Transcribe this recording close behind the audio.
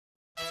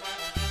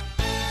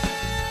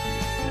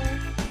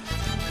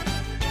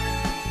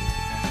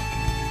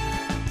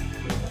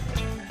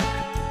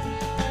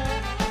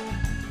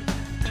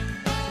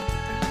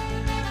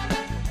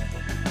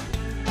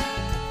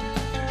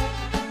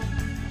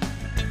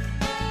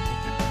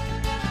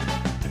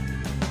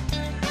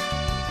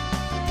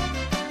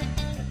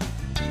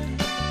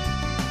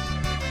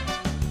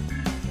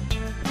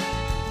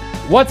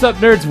What's up,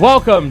 nerds?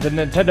 Welcome to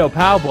Nintendo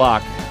Pow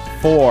Block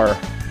for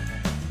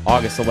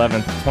August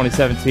 11th,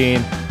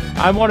 2017.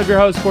 I'm one of your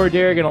hosts, Corey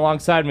Derrick, and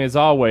alongside me, as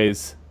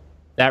always,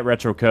 that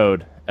retro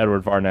code,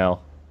 Edward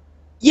Varnell.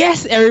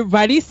 Yes,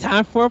 everybody, it's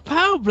time for a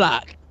Power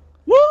Block.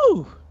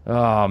 Woo!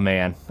 Oh,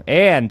 man.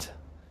 And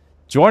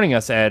joining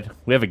us, Ed,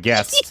 we have a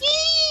guest.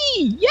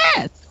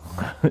 Yes!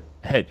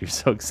 Ed, you're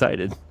so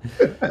excited.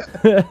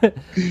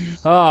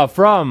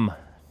 From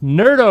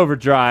Nerd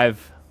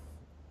Overdrive,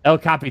 El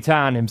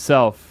Capitan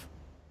himself,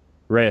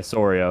 Ray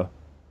Osorio.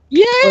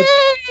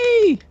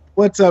 Yay!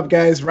 What's up,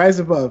 guys? Rise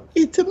above.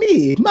 It's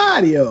me,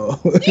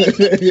 Mario.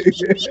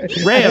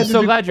 Ray, I'm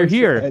so glad you're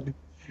here.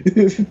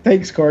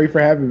 Thanks, Corey,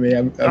 for having me.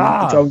 It's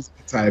always a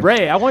good time.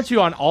 Ray, I want you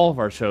on all of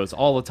our shows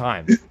all the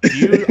time. Do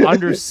you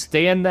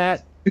understand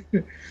that?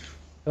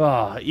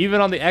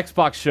 Even on the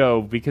Xbox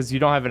show, because you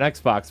don't have an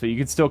Xbox, but you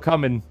can still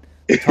come and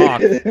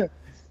talk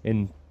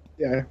and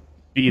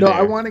be there.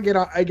 I want to get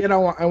on. I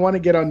want to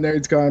get on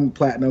Nerds Gone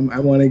Platinum. I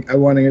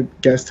want to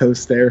guest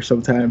host there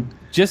sometime.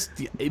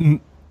 I'm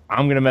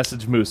gonna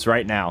message Moose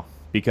right now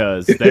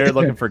because they're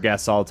looking for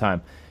guests all the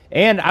time,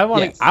 and I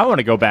want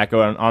to go back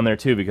on there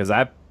too because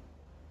I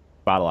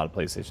bought a lot of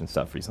PlayStation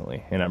stuff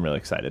recently, and I'm really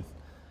excited.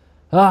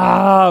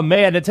 Oh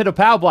man, Nintendo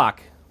Pow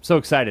Block! So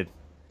excited!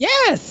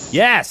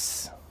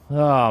 Yes!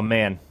 Oh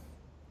man!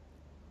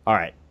 All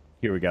right,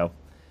 here we go.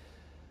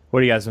 What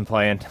have you guys been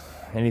playing?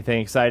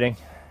 Anything exciting?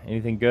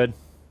 Anything good?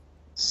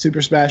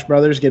 Super Smash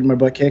Brothers, getting my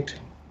butt kicked.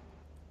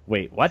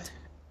 Wait, what?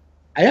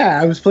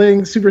 Yeah, I was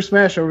playing Super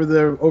Smash over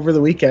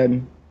the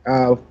weekend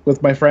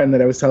with my friend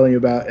that I was telling you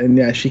about, and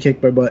yeah, she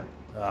kicked my butt.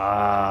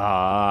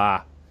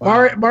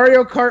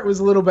 Mario Kart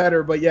was a little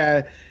better, but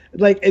yeah,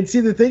 and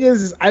see, the thing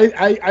is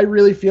I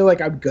really feel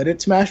like I'm good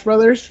at Smash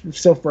Brothers,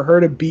 so for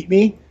her to beat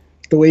me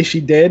the way she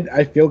did,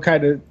 I feel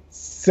kind of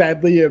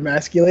sadly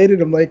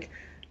emasculated. I'm like,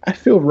 I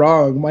feel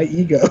wrong, my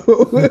ego.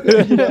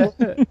 You know?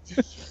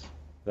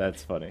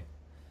 That's funny.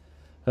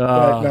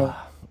 No,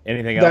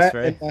 anything else,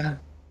 Ray?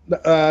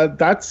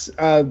 That's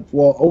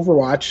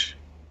Overwatch.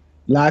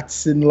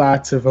 Lots and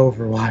lots of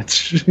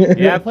Overwatch.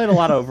 Yeah, I played a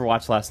lot of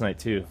Overwatch last night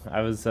too.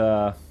 I was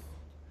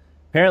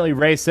apparently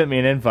Ray sent me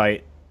an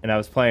invite and I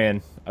was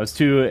playing. I was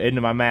too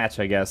into my match,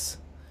 I guess.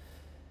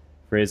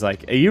 Ray's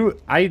like,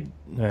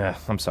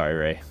 I'm sorry,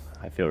 Ray.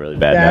 I feel really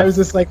bad. Yeah, now. I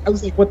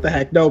was like, what the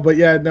heck? No, but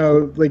yeah,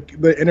 no. Like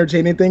the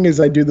entertaining thing is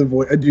I do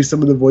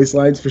some of the voice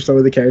lines for some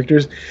of the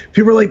characters.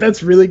 People are like,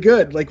 that's really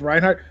good. Like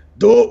Reinhardt,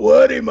 don't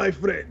worry, my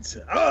friends.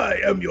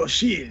 I am your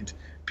shield.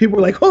 People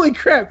are like, holy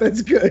crap,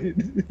 that's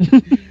good.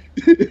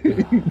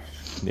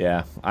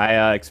 Yeah,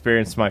 I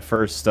experienced my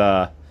first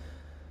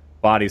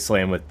body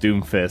slam with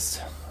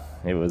Doomfist.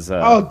 It was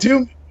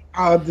Doom.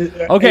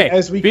 Okay,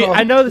 as we call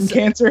I know this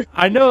cancer.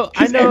 I know.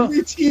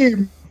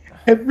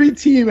 Every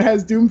team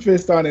has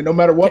Doomfist on it, no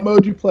matter what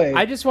mode you play.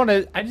 I just want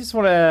to. I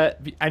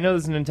know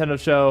this is a Nintendo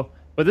show,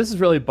 but this is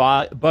really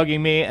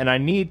bugging me, and I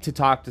need to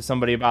talk to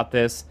somebody about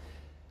this.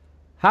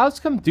 How's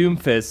come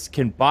Doomfist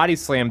can body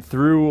slam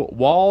through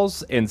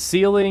walls and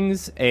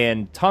ceilings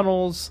and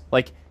tunnels?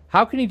 Like,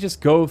 how can he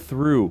just go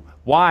through?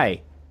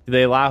 Why do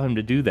they allow him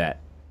to do that?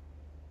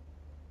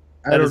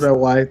 I don't know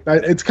why.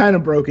 It's kind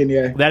of broken,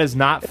 yeah. That is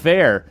not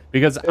fair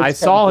because I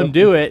saw him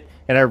do it,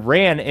 and I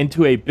ran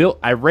into a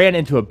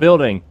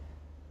building.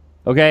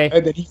 Okay.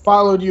 And then he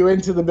followed you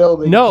into the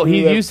building. No,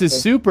 he used his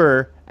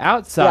super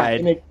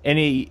outside, and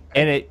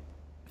it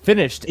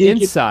finished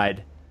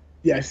inside.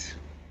 Yes.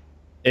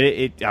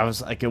 I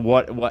was like,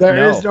 what?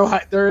 There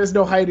is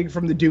no hiding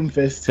from the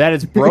Doomfist. That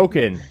is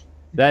broken.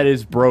 That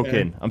is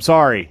broken. Yeah. I'm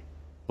sorry,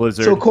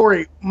 Blizzard. So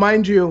Corey,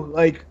 mind you,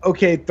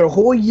 the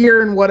whole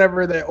year and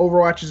whatever that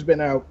Overwatch has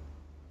been out,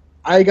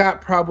 I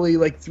got probably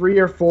 3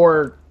 or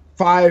 4,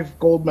 5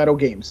 gold medal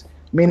games,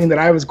 meaning that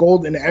I was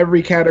gold in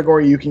every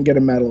category you can get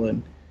a medal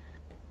in.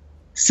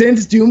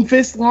 Since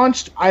Doomfist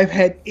launched, I've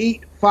had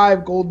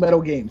 5 gold medal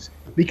games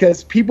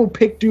because people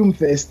pick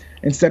Doomfist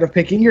instead of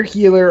picking your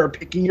healer or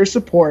picking your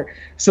support.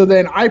 So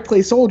then I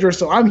play soldier,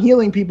 so I'm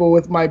healing people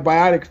with my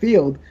biotic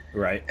field.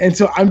 Right. And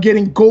so I'm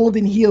getting gold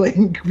in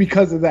healing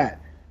because of that.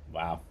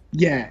 Wow.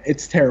 Yeah,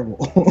 it's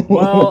terrible.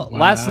 Well,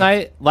 last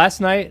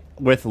night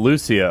with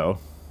Lucio,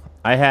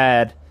 I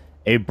had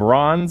a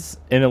bronze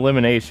in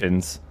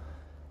eliminations,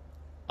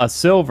 a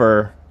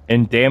silver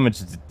in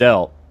damage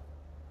dealt,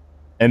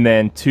 and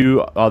then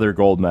 2 other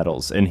gold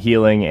medals in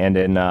healing and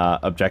in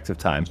objective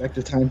time.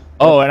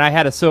 Oh, and I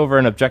had a silver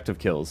in objective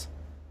kills.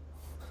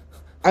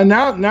 And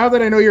now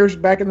that I know you're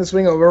back in the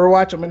swing of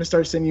Overwatch, I'm going to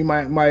start sending you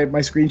my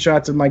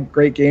screenshots of my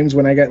great games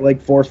when I get 4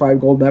 or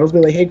 5 gold medals. Be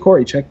like, hey,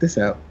 Corey, check this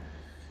out.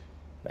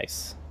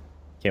 Nice.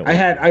 Can't wait.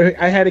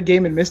 I had a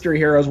game in Mystery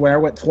Heroes where I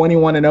went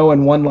 21-0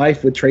 in 1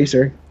 life with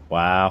Tracer.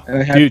 Wow.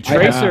 And Dude,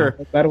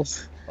 Tracer.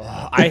 Medals.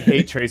 Oh, I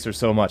hate Tracer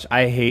so much.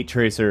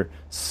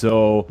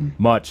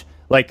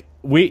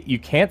 You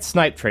can't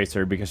snipe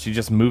Tracer because she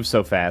just moves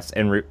so fast,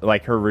 and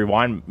her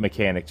rewind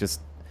mechanic just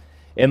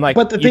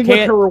But the thing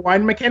with her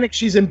rewind mechanic,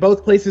 she's in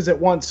both places at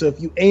once. So if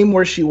you aim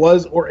where she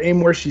was or aim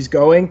where she's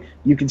going,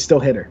 you can still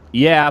hit her.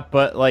 Yeah,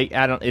 but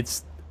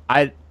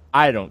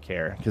I don't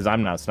care because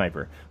I'm not a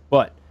sniper.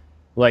 But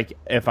like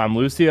if I'm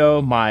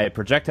Lucio, my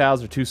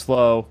projectiles are too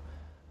slow.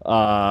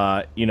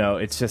 You know,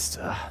 it's just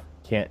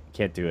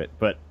can't do it.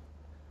 But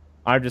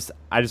I just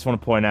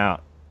want to point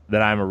out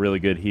that I'm a really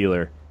good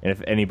healer, and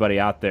if anybody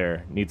out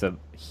there needs a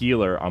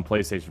healer on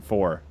PlayStation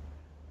 4,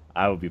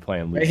 I would be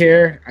playing Lucio. Right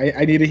here,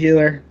 I need a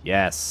healer.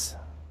 Yes.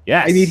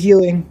 I need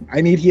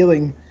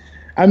healing.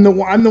 I'm the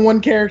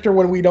one character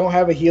when we don't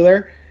have a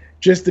healer,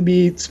 just to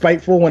be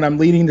spiteful when I'm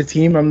leading the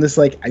team. I'm just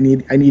like, I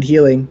need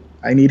healing.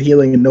 I need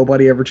healing, and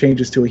nobody ever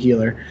changes to a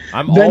healer.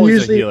 Then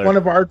always usually a healer. one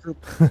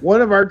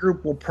of our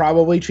group will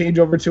probably change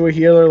over to a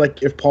healer.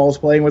 Like if Paul's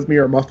playing with me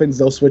or Muffins,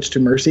 they'll switch to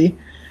Mercy,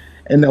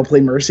 and they'll play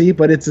Mercy.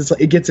 But it's just,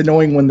 it gets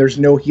annoying when there's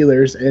no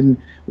healers, and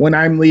when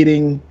I'm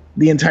leading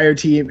the entire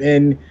team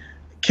in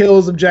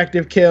kills,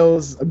 objective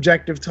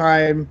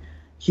time,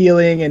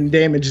 healing, and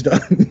damage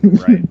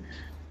done.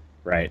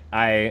 Right.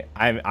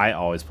 I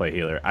always play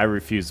healer. I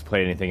refuse to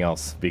play anything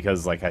else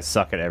because like I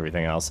suck at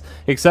everything else.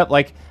 Except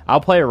like I'll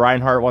play a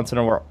Reinhardt once in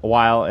a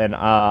while, and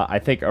I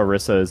think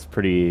Orisa is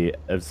pretty.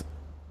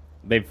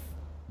 They've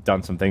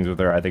done some things with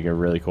her I think are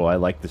really cool. I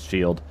like the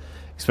shield,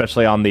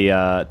 especially on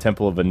the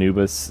Temple of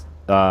Anubis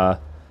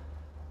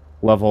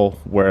level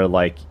where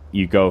like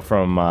you go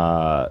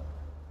from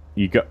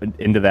you go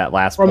into that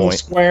last from point. The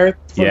square,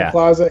 from the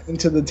plaza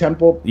into the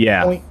temple.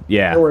 Point,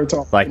 where it's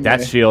all like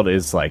that shield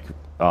is like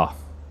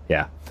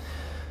yeah.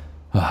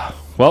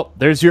 Well,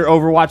 there's your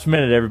Overwatch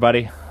minute,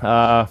 everybody.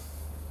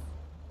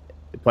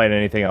 Playing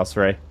anything else,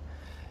 Ray?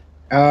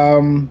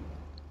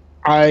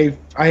 I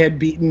had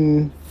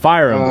beaten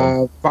Fire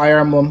Emblem. Fire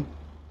Emblem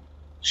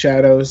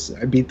Shadows.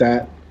 I beat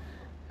that.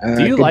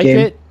 Do you like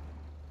it?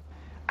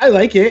 I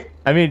like it.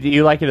 I mean, do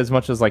you like it as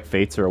much as like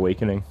Fates or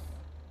Awakening?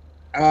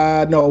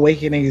 No,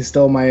 Awakening is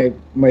still my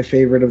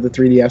favorite of the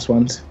 3DS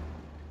ones.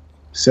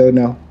 So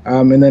no.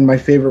 And then my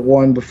favorite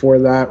one before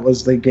that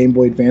was the Game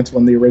Boy Advance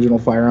one, the original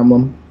Fire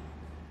Emblem.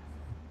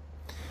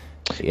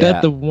 Yeah.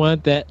 That's the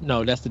one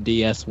that's the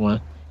DS one.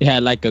 It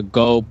had like a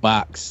gold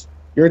box.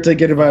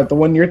 The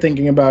one you're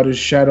thinking about is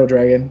Shadow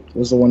Dragon,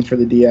 was the one for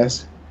the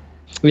DS.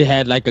 We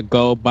had like a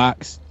gold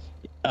box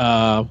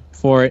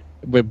for it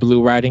with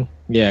blue writing.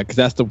 Yeah,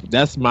 because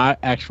that's my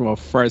actual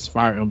first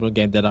Fire Emblem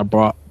game that I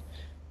bought.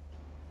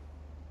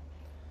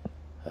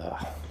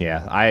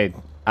 Yeah, I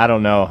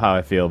don't know how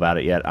I feel about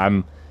it yet.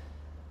 I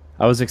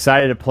was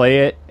excited to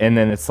play it, and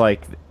then it's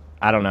like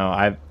I don't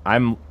know.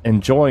 I'm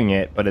enjoying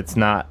it, but it's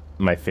not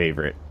my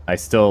favorite. I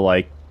still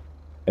like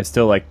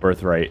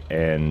Birthright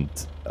and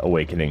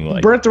Awakening.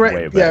 Like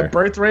Birthright, yeah,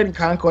 Birthright and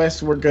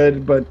Conquest were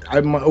good, but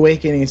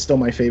Awakening is still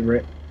my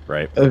favorite.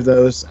 Right. Of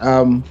those.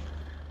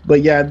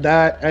 But yeah,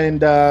 that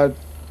and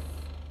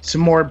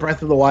some more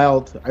Breath of the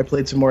Wild. I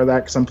played some more of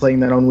that because I'm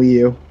playing that on Wii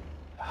U.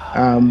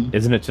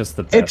 Isn't it just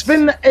the best?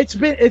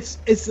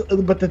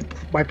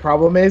 My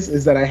problem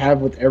is that I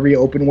have with every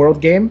open world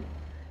game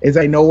is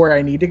I know where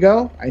I need to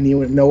go. I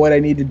know what I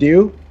need to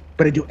do,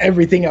 but I do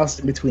everything else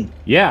in between.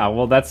 Yeah,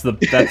 well, that's the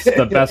best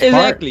part.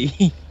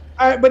 Exactly.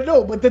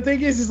 But the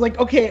thing is like,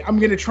 okay, I'm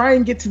gonna try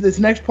and get to this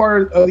next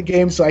part of the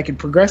game so I can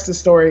progress the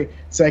story,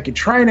 so I can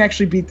try and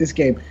actually beat this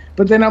game.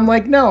 But then I'm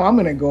like, no, I'm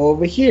gonna go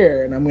over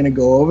here and I'm gonna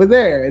go over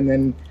there, and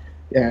then.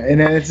 Yeah, and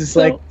then it's just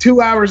like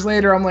 2 hours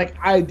later, I'm like,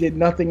 I did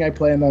nothing I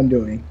planned on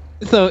doing.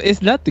 So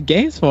it's not the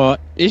game's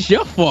fault; it's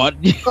your fault.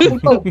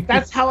 No,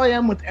 that's how I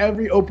am with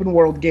every open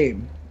world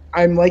game.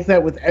 I'm like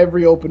that with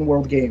every open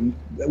world game.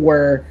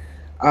 Where,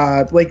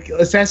 like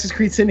Assassin's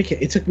Creed Syndicate,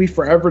 it took me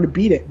forever to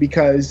beat it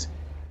because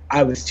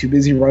I was too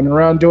busy running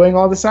around doing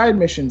all the side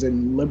missions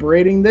and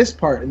liberating this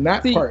part and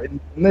that part and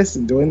this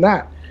and doing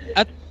that.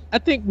 I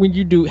think when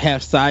you do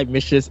have side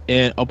missions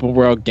in open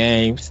world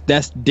games,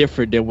 that's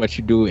different than what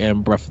you do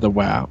in Breath of the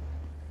Wild.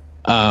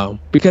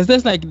 Because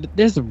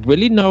there's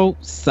really no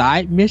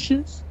side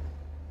missions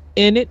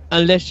in it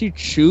unless you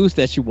choose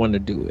that you want to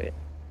do it.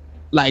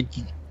 Like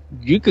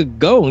you could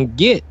go and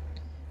get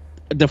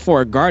the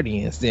 4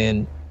 Guardians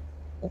and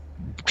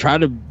try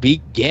to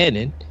beat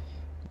Ganon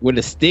with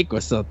a stick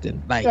or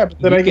something. Like yeah, but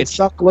then I get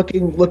stuck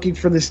looking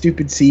for the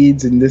stupid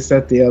seeds and this,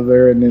 that, the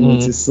other, and then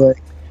it's just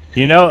like.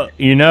 You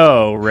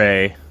know,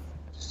 Ray,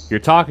 you're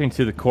talking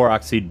to the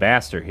Korok Seed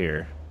Master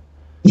here.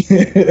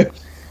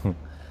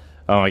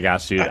 Oh my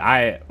gosh, dude.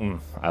 I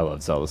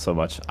love Zelda so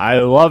much. I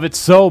love it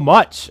so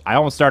much. I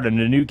almost started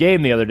a new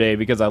game the other day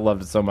because I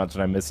loved it so much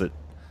and I miss it.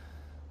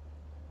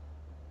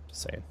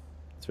 Just saying.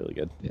 It's really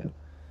good. Yeah.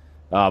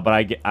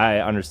 But I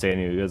understand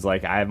you because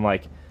like I'm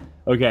like,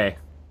 okay,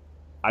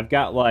 I've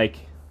got like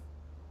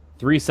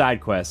 3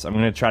 side quests. I'm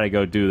gonna try to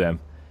go do them.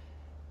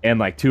 And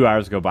like 2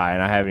 hours go by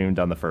and I haven't even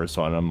done the first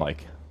one. I'm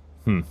like,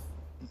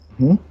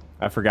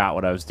 I forgot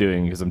what I was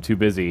doing because I'm too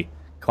busy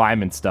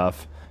climbing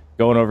stuff,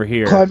 going over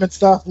here. Climbing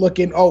stuff,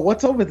 looking, oh,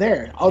 what's over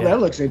there? Oh, yeah. That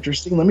looks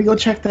interesting. Let me go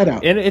check that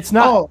out. And it's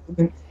not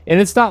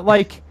it's not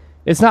like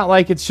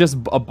it's just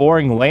a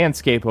boring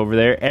landscape over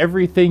there.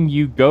 Everything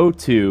you go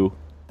to,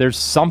 there's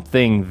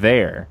something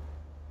there.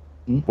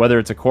 Whether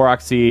it's a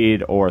Korok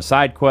Seed or a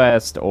side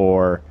quest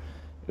or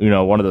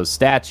one of those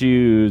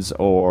statues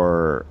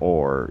or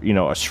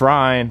a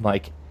shrine.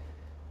 Like,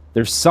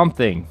 there's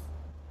something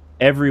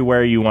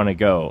everywhere you want to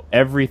go.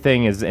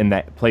 Everything is in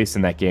that place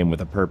in that game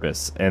with a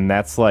purpose, and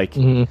that's like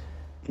that's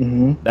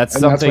something. That's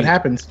what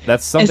happens.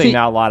 That's something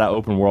not a lot of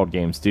open world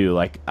games do.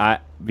 Like,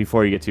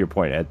 before you get to your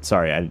point, Ed,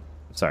 sorry.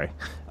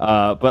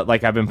 But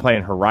like, I've been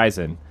playing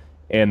Horizon,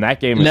 and that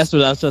game. And that's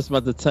what I was just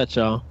about to touch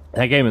on.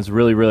 That game is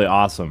really, really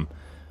awesome.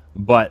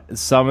 But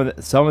some of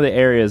the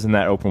areas in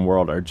that open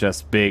world are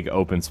just big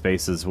open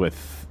spaces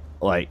with,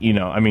 like,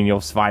 you'll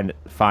find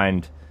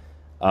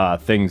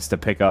things to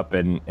pick up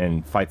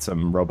and fight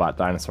some robot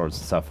dinosaurs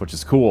and stuff, which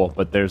is cool.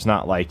 But there's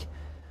not like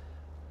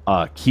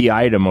a key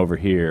item over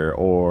here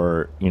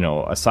or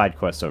a side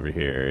quest over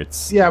here.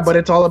 But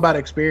it's all about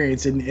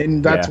experience,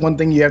 and that's one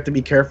thing you have to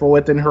be careful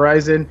with in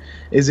Horizon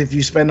is if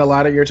you spend a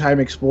lot of your time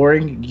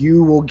exploring,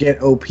 you will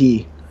get OP.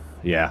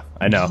 Yeah,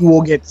 I know. You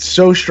will get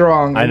so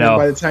strong. I know.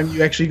 By the time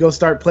you actually go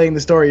start playing the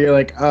story, you're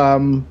like,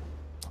 Well,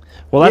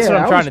 that's what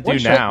I'm trying to do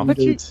now.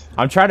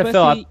 I'm trying to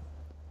fill up.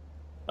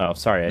 Oh,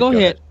 sorry. Go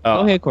ahead.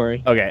 Go ahead,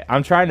 Corey. Okay,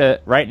 I'm trying to.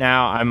 Right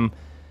now,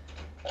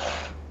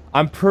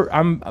 I'm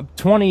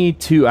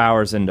 22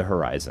 hours into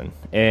Horizon,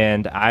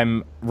 and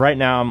I'm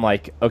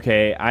like,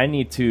 okay, I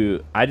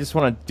just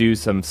want to do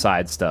some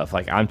side stuff.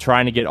 Like, I'm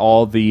trying to get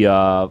all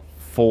the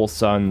full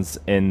suns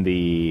in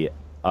the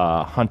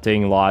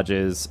hunting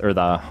lodges or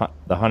the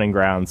hunting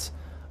grounds.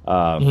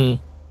 I'm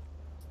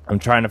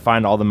trying to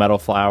find all the metal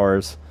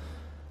flowers.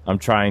 I'm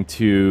trying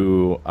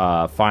to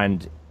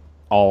find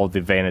all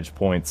the vantage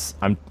points.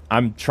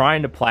 I'm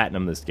trying to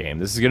platinum this game.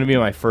 This is going to be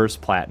my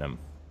first platinum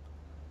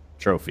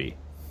trophy,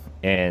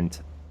 and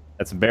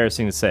that's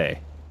embarrassing to say,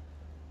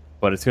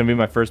 but it's going to be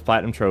my first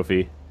platinum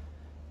trophy.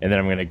 And then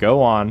I'm going to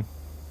go on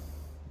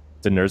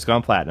to Nerds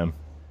Gone Platinum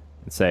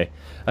and say,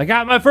 I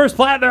got my first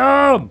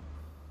platinum.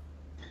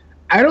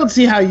 I don't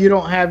see how you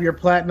don't have your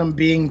platinum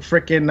being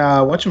freaking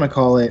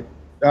whatchamacallit,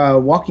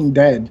 Walking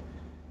Dead,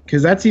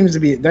 because that seemed to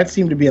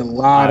be a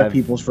lot of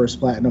people's first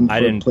platinum for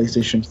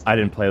PlayStation. I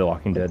didn't play The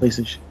Walking Dead.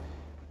 PlayStation.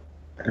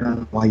 I don't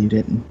know why you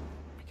didn't.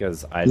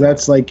 Because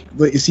that's like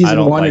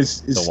season 1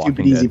 is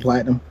stupid easy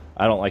platinum.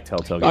 I don't like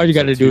Telltale games. All you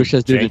got to do is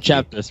just do the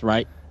chapters,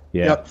 right?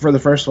 Yeah. Yep, for the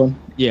first one.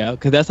 Yeah,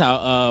 because that's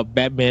how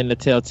Batman the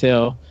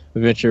Telltale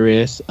Adventure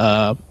is.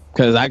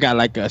 Because I got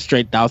like a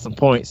straight 1,000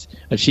 points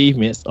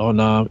achievements on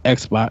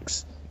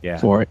Xbox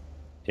for it.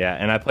 Yeah,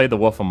 and I played The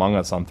Wolf Among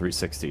Us on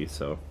 360,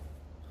 so.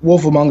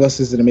 Wolf Among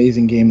Us is an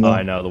amazing game, though. Oh,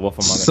 I know. The Wolf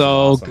Among Us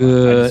so is awesome.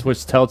 good. I just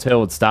wish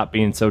Telltale would stop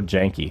being so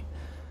janky.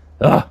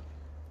 Ugh.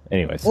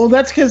 Anyways. Well,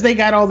 that's because they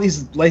got all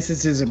these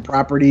licenses and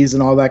properties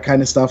and all that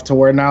kind of stuff to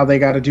where now they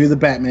got to do the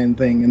Batman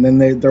thing, and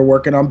then they're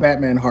working on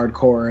Batman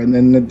Hardcore, and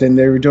then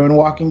they were doing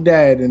Walking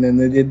Dead, and then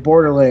they did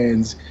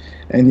Borderlands,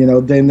 and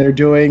then they're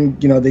doing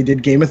they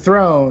did Game of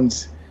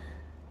Thrones,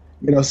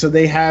 so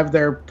they have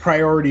their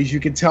priorities. You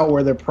can tell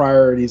where their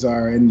priorities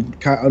are, and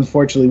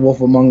unfortunately,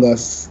 Wolf Among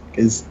Us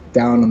is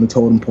down on the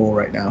totem pole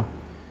right now.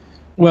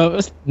 Well,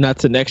 it's not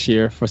till next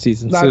year for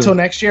season 2. Not till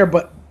next year,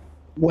 but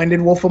when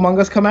did Wolf Among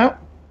Us come out?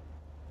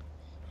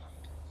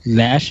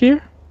 Last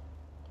year?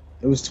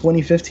 It was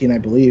 2015, I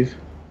believe.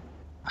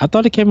 I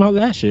thought it came out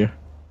last year.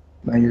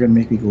 Now you're gonna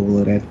make me Google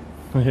it,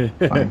 Ed.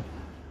 Fine.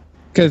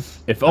 Because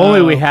if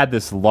only we had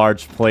this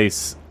large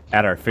place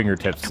at our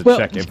fingertips to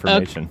check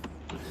information.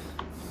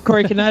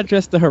 Corey, can I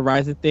address the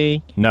Horizon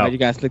thing? No. You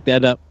guys look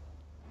that up.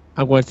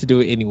 I'm going to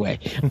do it anyway.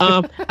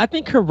 I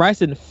think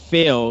Horizon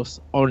fails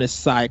on its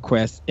side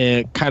quest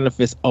and kind of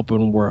its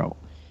open world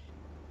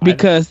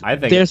because I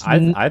think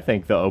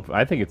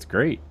it's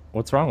great.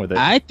 What's wrong with it?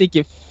 I think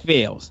it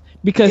fails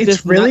because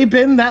it's really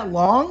been that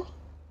long.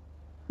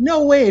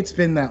 No way, it's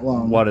been that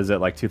long. What is it,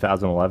 like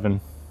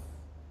 2011?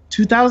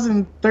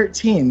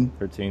 2013.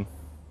 13.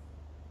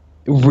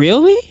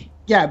 Really?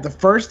 Yeah, the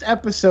first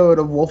episode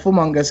of Wolf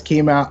Among Us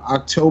came out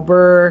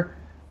October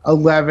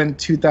 11,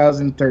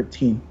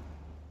 2013.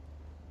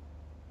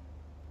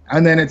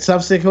 And then it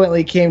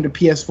subsequently came to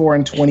PS4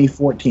 in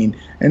 2014.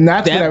 And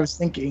that's what I was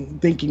thinking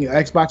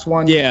Xbox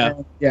One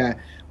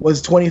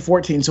was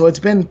 2014. So it's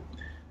been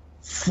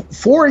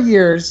 4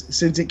 years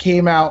since it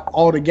came out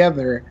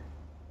altogether.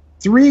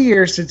 3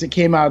 years since it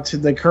came out to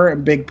the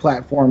current big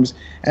platforms,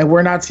 and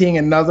we're not seeing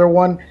another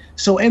one.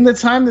 So in the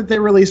time that they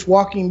released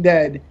Walking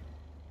Dead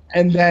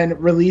and then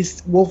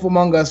released Wolf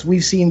Among Us,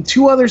 we've seen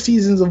 2 other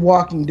seasons of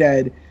Walking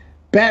Dead,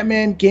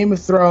 Batman, Game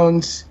of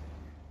Thrones,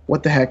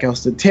 what the heck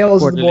else? The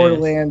Tales of the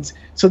Borderlands.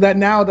 So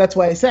that's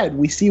why I said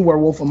we see where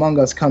Wolf Among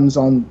Us comes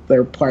on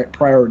their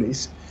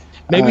priorities.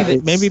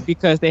 Maybe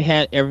because they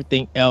had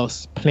everything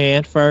else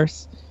planned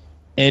first,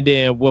 and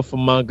then Wolf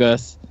Among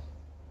Us,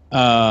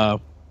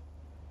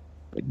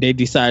 they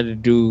decided to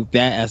do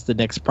that as the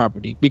next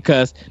property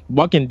because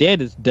Walking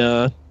Dead is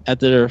done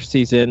after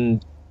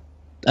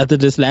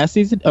this last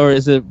season, or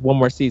is it one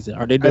more season?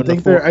 Are they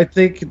doing? I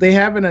think they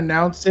haven't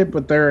announced it,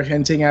 but they're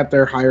hinting at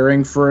their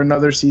hiring for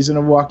another season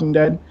of Walking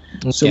Dead.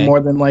 Okay. So more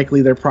than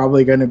likely, they're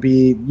probably going to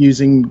be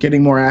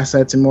getting more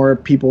assets and more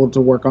people to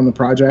work on the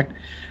project.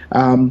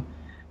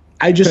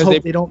 I just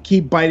hope they don't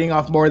keep biting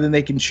off more than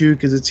they can chew,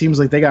 because it seems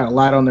like they got a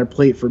lot on their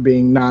plate for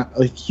being not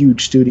a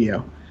huge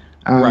studio.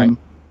 Right.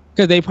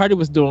 Because they probably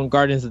was doing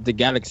Guardians of the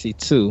Galaxy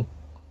too.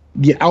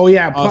 Yeah. Oh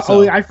yeah.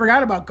 Oh, I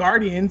forgot about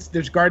Guardians.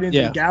 There's Guardians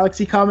of the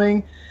Galaxy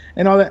coming,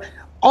 and all that.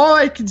 All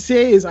I can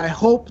say is I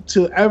hope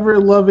to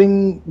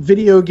ever-loving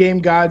video game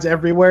gods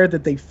everywhere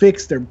that they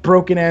fix their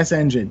broken-ass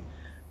engine.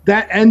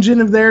 That engine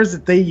of theirs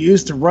that they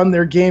use to run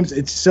their games,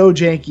 it's so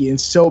janky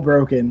and so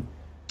broken.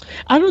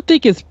 I don't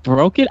think it's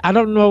broken. I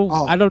don't know.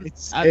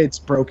 It's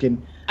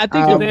broken. I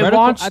think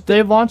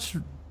they've launched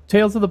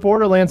Tales of the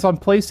Borderlands on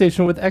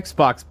PlayStation with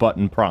Xbox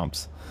button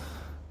prompts.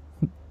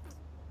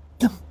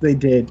 They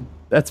did.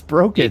 That's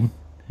broken.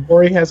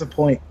 Maury has a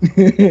point.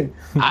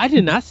 I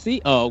did not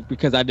see. Oh,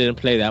 because I didn't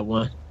play that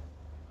one.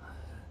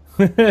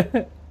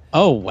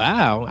 Oh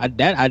wow, I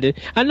did.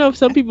 I know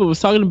some people was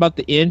talking about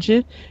the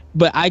engine,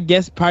 but I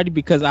guess probably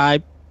because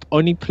I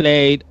only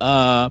played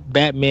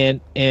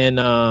Batman and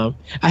I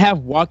have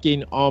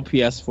Walking on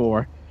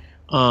PS4,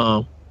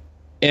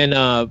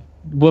 and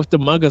with the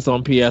mangas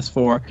on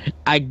PS4.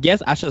 I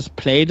guess I just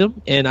played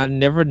them, and I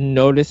never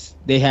noticed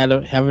they had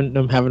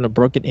having a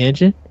broken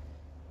engine.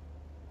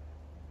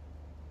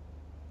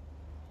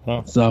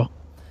 Huh. So,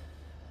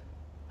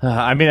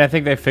 I mean, I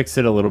think they fixed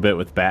it a little bit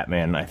with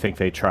Batman. I think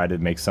they tried to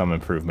make some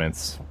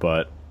improvements,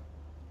 but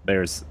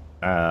there's,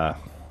 I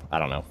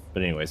don't know.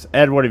 But anyways,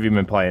 Ed, what have you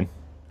been playing?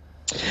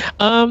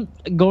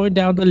 Going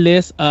down the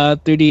list,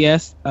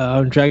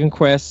 3DS, Dragon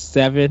Quest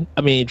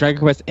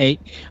 8.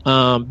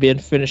 Been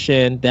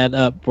finishing that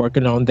up,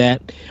 working on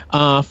that.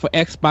 For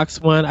Xbox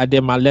One, I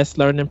did my Let's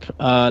Learn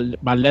on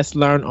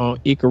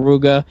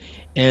Ikaruga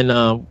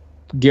and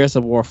Gears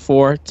of War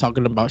 4,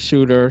 talking about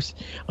shooters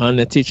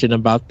and teaching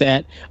about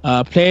that.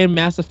 Playing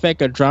Mass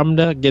Effect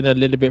Andromeda, getting a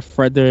little bit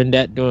further in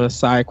that, doing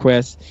side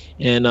quests,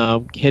 and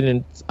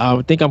hitting.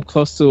 I think I'm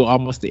close to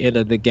almost the end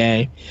of the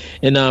game.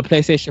 And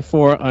PlayStation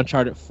 4,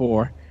 Uncharted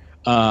 4,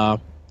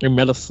 and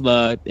Metal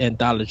Slug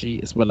Anthology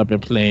is what I've been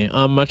playing.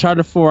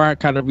 Uncharted 4, I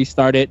kind of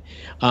restarted,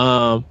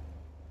 and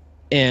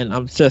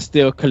I'm just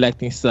still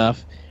collecting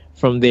stuff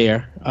from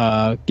there,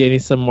 getting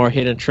some more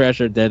hidden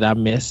treasure that I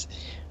missed.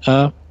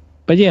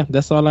 But yeah,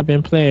 that's all I've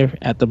been playing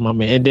at the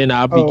moment. And then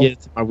I'll be getting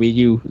to my Wii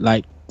U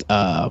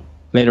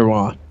later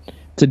on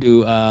to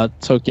do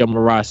Tokyo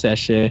Mirage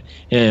Session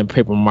and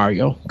Paper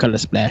Mario Color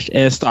Splash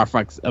and Star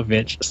Fox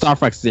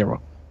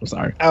Zero. I'm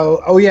sorry.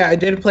 Oh yeah, I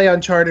did play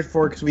Uncharted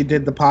 4 because we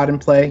did the pod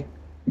and play.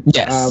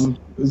 Yes.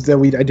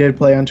 I did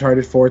play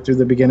Uncharted 4 through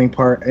the beginning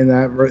part, and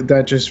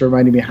that just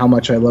reminded me how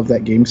much I love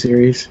that game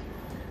series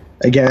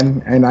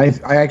again. And I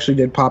actually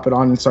did pop it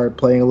on and start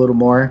playing a little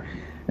more.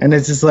 And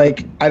it's just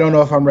like, I don't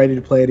know if I'm ready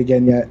to play it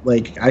again yet.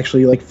 Like,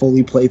 actually, like,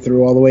 fully play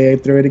through all the way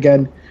through it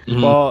again.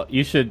 Mm-hmm. Well,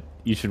 you should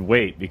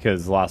wait,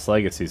 because Lost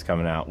Legacy is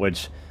coming out,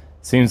 which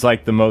seems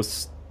like the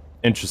most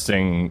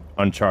interesting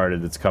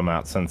Uncharted that's come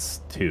out since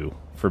 2,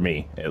 for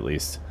me, at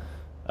least.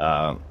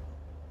 I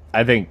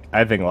think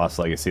Lost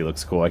Legacy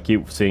looks cool. I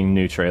keep seeing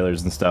new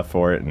trailers and stuff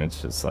for it, and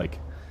it's just like,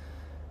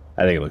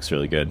 I think it looks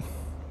really good.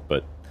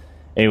 But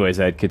anyways,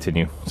 I'd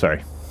continue.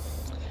 Sorry.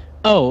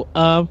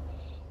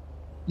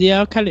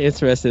 Yeah, I'm kind of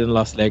interested in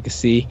Lost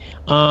Legacy.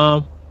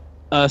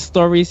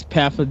 Stories,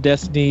 Path of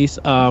Destinies,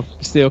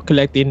 still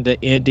collecting the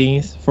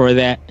endings for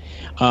that.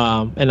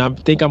 And I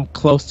think I'm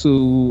close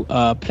to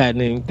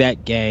platinum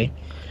that game,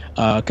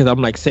 because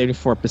I'm like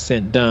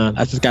 74% done.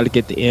 I just got to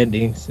get the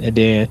endings, and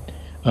then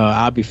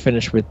I'll be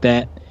finished with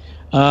that.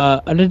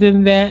 Other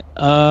than that,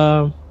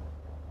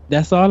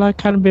 that's all I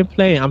kind of been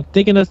playing. I'm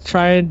thinking of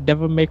trying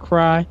Devil May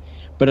Cry,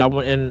 but I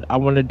want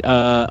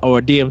to,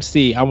 or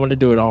DMC. I want to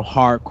do it on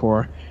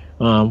hardcore.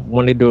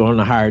 Want to do it on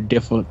a higher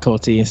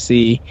difficulty and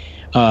see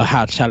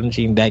how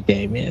challenging that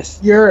game is.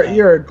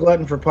 You're a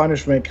glutton for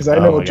punishment, because I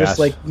know just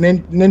like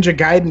Ninja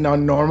Gaiden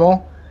on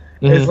normal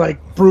is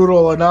like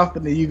brutal enough,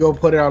 and then you go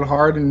put it on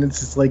hard, and it's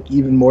just like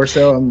even more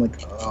so. I'm like,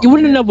 you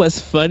want to know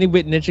what's funny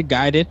with Ninja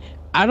Gaiden?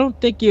 I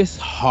don't think it's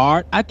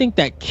hard. I think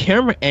that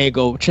camera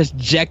angle just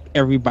jacked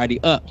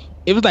everybody up.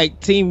 It was like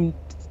Team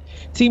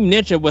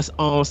Ninja was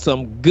on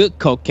some good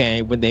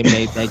cocaine when they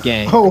made that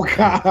game. Oh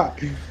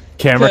God.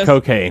 Camera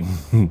cocaine.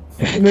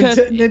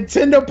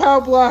 Nintendo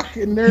Power Block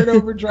and Nerd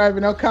Overdrive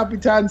and El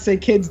Capitan say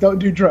kids don't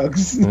do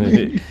drugs.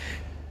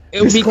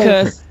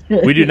 Because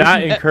we do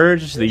not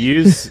encourage the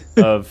use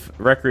of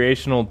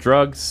recreational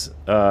drugs.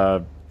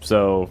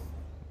 So,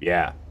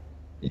 yeah.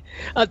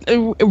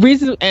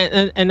 Reason,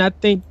 and I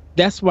think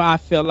that's why I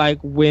feel like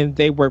when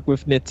they work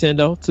with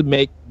Nintendo to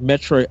make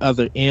Metroid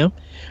Other M,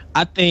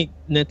 I think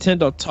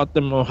Nintendo taught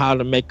them on how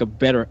to make a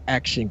better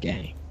action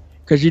game,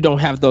 because you don't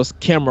have those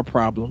camera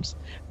problems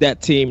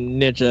that Team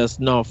Ninja is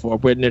known for,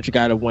 with Ninja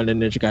Gaiden 1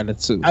 and Ninja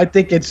Gaiden 2. I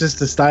think it's just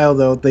the style,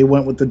 though. They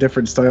went with a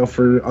different style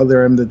for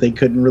Other M that they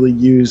couldn't really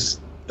use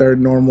their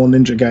normal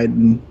Ninja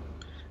Gaiden.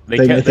 They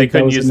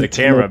couldn't use the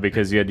camera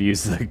because you had to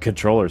use the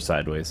controller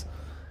sideways.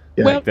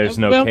 Yeah. Like, there's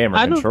no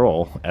camera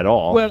control at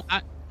all.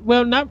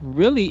 Well, not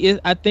really.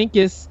 I think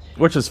it's...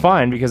 Which is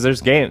fine, because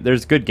there's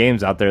good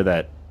games out there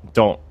that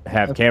don't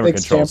have camera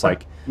Fixed controls. camera.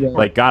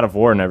 Like God of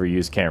War never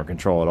used camera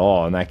control at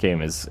all, and that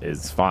game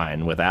is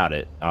fine without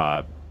it.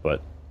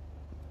 But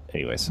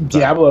anyways,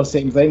 Diablo,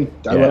 same thing.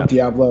 I love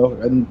Diablo,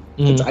 and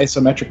it's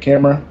isometric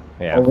camera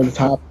over the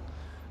top.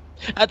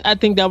 I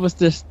think that was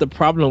just the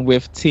problem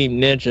with Team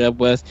Ninja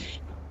was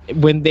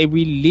when they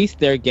released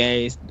their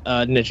games,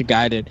 Ninja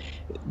Gaiden,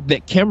 the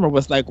camera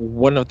was like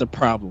one of the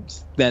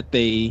problems that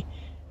they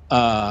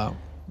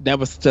that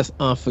was just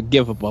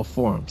unforgivable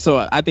for them.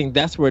 So I think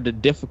that's where the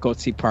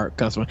difficulty part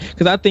comes from.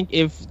 Because I think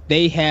if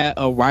they had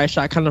a wide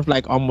shot, kind of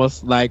like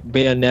almost like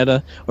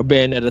Bayonetta or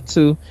Bayonetta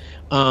 2,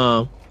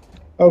 oh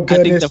goodness!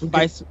 I think the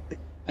fights.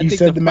 You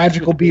said the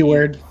magical B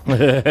word.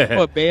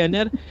 Or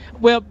Bayonetta,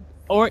 well,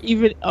 or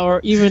even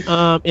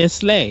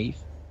Enslaved.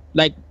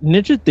 Like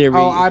Ninja Theory.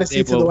 Oh,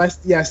 Odyssey to the West.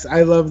 Yes,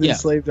 I love the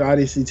Enslaved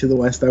Odyssey to the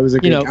West. That was a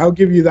good. I'll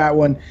give you that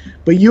one.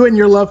 But you and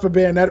your love for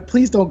Bayonetta,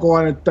 please don't go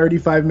on a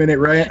 35-minute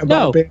rant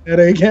about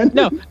Bayonetta again.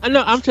 No,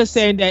 I'm just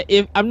saying that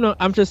if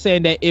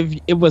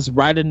it was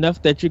right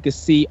enough that you could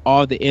see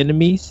all the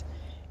enemies,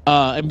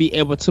 and be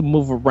able to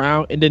move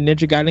around in the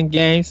Ninja Gaiden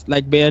games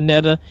like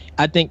Bayonetta,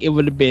 I think it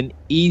would have been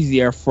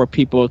easier for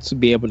people to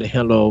be able to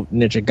handle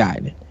Ninja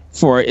Gaiden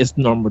for its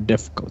normal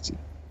difficulty.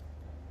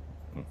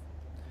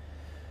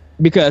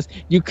 Because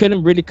you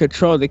couldn't really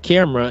control the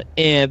camera,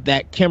 and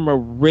that camera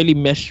really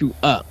messed you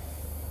up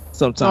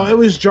sometimes. Oh, it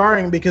was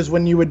jarring because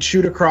when you would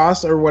shoot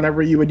across or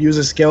whenever you would use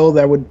a skill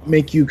that would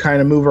make you kind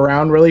of move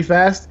around really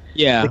fast,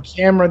 the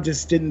camera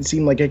just didn't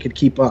seem like it could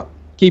keep up.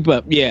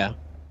 Yeah.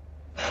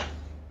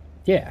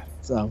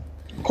 So,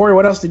 Corey,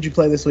 what else did you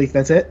play this week?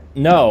 That's it?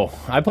 No,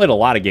 I played a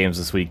lot of games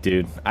this week,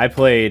 dude. I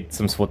played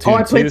some Splatoon 2. Oh,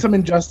 I played some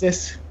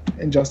Injustice.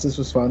 Injustice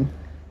was fun.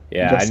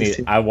 Yeah,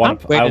 I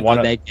want to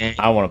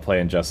play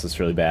Injustice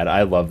really bad.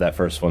 I love that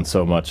first one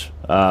so much.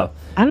 I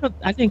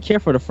didn't care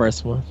for the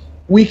first one.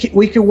 We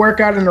could work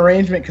out an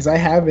arrangement because I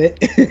have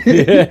it.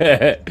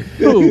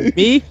 Who,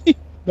 me?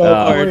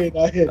 No, Corey,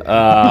 not it.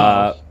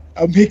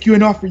 I'll make you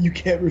an offer you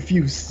can't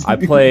refuse. I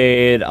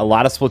played a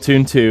lot of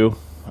Splatoon 2.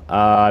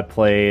 I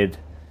played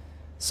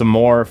some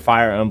more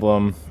Fire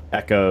Emblem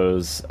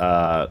Echoes.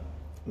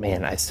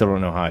 Man, I still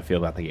don't know how I feel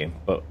about the game,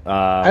 but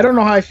I don't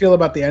know how I feel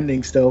about the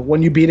ending. Still,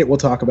 when you beat it, we'll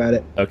talk about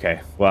it. Okay,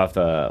 we'll have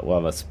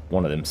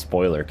one of them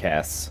spoiler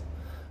casts.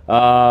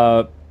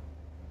 I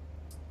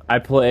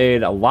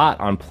played a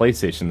lot on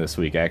PlayStation this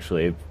week.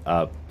 Actually,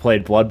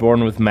 played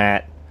Bloodborne with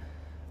Matt.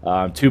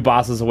 2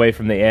 bosses away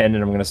from the end,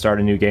 and I'm going to start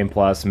a new game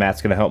plus.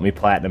 Matt's going to help me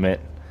platinum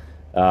it.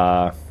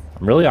 I'm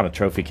really on a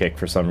trophy kick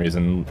for some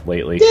reason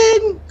lately.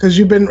 Because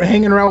you've been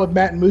hanging around with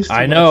Matt and Moose.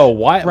 I know.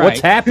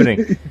 What's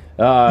happening?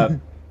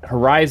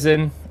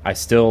 Horizon, I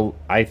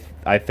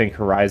think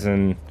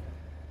Horizon,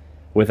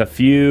 with a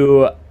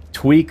few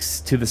tweaks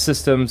to the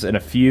systems and a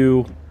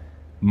few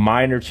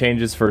minor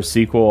changes for a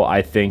sequel,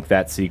 I think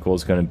that sequel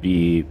is going to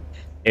be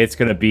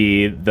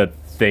the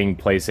thing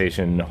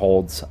PlayStation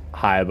holds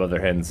high above their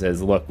head and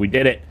says, "Look, we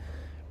did it.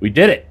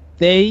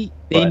 They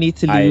need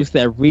to lose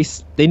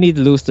they need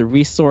to lose the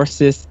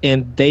resources,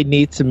 and they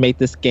need to make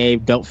this game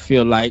don't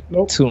feel like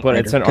Tomb Raider. But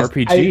it's an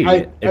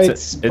RPG.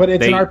 It's an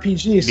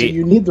RPG, so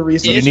you need the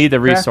resources. You need the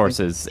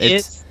resources.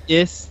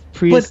 It's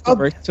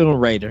prehistoric Tomb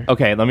Raider.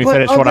 Okay, let me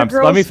finish what I've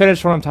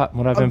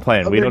been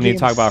playing. We don't need to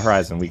talk about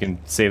Horizon. We can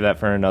save that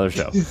for another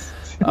show.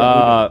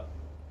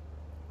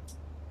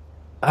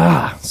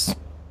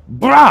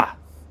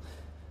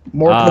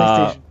 More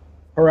PlayStation.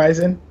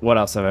 Horizon. What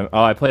else have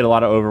I played a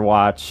lot of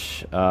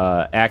Overwatch,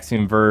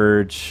 Axiom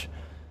Verge.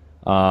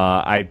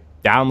 I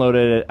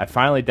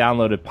finally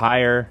downloaded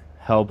Pyre,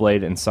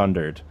 Hellblade, and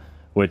Sundered,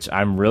 which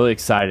I'm really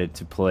excited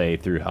to play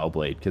through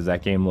Hellblade because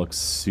that game looks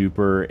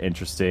super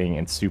interesting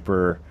and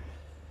super.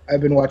 I've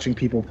been watching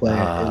people play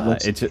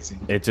it.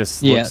 It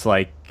just looks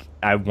like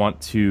I want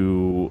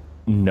to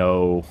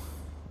know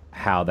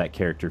how that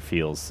character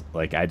feels.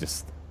 Like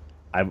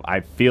I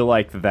feel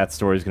like that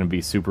story is going to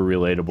be super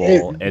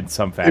relatable in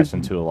some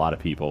fashion to a lot of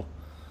people.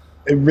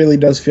 It really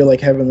does feel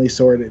like Heavenly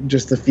Sword.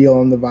 Just the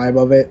feel and the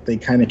vibe of it. They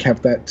kind of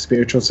kept that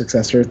spiritual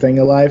successor thing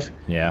alive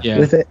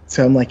with it.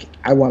 So I'm like,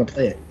 I want to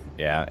play it.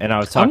 Yeah, and I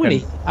was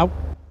talking...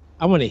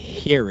 I want to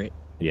hear it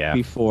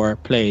before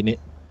playing it.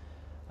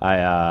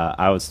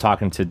 I was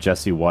talking to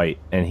Jesse White,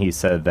 and he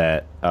said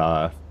that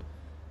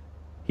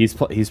he's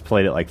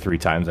played it like 3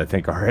 times, I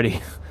think,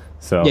 already.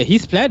 So yeah,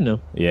 he's platinum.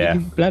 Yeah,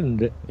 he's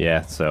platinumed it.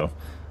 Yeah, so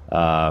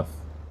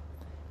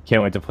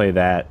can't wait to play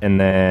that. And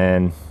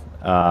then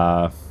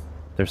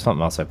there's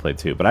something else I played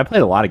too. But I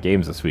played a lot of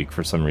games this week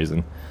for some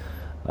reason.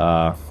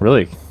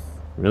 Really,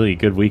 really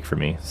good week for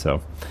me.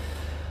 So,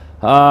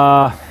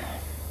 but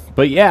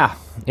yeah.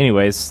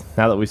 Anyways,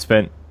 now that we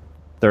spent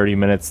 30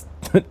 minutes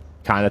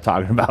kind of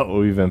talking about what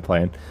we've been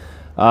playing,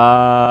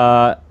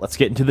 let's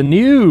get into the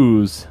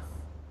news.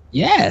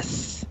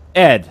 Yes,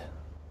 Ed.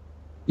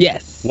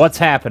 Yes. What's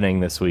happening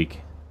this week?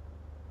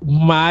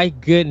 My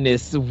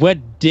goodness, what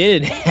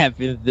didn't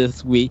happen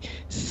this week?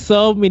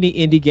 So many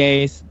indie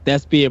games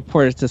that's being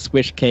ported to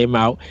Switch came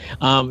out.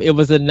 It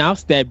was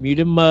announced that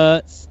Mutant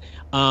Mudds,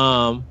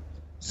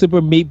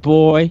 Super Meat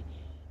Boy,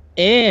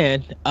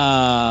 and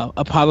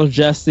Apollo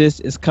Justice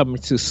is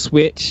coming to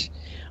Switch.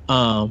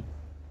 And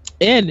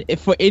if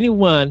for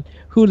anyone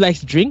who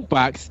likes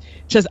Drinkbox,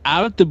 just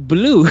out of the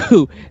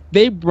blue,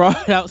 they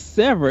brought out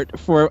Severed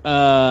for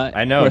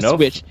I know, for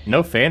Switch.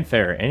 No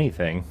fanfare or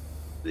anything.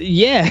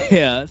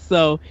 Yeah,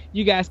 so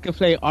you guys can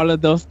play all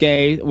of those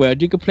games. Well,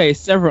 you can play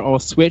Severed on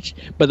Switch,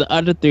 but the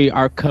other three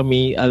are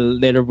coming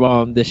later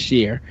on this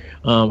year.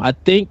 I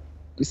think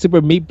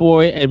Super Meat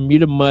Boy and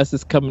Mutant Must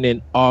is coming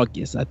in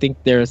August. I think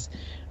there's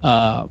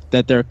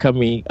that they're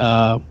coming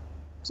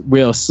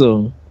real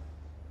soon.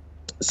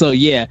 So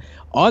yeah,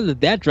 all of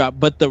that drop.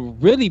 But the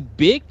really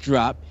big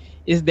drop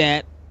is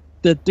that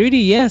the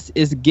 3DS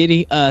is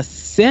getting a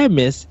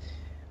Samus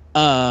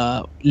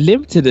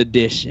limited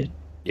edition.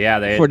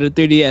 Yeah, for the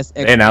 3DS XL.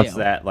 They announced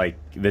that like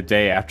the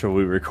day after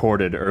we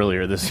recorded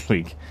earlier this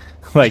week.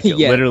 Like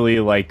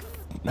literally like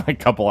a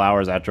couple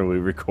hours after we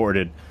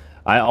recorded.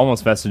 I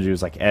almost messaged you,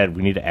 was like, Ed,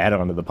 we need to add it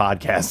onto the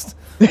podcast.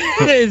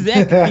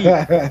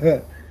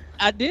 Exactly.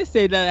 I did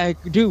say that,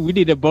 dude, we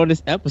need a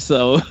bonus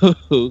episode.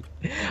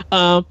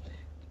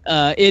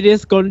 It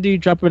is going to be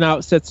dropping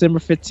out September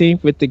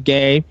 15th with the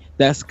game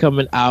that's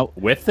coming out.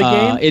 With the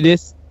game? It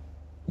is,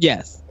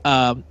 yes.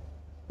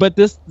 But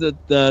the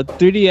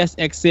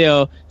 3DS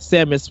XL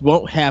Samus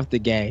won't have the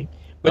game,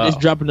 but it's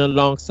dropping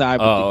alongside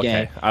with the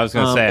game. I was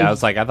gonna say, I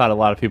was like, I thought a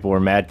lot of people were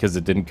mad because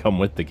it didn't come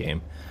with the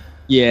game.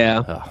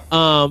 Yeah.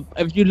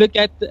 If you look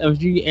at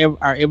if you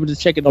are able to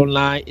check it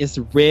online, it's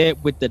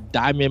red with the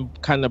diamond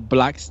kind of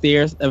block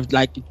stairs of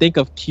like you think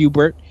of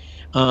Qbert,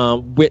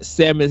 with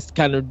Samus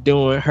kind of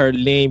doing her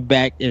lean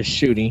back and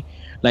shooting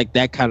like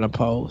that kind of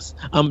pose.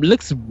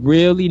 Looks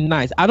really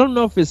nice. I don't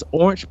know if it's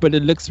orange, but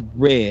it looks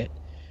red.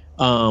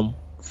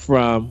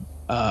 From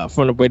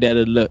the way that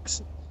it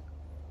looks.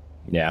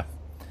 Yeah.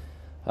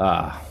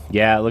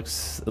 Yeah, it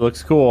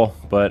looks cool,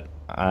 but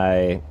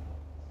I'm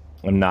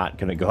not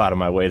gonna go out of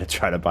my way to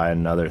try to buy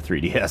another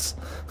 3DS.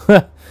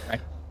 Right.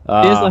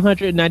 It is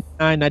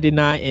 $199.99,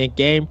 and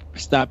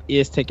GameStop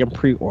is taking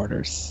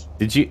pre-orders.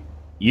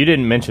 You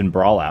didn't mention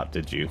Brawlout,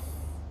 did you?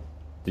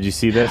 Did you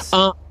see this?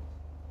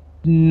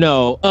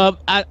 No.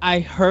 I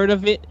heard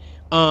of it.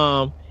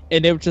 And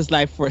it was just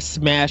like for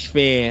Smash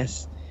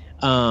fans.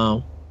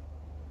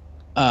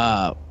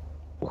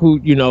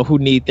 Who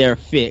need their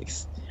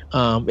fix.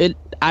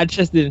 I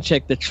just didn't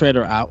check the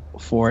trailer out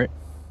for it.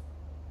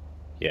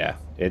 Yeah,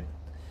 it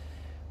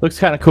looks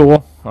kind of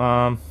cool.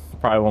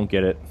 Probably won't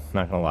get it,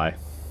 not gonna lie.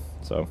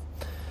 So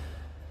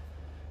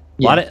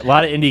a lot of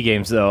indie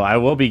games though. I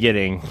will be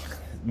getting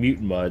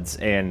Mutant Muds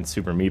and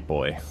Super Meat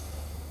Boy,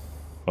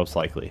 most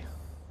likely.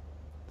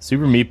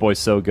 Super Meat Boy's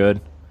so good.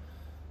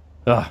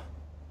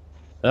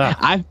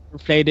 I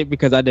played it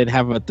because I didn't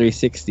have a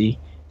 360,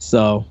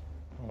 so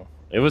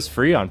it was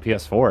free on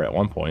PS4 at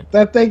one point.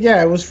 That thing,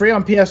 yeah, it was free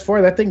on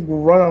PS4. That thing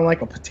will run on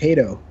like a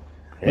potato.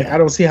 Yeah. Like, I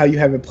don't see how you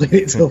haven't played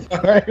it so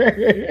far.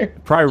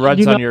 It probably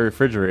runs on your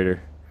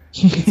refrigerator.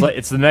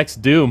 It's the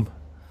next Doom.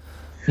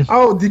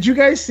 Oh, did you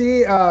guys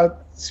see?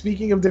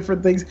 Speaking of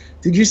different things,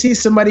 did you see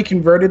somebody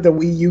converted the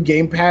Wii U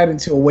gamepad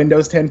into a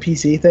Windows 10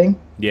 PC thing?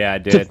 Yeah, I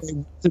did.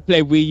 To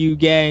play Wii U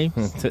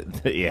games.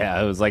 Yeah,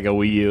 it was like a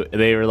Wii U.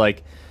 They were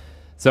like,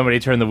 somebody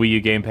turned the Wii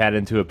U gamepad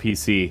into a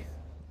PC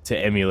to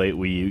emulate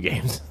Wii U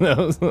games. I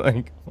was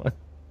like, what?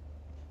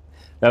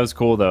 That was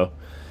cool though.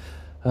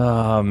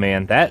 Oh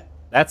man, that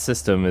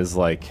system is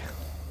like,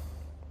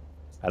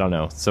 I don't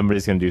know.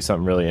 Somebody's gonna do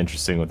something really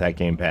interesting with that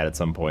gamepad at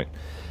some point.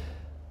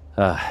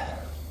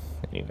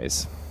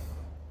 Anyways,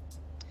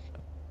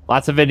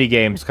 lots of indie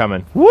games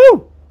coming.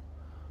 Woo!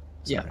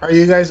 Yeah. Are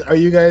you guys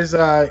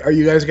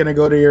gonna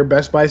go to your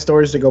Best Buy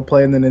stores to go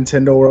play in the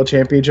Nintendo World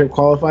Championship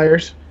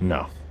qualifiers?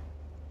 No.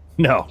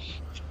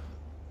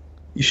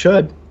 You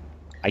should.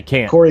 I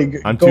can't.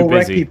 Corey, I'm go too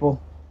wreck busy. people.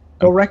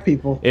 Go wreck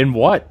people. In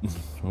what?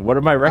 What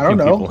am I wrecking I don't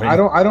know. people in?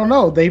 I don't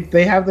know.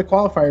 They have the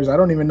qualifiers. I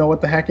don't even know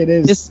what the heck it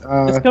is. It's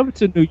coming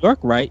to New York,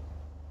 right?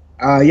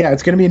 Yeah,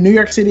 it's going to be in New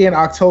York City in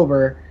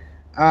October.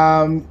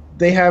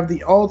 They have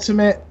the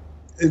ultimate.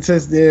 It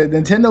says the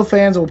Nintendo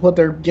fans will put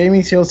their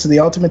gaming skills to the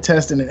ultimate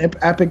test in an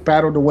epic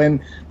battle to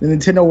win the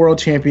Nintendo World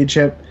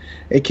Championship.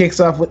 It kicks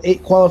off with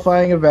 8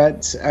 qualifying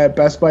events at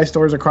Best Buy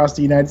stores across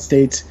the United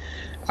States.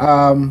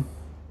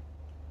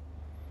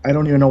 I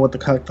don't even know what the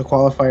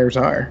qualifiers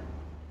are.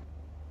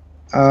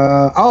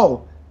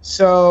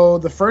 So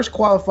the first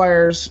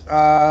qualifiers,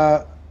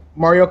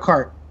 Mario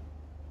Kart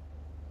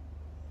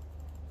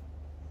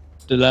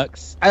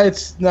Deluxe.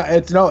 It's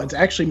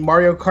actually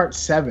Mario Kart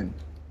 7.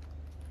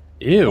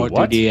 Ew, or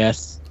what?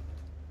 3DS.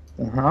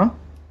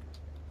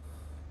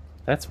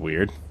 That's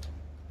weird.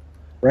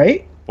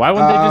 Right? Why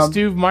wouldn't they just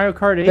do Mario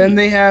Kart 8? Then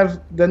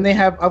they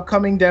have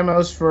upcoming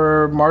demos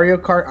for Mario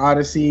Kart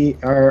Odyssey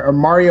or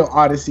Mario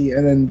Odyssey,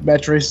 and then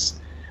Metroid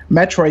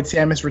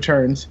Samus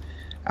Returns.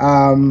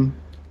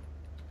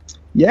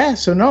 Yeah,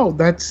 so no,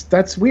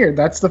 that's weird.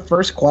 That's the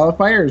first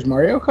qualifier is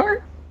Mario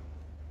Kart?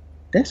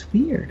 That's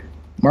weird.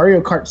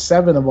 Mario Kart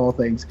 7 of all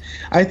things.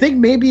 I think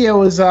maybe it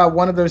was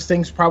one of those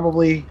things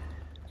probably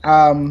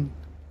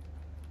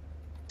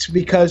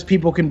because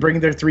people can bring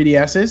their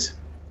 3DSs.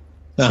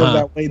 So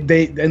that way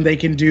they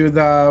can do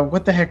the,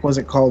 what the heck was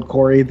it called,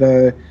 Corey?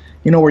 The,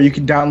 where you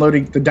can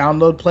download the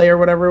download play or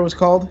whatever it was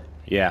called.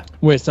 Yeah.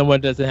 When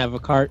someone doesn't have a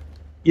cart.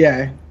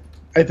 Yeah,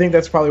 I think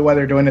that's probably why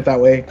they're doing it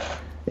that way.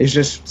 It's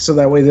just so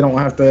that way they don't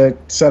have to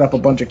set up a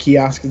bunch of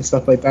kiosks and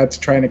stuff like that to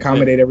try and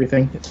accommodate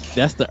everything.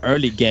 That's the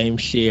early game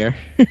share.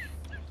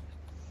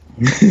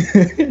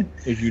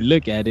 If you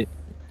look at it.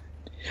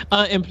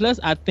 And plus,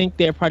 I think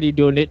they're probably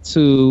doing it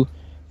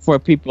for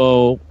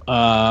people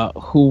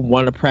who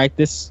want to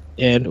practice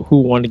and who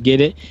want to get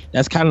it.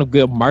 That's kind of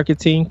good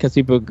marketing because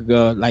people could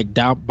go like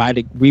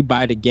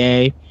rebuy the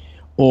game,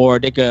 or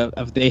they could,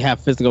 if they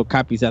have physical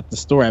copies at the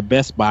store at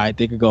Best Buy,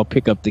 they could go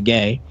pick up the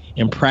game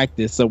and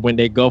practice. So when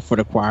they go for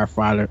the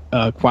qualifier,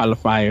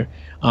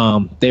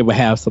 they will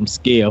have some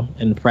skill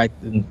and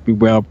practice and be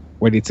well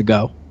ready to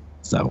go.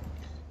 So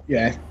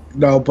yeah,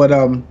 no, but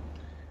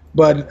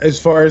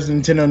as far as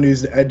Nintendo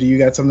news, do you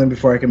got something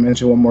before I can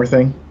mention one more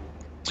thing?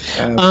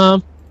 So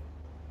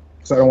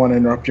I don't want to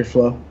interrupt your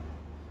flow.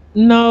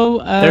 No,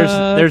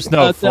 there's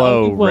no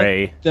flow,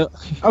 Ray.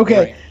 Okay,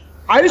 right.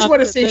 I just want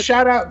to say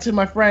shout out to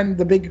my friend,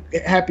 the big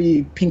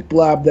happy pink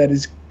blob that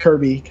is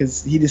Kirby,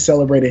 because he just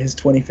celebrated his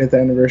 25th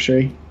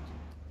anniversary.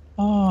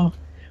 Oh,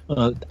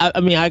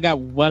 I got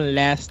one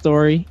last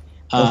story.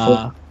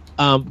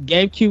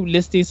 GameCube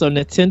listings on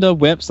Nintendo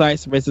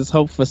websites raises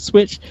hope for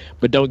Switch,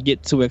 but don't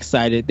get too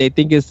excited. They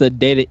think it's a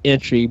data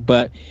entry,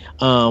 but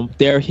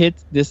their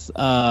hits this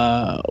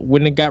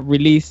when it got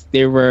released,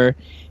 they were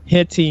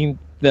hinting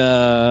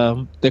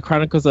the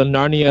Chronicles of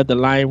Narnia, The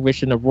Lion,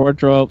 Witch, and the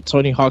Wardrobe,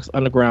 Tony Hawk's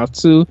Underground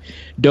 2,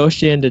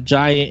 Doshin the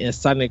Giant, and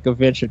Sonic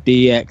Adventure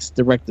DX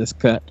Director's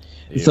Cut.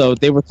 Yeah. So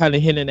they were kind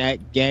of hinting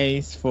at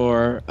games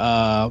for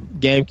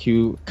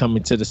GameCube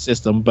coming to the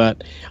system,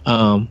 but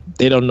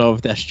they don't know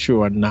if that's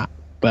true or not.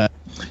 But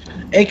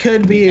it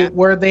could be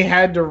where they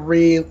had to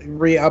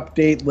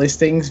re-update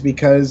listings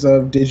because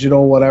of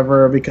digital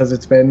whatever, because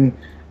it's been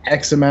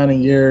X amount of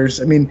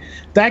years. I mean,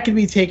 that could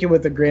be taken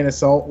with a grain of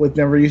salt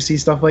whenever you see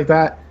stuff like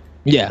that.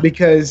 Yeah.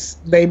 Because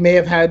they may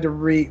have had to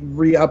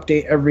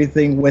re-update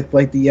everything with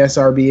like the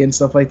SRB and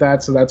stuff like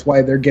that, so that's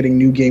why they're getting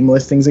new game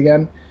listings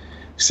again.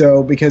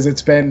 So because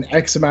it's been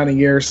X amount of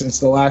years since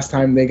the last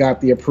time they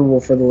got the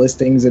approval for the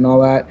listings and all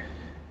that.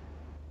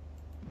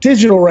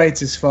 Digital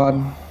rights is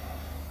fun.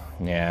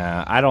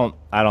 Yeah, I don't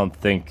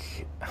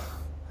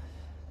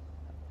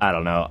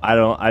know.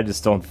 I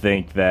just don't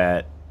think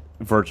that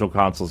Virtual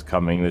Console's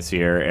coming this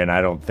year, and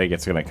I don't think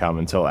it's going to come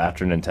until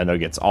after Nintendo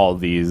gets all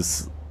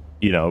these,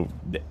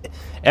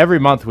 every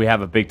month we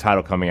have a big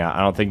title coming out.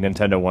 I don't think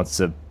Nintendo wants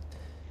to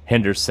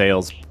hinder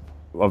sales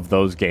of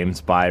those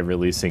games by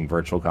releasing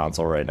Virtual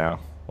Console right now.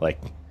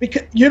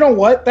 Because you know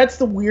what? That's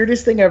the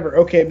weirdest thing ever.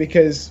 Okay,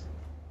 because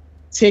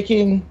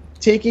taking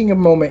a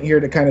moment here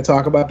to kind of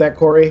talk about that,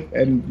 Corey,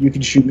 and you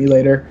can shoot me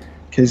later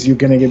because you're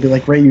gonna be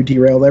like, Ray, you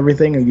derailed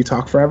everything and you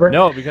talk forever.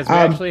 No, because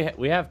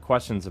we have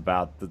questions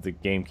about the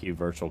GameCube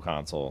Virtual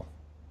Console.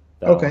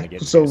 Okay,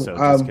 so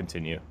just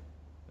continue.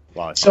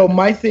 So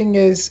my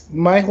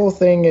whole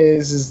thing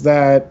is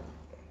that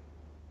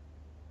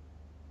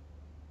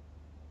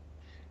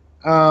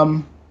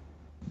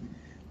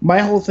my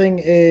whole thing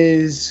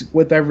is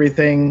with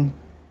everything.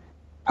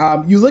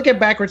 You look at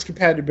backwards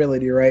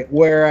compatibility, right?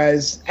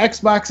 Whereas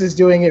Xbox is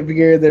doing it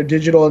via their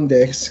digital and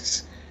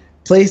discs.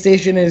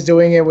 PlayStation is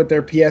doing it with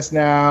their PS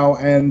Now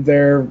and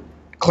their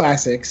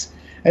classics.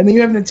 And then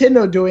you have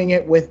Nintendo doing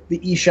it with the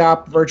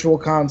eShop, Virtual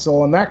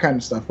Console, and that kind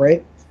of stuff,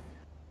 right?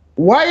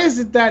 Why is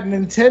it that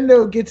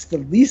Nintendo gets the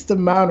least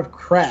amount of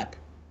crap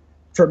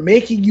for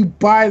making you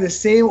buy the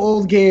same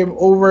old game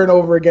over and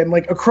over again?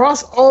 Like,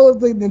 across all of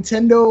the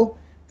Nintendo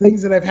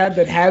things that I've had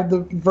that have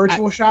the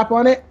Virtual Shop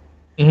on it,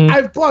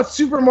 I've bought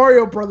Super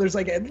Mario Brothers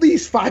like at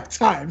least 5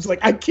 times. Like,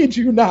 I kid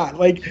you not.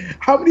 Like,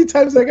 how many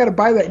times I got to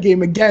buy that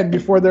game again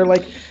before they're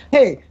like,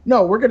 hey,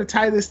 no, we're going to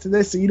tie this to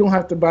this so you don't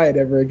have to buy it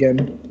ever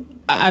again?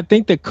 I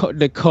think the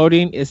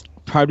coding is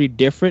probably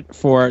different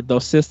for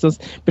those systems,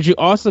 but you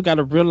also got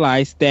to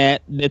realize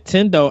that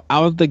Nintendo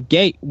out of the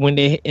gate, when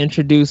they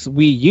introduced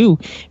Wii U,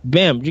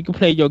 bam, you can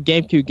play your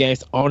GameCube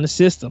games on the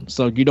system.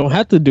 So you don't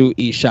have to do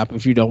eShop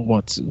if you don't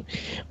want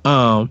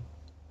to.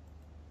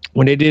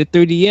 When they did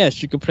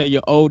 3DS, you could play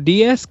your old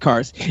DS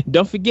cards.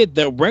 Don't forget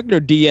the regular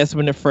DS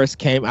when it first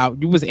came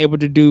out, you was able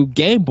to do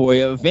Game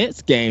Boy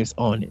Advance games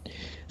on it.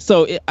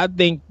 So I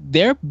think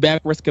they're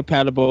backwards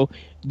compatible.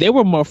 They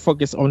were more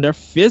focused on their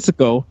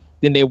physical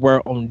than they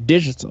were on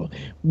digital,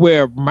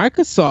 where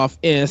Microsoft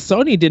and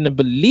Sony didn't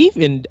believe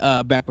in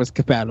backwards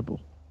compatible.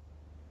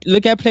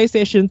 Look at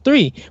PlayStation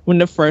 3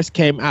 when it first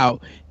came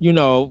out.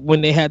 When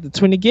they had the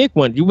 20 gig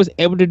one, you was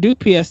able to do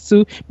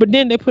PS2, but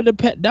then they put a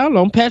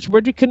download patch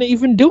where you couldn't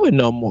even do it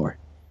no more.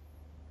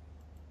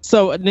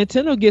 So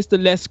Nintendo gets the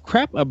less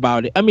crap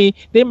about it. I mean,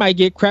 they might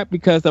get crap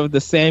because of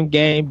the same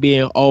game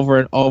being over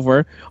and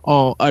over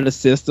on other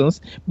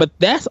systems, but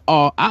that's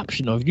all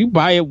optional. If you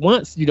buy it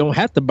once, you don't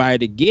have to buy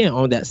it again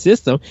on that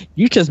system.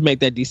 You just make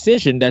that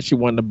decision that you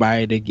want to buy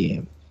it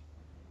again.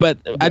 But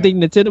I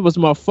think Nintendo was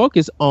more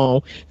focused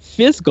on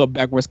physical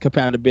backwards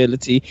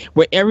compatibility,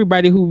 where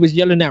everybody who was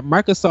yelling at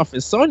Microsoft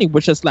and Sony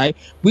was just like,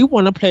 we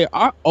want to play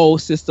our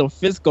old system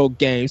physical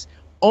games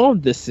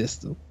on the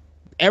system.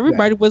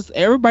 Everybody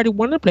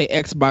wanted to play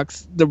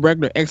the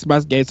regular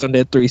Xbox games on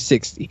their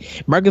 360.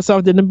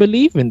 Microsoft didn't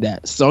believe in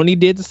that. Sony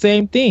did the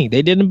same thing.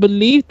 They didn't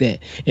believe that.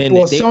 And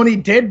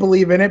Sony did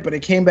believe in it, but it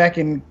came back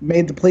and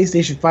made the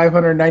PlayStation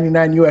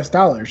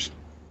 $599.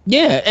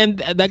 Yeah,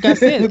 and like I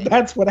said,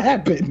 that's what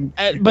happened.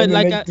 But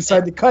like they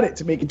decided to cut it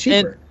to make it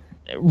cheaper.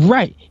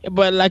 Right,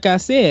 but like I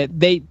said,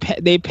 they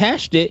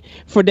patched it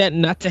for that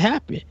not to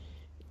happen.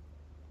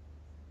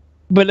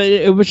 But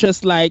it was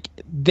just like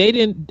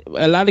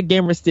a lot of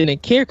gamers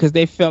didn't care because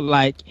they felt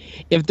like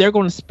if they're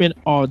going to spend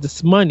all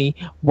this money,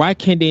 why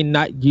can't they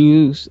not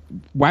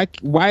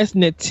why is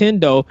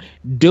Nintendo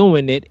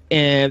doing it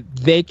and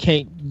they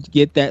can't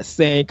get that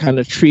same kind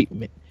of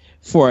treatment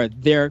for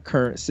their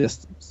current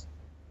systems?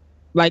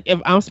 Like,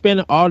 if I'm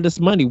spending all this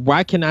money,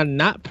 why can I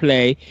not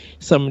play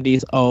some of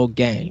these old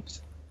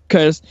games?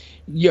 Because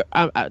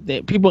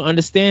people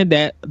understand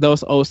that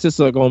those old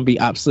systems are going to be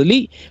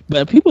obsolete,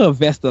 but people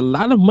invest a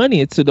lot of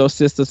money into those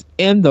systems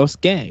and those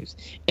games,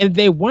 and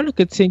they want to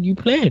continue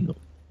playing them.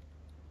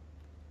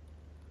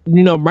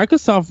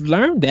 Microsoft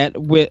learned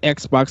that with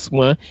Xbox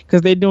One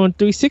because they're doing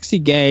 360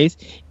 games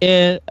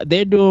and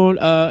they're doing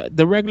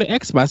the regular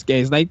Xbox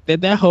games, like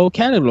that whole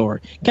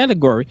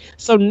category.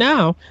 So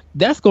now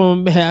that's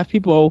going to have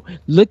people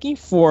looking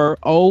for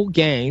old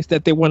games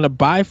that they want to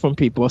buy from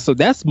people. So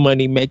that's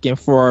money making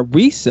for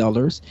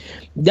resellers.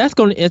 That's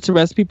going to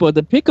interest people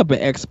to pick up an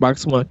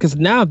Xbox One because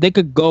now they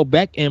could go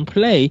back and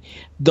play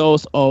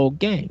those old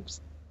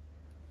games.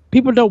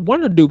 People don't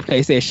want to do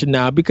PlayStation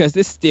now because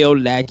it's still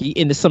laggy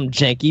and it's some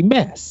janky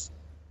mess.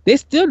 They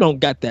still don't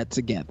got that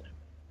together.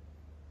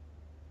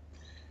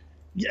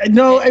 Yeah,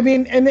 no, I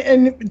mean,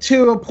 and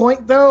to a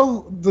point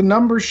though, the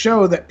numbers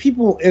show that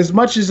people, as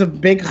much as a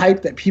big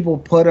hype that people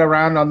put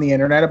around on the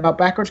internet about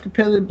backwards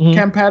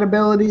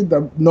compatibility,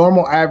 the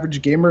normal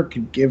average gamer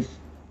could give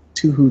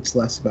two hoots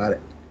less about it.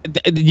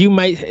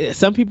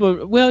 Some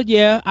people, well,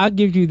 yeah, I'll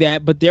give you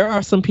that, but there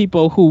are some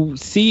people who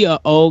see an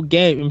old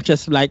game and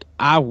just like,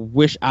 I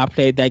wish I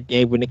played that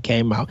game when it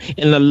came out.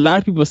 And a lot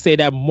of people say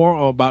that more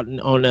on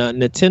a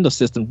Nintendo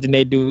system than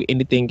they do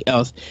anything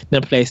else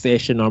than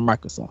PlayStation or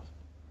Microsoft.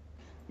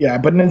 Yeah,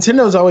 but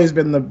Nintendo's always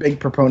been the big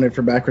proponent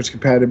for backwards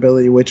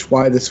compatibility,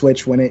 why the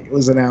Switch, when it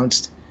was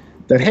announced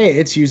that, hey,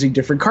 it's using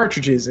different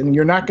cartridges and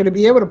you're not going to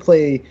be able to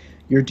play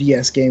your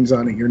DS games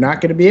on it. You're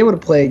not going to be able to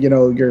play,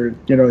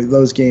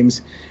 those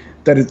games,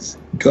 that it's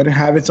going to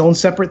have its own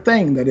separate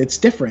thing, that it's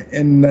different.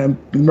 And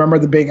remember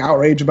the big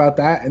outrage about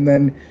that? And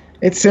then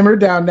it simmered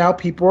down. Now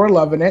people are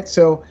loving it.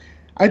 So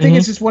I think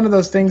it's just one of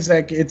those things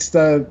that it's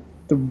the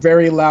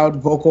very loud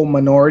vocal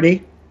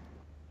minority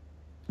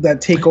that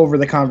take over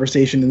the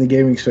conversation in the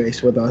gaming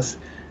space with us.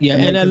 Yeah,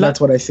 and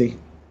that's what I see.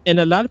 And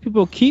a lot of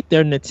people keep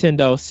their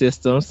Nintendo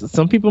systems.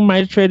 Some people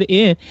might trade it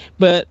in,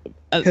 but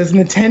because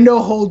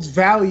Nintendo holds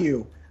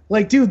value.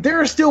 Like, dude, there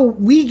are still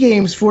Wii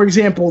games, for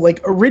example, like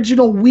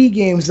original Wii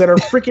games that are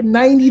freaking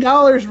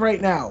 $90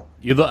 right now.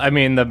 The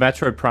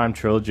Metroid Prime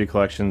Trilogy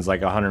Collection is like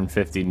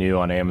 $150 new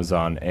on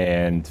Amazon,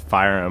 and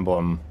Fire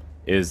Emblem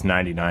is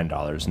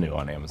 $99 new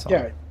on Amazon.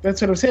 Yeah, that's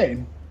what I'm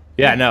saying.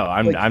 Yeah, no,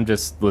 I'm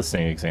just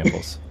listing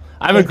examples.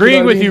 I'm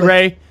agreeing with you,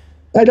 Ray.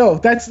 I know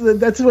that's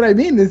what I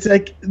mean. It's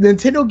like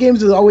Nintendo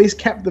games has always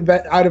kept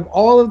the out of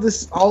all of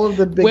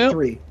the big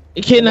three.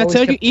 Can I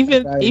tell you,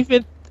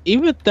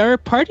 even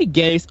third-party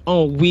games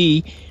on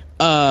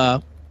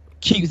Wii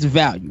keeps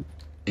value.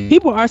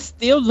 People are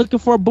still looking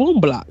for boom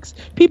blocks.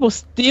 People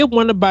still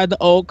want to buy the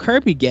old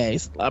Kirby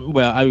games.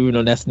 Well, I even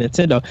know that's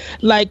Nintendo.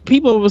 Like,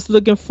 people was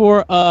looking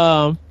for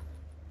it's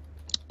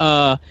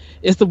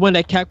the one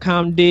that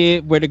Capcom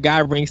did where the guy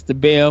rings the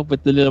bell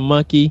with the little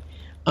monkey.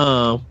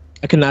 I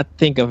cannot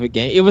think of a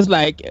game. It was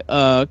like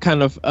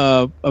kind of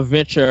a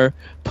adventure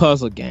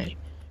puzzle game.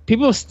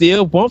 People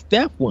still want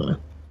that one.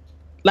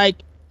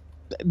 Like,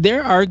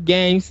 there are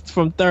games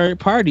from third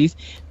parties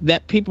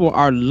that people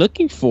are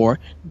looking for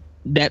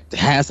that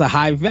has a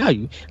high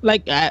value.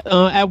 Like at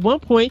one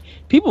point,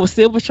 people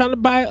still was trying to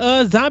buy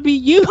Zombie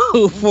U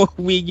for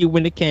Wii U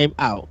when it came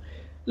out.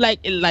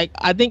 Like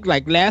I think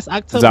like last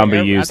October.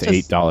 Zombie U's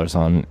 $8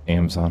 on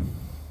Amazon.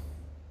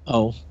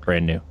 Oh,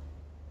 brand new.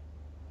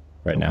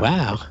 Right now.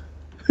 Wow.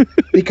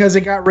 Because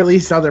it got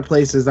released other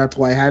places. That's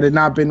why. Had it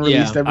not been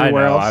released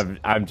everywhere else.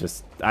 I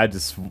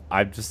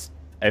just.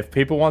 If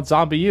people want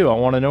Zombie U, I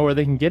want to know where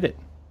they can get it.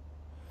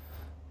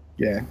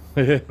 Yeah.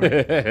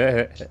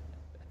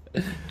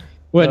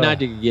 Well, now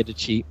you can get it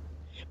cheap.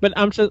 But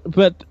I think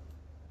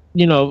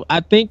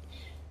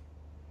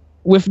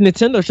with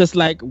Nintendo, it's just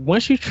like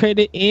once you trade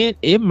it in,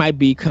 it might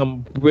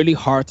become really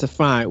hard to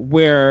find.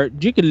 Where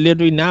you can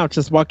literally now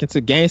just walk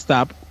into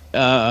GameStop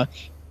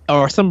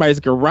or somebody's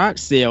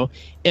garage sale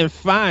and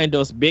find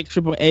those big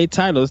AAA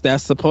titles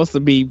that's supposed to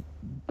be,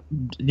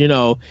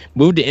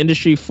 move the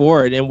industry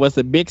forward and was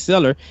a big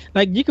seller.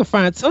 Like, you can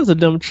find tons of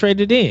them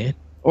traded in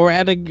or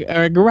at a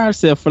garage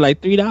sale for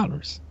like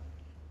 $3.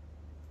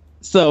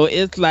 So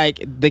it's like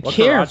the What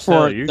care garage sale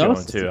for are you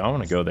those. going to? I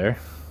want to go there.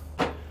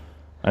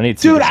 I need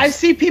to. Dude, I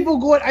see people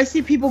going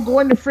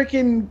to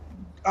freaking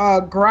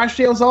garage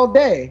sales all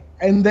day,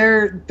 and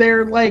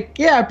they're like,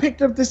 yeah, I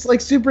picked up this like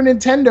Super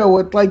Nintendo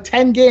with like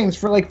 10 games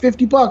for like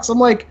 $50. I'm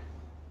like,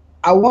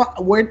 I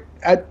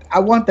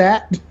want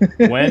that.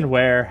 When,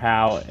 where,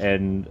 how,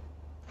 and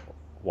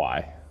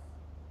why?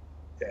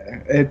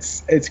 Yeah,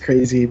 it's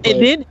crazy. But...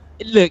 And then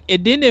look,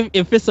 and then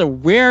if it's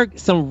some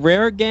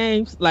rare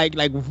games, like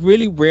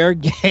really rare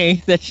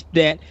games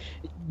that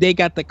they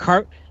got the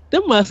cart,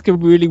 them must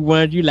could really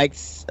run you like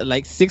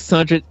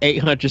 $600,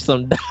 $800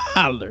 some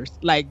dollars.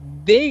 Like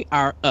they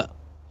are up.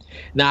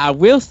 Now I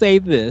will say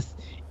this: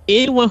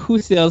 anyone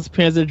who sells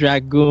Panzer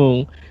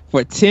Dragoon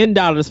for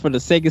 $10 for the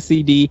Sega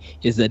CD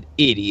is an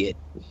idiot.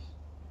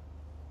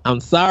 I'm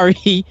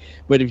sorry,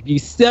 but if you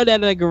sell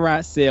that at a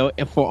garage sale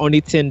and for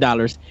only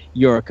 $10,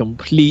 you're a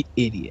complete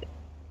idiot.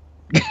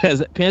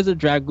 Because Panzer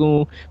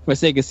Dragoon for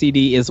Sega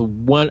CD is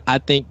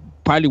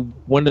probably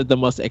one of the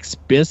most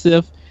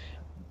expensive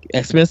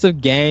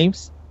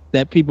games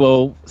that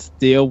people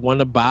still want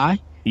to buy.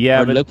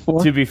 Yeah, or but look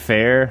for. To be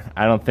fair,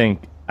 I don't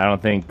think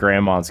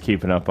Grandma's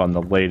keeping up on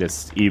the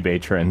latest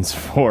eBay trends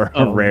for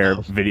rare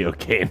video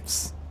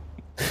games.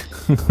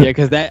 Yeah,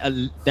 because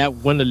that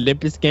one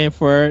Olympus game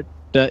for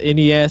the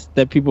NES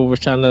that people were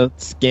trying to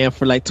scam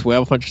for like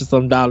 $1,200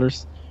 some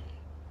dollars.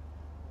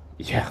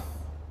 Yeah.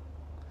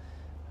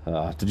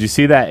 Did you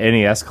see that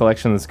NES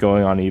collection that's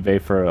going on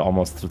eBay for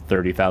almost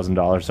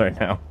 $30,000 right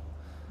now?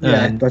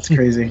 Yeah, that's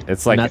crazy.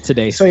 It's like not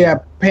today. So yeah,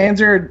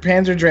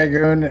 Panzer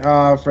Dragoon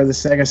for the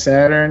Sega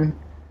Saturn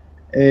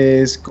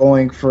is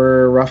going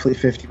for roughly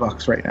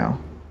 $50 right now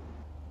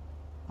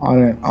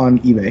on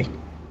eBay.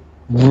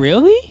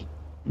 Really?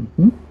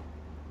 Mm-hmm.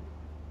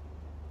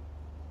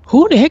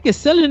 Who the heck is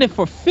selling it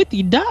for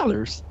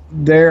 $50?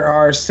 There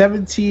are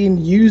 17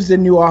 used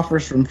and new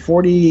offers from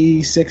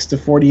 $46 to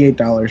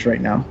 $48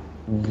 right now.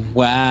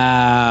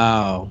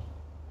 Wow.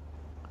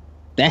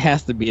 That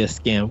has to be a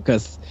scam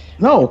because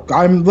no,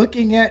 I'm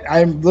looking at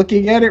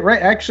it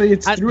right. Actually,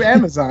 it's through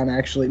Amazon.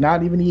 Actually,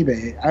 not even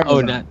eBay. Amazon.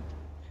 Oh, not.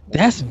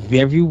 That's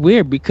very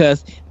weird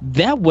because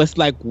that was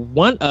like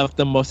one of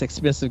the most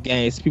expensive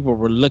games people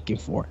were looking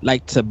for,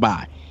 like to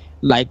buy,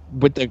 like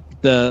with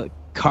the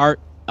cart.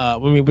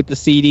 With the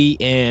CD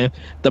and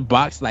the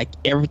box, like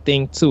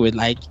everything to it,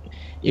 like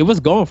it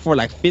was going for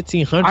like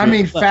 $1,500. I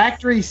mean,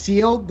 factory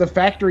sealed. The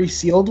factory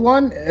sealed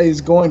one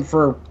is going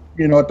for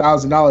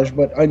 $1,000,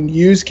 but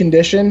unused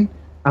condition.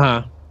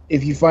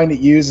 If you find it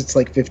used, it's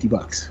like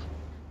 $50.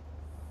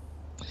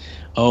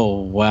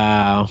 Oh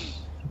wow,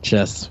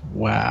 just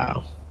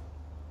wow.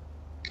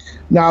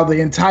 Now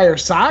the entire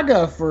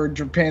saga for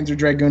Panzer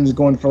Dragoon is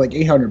going for like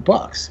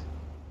 $800.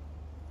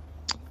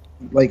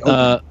 Like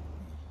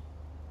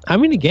how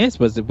many games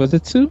was it? Was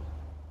it 2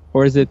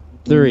 or is it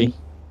 3?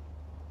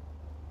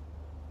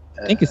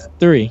 I think it's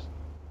 3.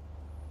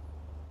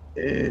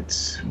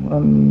 It's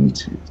 1,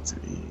 2, 3,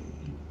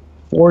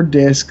 4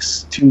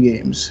 discs, 2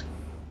 games.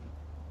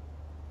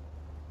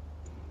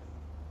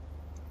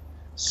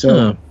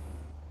 So,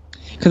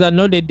 because I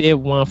know they did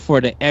one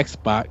for the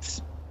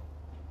Xbox,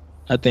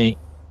 I think.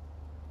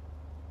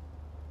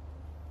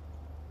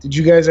 Did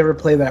you guys ever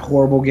play that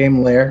horrible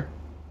game Lair?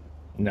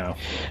 No.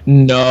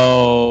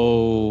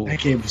 That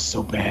game was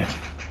so bad.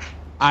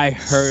 I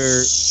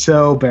heard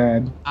so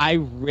bad. I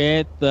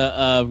read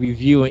the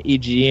review in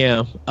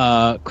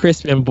EGM.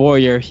 Crispin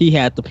Boyer, he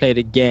had to play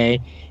the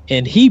game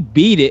and he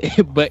beat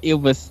it, but it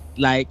was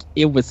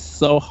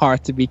so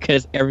hard to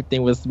because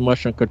everything was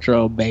motion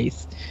control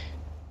based.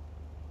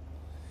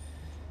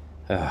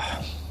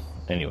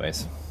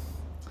 Anyways,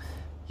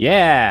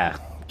 yeah,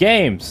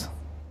 games.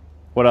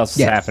 What else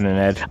is happening,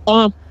 Ed?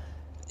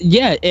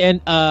 Yeah,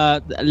 and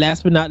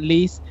last but not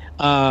least,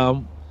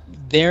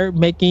 they're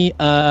making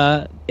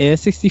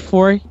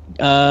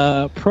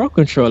N64 Pro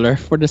controller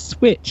for the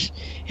Switch.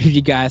 If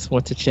you guys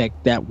want to check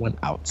that one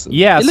out, so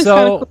yeah.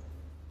 So,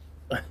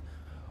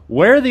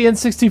 where are the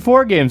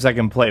N64 games I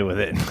can play with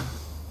it?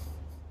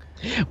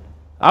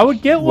 I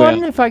would get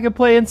one if I could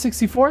play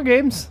N64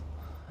 games.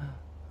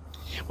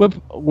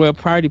 Well,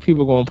 probably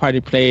people going to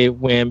probably play it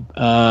when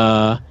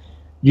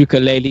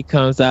Ukulele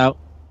comes out.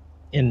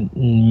 And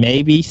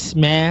maybe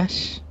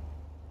Smash.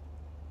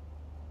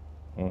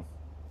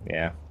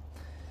 Yeah.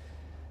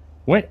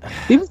 What?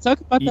 Did we talk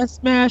about that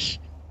Smash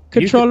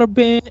controller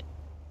bin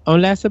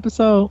on last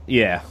episode?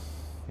 Yeah.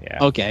 Yeah.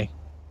 Okay.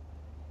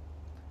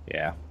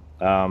 Yeah.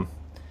 What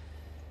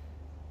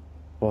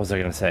was I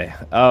gonna say?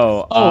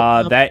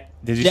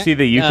 Did you see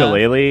the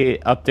ukulele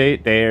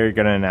update? They are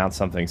gonna announce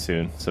something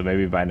soon, so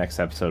maybe by next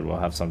episode we'll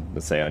have something to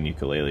say on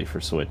ukulele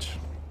for Switch.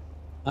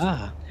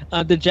 The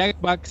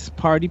Jackbox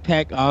Party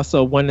Pack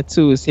also 1 and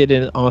 2 is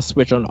hitting on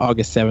Switch on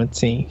August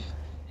 17th.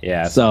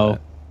 Yeah. So.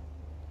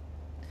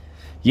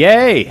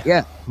 Yay!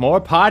 Yeah. More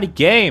party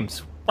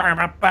games.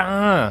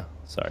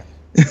 Sorry.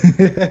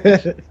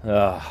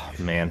 Oh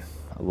man,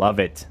 I love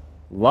it.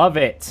 Love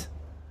it.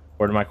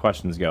 Where did my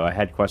questions go? I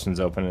had questions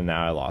open and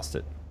now I lost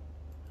it.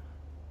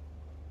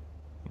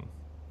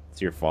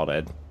 It's your fault,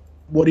 Ed.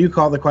 what do you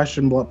call the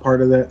question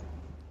part of that?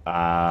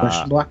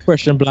 Question block?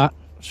 Question block.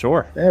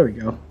 Sure. There we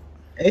go.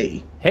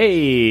 Hey.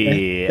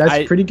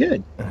 That's pretty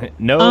good.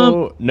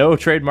 No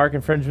trademark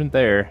infringement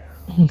there.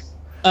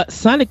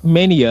 Sonic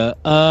Mania.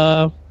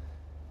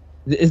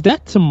 Is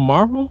that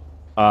tomorrow?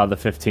 The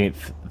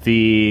 15th.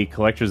 The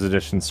collector's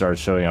edition started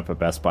showing up at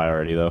Best Buy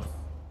already, though.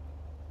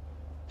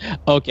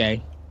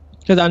 Okay.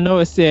 Because I know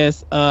it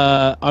says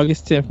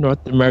August 10th,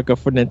 North America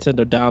for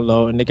Nintendo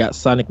download, and they got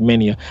Sonic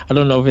Mania. I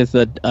don't know if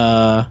it's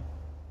a...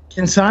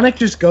 Can Sonic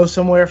just go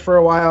somewhere for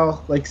a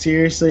while? Like,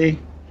 seriously?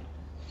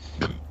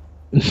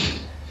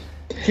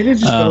 Can it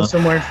just go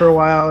somewhere for a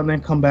while and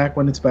then come back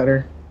when it's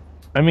better?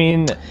 I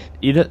mean,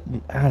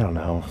 I don't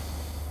know.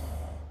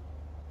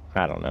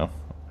 I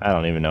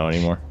don't even know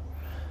anymore.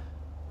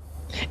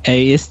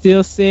 Hey, it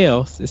still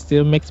sells. It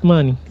still makes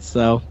money.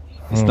 So,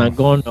 it's not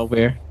going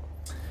nowhere.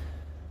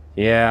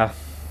 Yeah.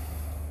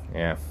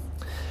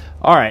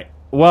 All right.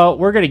 Well,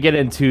 we're going to get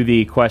into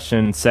the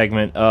question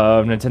segment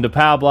of Nintendo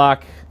Power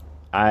Block.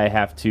 I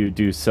have to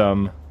do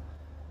some,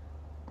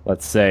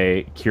 let's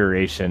say,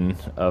 curation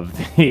of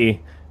the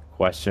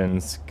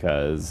questions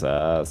because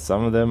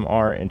some of them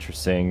are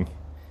interesting.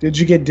 Did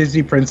you get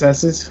Disney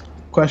Princesses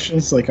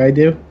questions like I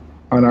do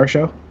on our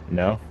show?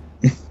 No.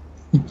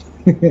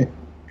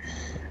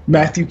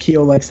 Matthew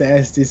Keel likes to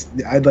ask this.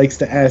 I'd like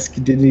to ask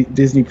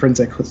Disney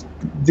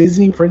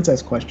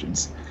Princess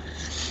questions.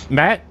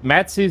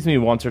 Matt sees me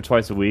once or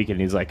twice a week, and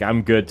he's like,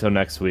 "I'm good till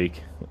next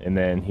week," and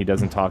then he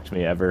doesn't talk to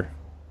me ever.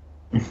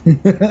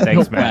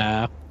 Thanks,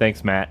 Matt. Wow.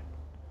 Thanks, Matt.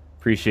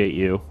 Appreciate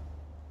you,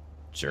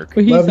 jerk.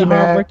 But he's Love a you,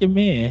 Matt. hardworking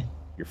man.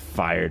 You're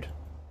fired.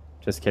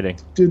 Just kidding.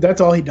 Dude, that's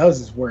all he does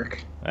is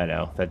work. I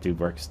know that dude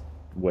works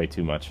way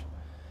too much.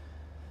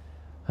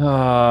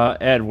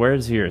 Ed,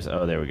 where's yours?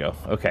 Oh, there we go.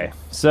 Okay,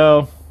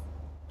 so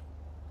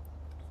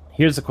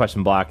here's the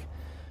question block.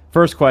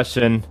 First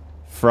question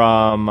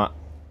from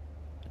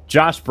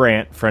Josh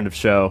Brandt, friend of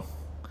show.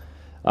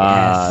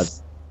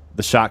 Yes.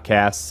 The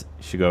Shotcast.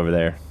 You should go over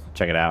there.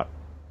 Check it out.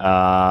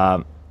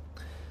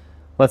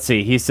 Let's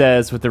see. He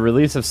says, with the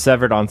release of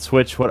Severed on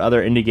Switch, what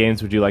other indie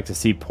games would you like to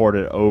see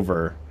ported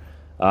over?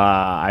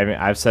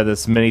 I've said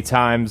this many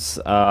times.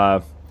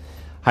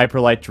 Hyper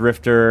Light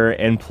Drifter,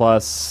 N++,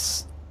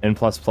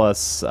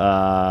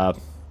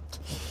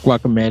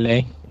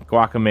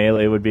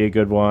 Guacamelee would be a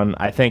good one.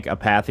 I think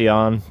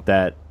Apatheon,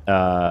 that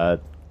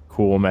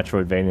cool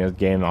Metroidvania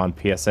game on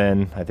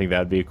PSN, I think that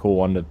would be a cool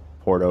one to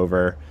port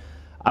over.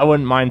 I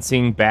wouldn't mind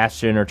seeing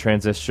Bastion or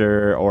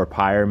Transistor or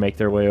Pyre make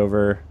their way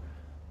over.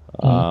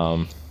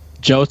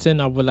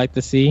 Jotun, I would like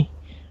to see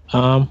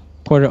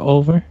ported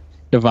over.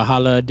 The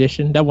Valhalla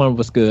edition, that one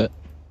was good.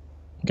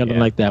 Kinda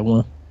like that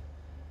one.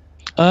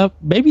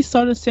 Maybe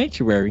Southern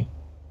Sanctuary.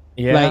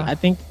 Yeah, Like, I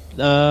think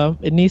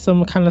it needs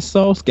some kind of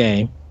Souls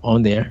game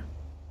on there.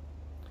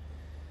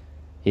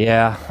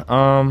 Yeah.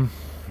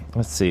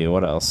 Let's see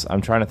what else.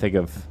 I'm trying to think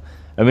of.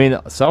 I mean,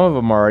 some of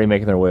them are already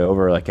making their way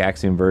over. Like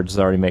Axiom Verge is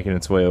already making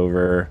its way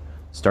over.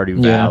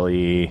 Stardew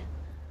Valley.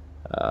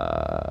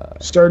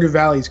 Stardew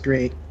Valley's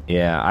great.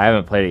 Yeah, I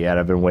haven't played it yet.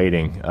 I've been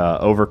waiting.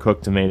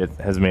 Overcooked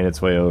has made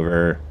its way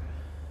over.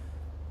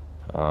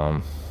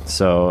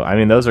 So I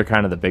mean, those are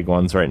kind of the big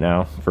ones right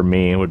now for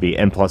me. Would be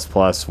N++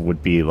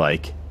 would be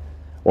like,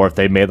 or if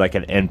they made like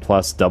an N+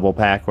 double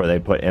pack where they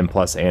put N+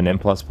 and N++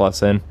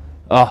 in.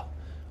 Oh,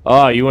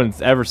 you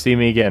wouldn't ever see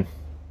me again.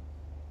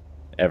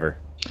 Ever.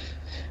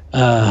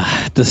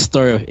 The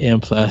story of N+.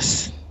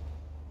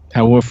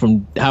 How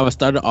it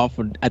started off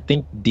with, I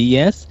think,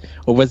 DS,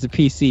 or was it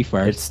PC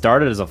first? It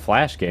started as a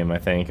Flash game, I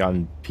think,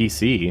 on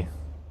PC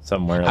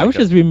somewhere. I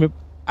just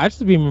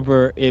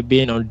remember it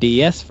being on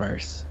DS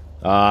first.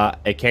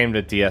 It came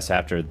to DS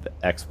after the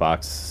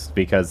Xbox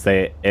because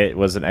it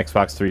was an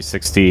Xbox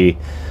 360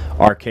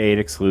 arcade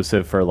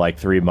exclusive for like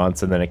 3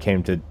 months, and then it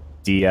came to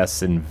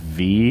DS and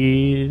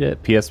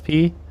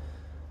PSP.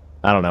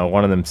 I don't know,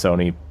 one of them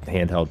Sony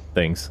handheld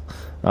things.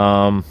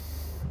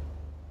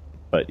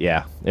 But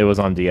yeah, it was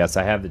on DS.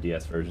 I have the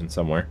DS version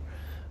somewhere.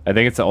 I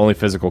think it's the only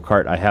physical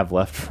cart I have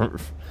left from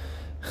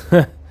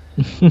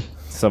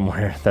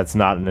somewhere that's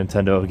not a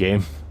Nintendo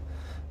game.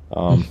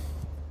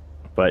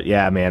 But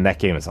yeah, man, that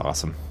game is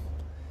awesome.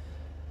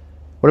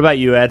 What about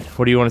you, Ed?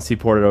 What do you want to see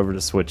ported over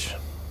to Switch,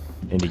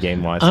 indie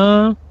game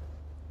wise?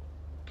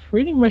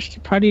 Pretty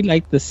much probably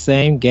like the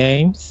same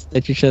games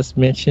that you just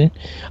mentioned.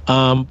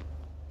 I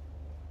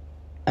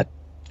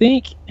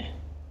think.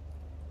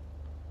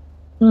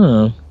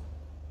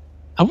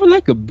 I would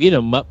like a beat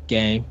 'em up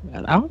game.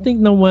 I don't think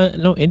no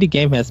indie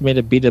game has made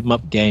a beat 'em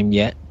up game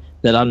yet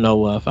that I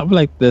know of. I would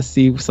like to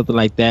see something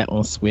like that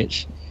on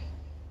Switch.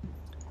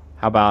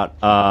 How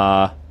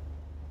about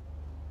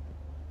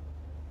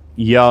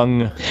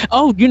Young?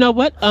 Oh, you know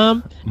what?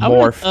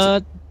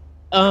 Morphed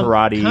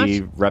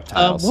Karate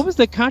Reptiles. What was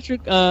the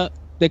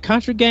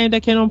Contra game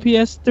that came on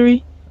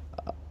PS3?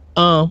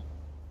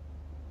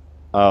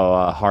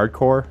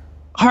 Hardcore.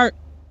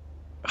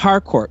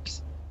 Hard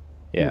Corpse.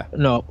 Yeah.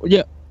 No.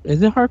 Yeah.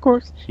 Is it Hard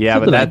Corps? Yeah,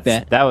 Something but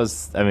like that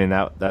was. I mean,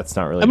 that's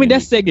not really. I mean,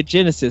 that's Sega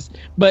Genesis,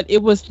 but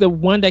it was the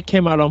one that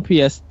came out on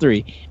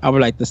PS3. I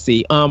would like to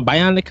see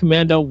Bionic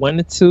Commando 1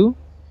 and 2,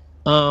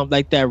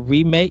 like that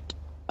remake.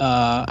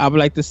 I would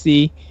like to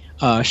see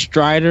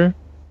Strider.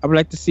 I would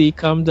like to see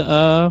come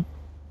to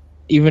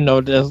even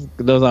though those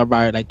are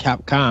by like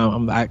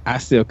Capcom, I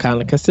still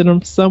kind of consider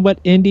them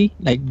somewhat indie,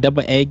 like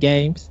AA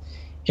games,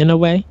 in a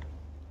way.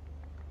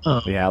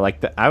 Yeah,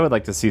 I would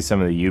like to see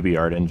some of the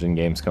UbiArt Engine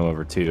games come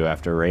over too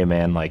after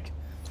Rayman, like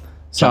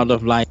Child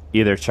of Light,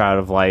 either Child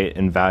of Light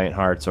and Valiant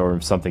Hearts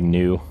or something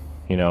new,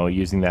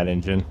 using that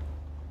engine.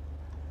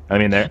 I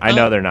mean, I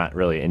know they're not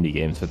really indie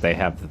games, but they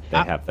have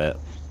that.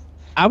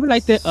 I would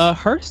like the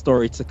Her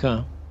Story to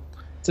come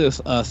to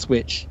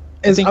Switch.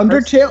 Is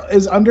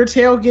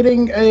Undertale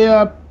getting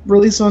a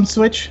release on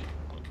Switch?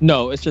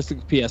 No, it's just a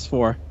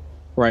PS4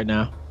 right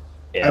now.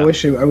 Yeah. I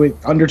wish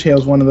Undertale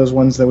is one of those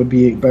ones that would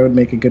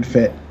make a good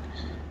fit.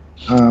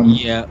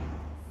 Yeah.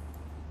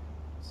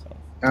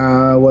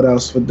 What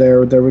else would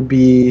there would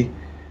be?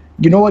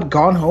 You know what?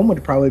 Gone Home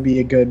would probably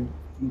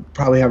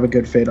have a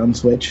good fit on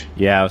Switch.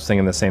 Yeah, I was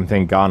thinking the same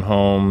thing. Gone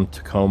Home,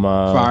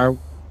 Tacoma,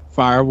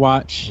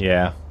 Firewatch.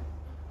 Yeah.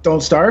 Don't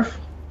Starve.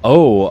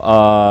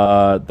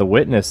 Oh, The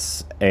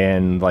Witness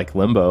and like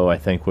Limbo, I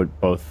think would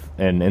both,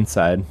 and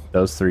Inside.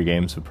 Those 3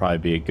 games would probably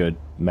be a good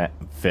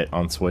fit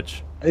on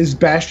Switch. Is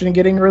Bastion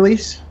getting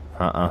released?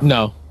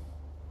 No.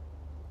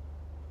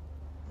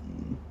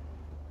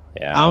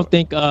 Yeah. I don't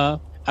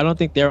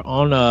think they're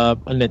on a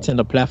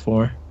Nintendo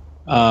platform.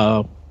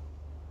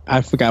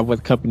 I forgot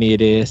what company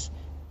it is.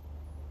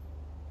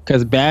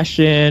 Because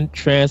Bastion,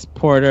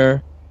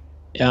 Transporter,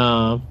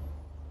 and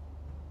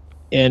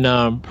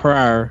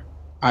Prior,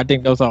 I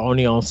think those are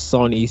only on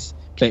Sony's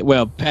play.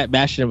 Well,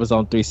 Bastion was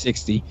on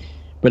 360,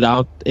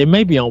 but it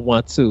may be on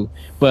 1 too.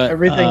 But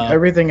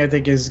everything I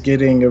think is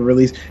getting a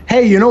release.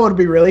 Hey, you know what would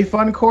be really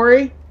fun,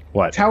 Corey?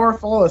 What?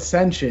 Towerfall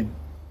Ascension.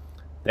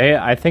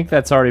 I think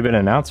that's already been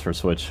announced for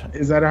Switch.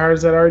 Has that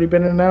already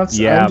been announced?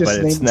 Yeah,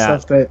 but it's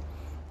not.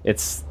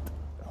 It's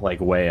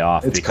like way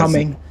off. It's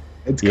coming.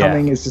 It's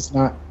coming. It's just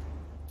not.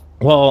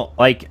 Well,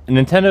 like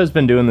Nintendo's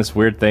been doing this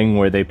weird thing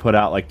where they put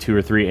out like 2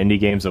 or 3 indie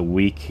games a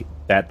week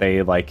that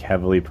they like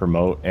heavily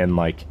promote, and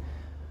like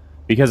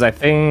because I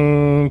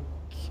think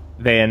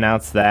they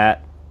announced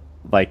that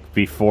like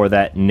before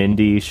that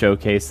Nindy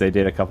showcase they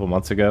did a couple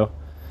months ago.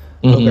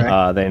 Mm-hmm.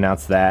 Okay. They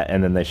announced that,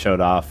 and then they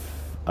showed off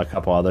a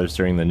couple others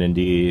during the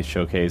Nindy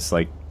showcase,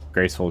 like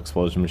Graceful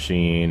Explosion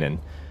Machine and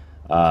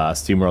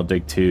SteamWorld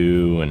Dig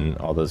 2 and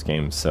all those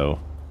games. So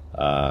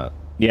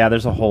yeah,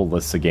 there's a whole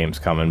list of games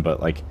coming, but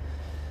like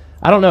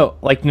I don't know,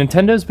 like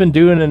Nintendo's been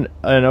doing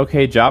an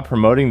okay job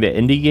promoting the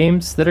indie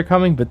games that are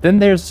coming, but then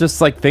there's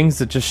just like things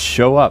that just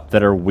show up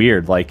that are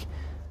weird, like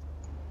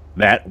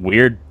that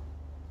weird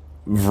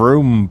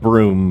Vroom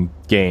Broom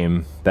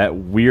game, that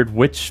weird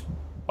witch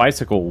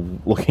bicycle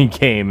looking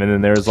game, and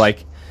then there's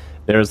like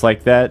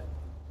that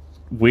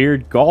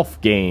weird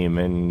golf game,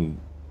 and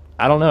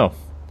I don't know.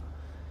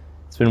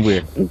 It's been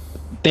weird.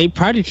 They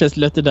probably just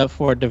left it up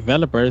for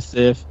developers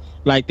if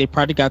like they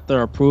probably got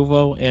their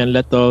approval and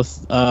let those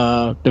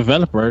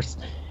developers,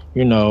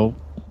 and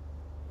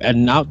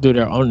now do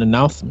their own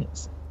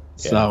announcements.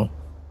 Yeah. So,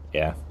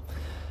 yeah.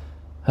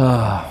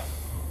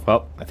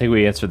 Well, I think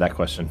we answered that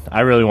question.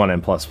 I really want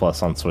N++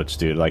 on Switch,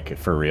 dude, like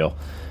for real.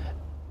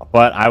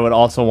 But I would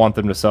also want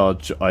them to sell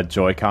a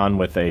Joy-Con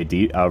with a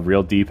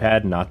real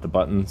D-pad, not the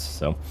buttons.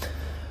 So,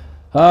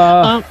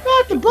 not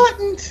the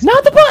buttons.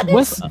 Not the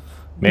buttons.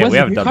 Man, we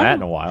haven't done that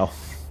in a while.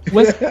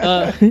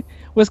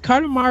 Was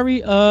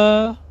Katamari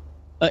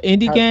an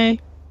indie game?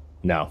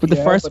 No. But the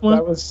first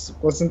one?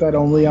 Wasn't that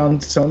only on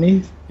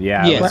Sony?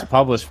 Yeah, it was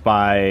published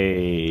by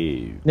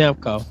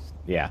Namco.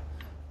 Yeah.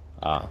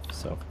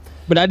 So.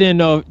 But I didn't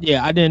know.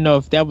 I didn't know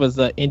if that was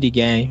an indie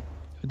game.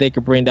 If they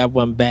could bring that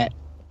one back.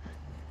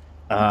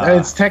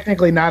 It's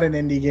technically not an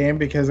indie game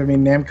because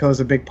Namco is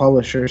a big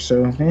publisher,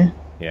 so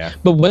yeah.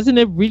 But wasn't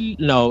it really?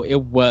 No,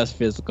 it was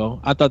physical.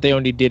 I thought they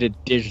only did it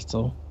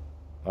digital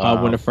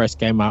when it first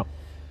came out.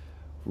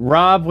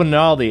 Rob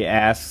Winaldi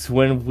asks,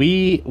 when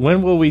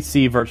will we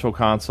see Virtual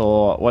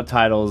Console? What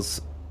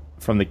titles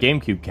from the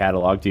GameCube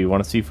catalog do you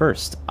want to see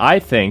first? I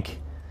think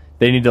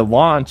they need to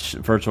launch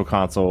Virtual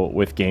Console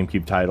with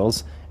GameCube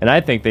titles, and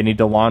I think they need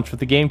to launch with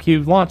the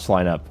GameCube launch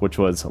lineup, which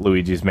was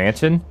Luigi's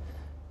Mansion,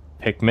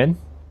 Pikmin,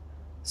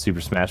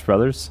 Super Smash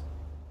Brothers,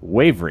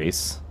 Wave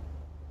Race,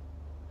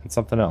 and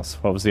something else.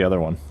 What was the other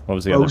one? What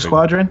was the other? Rogue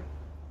Squadron?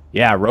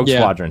 Yeah, Rogue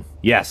Squadron.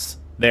 Yes,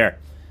 there.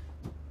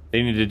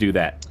 They need to do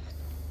that.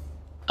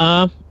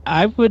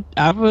 I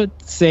would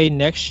say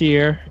next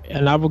year,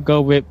 and I would go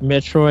with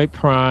Metroid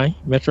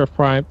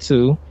Prime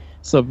 2,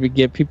 so we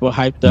get people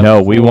hyped up.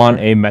 No, we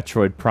want a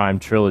Metroid Prime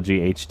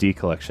Trilogy HD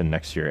collection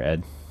next year,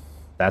 Ed.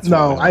 That's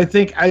no. I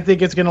think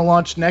it's going to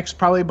launch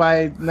probably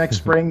by next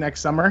spring,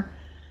 next summer,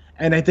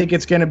 and I think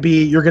it's going to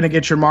be you're going to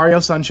get your Mario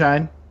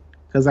Sunshine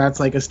because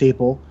that's like a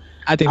staple.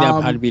 I think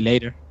that'll probably be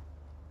later.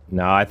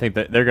 No, I think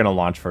that they're going to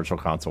launch Virtual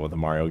Console with a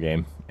Mario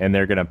game, and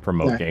they're going to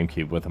promote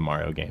GameCube with a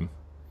Mario game.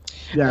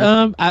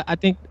 Yeah. I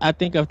think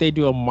if they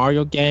do a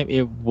Mario game,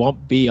 it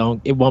won't be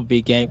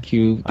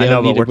GameCube. I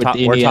know, They'll but need it with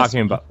the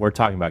NES. we're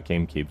talking about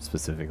GameCube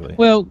specifically.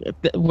 Well,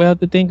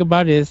 the thing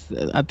about it is,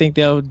 I think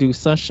they'll do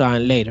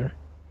Sunshine later.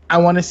 I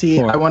want to see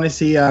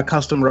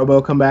Custom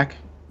Robo come back.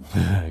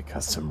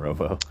 Custom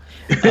Robo.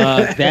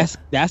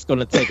 That's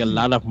gonna take a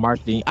lot of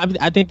marketing.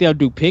 I think they'll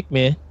do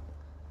Pikmin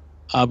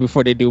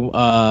before they do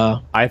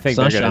I think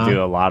Sunshine. they're gonna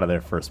do a lot of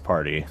their first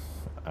party.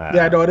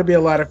 Yeah, no, it'll be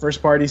a lot of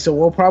first party. So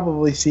we'll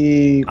probably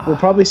see.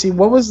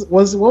 What was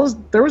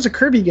there was a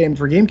Kirby game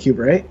for GameCube,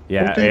 right?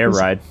 Yeah, Air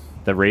Ride,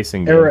 the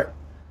racing game.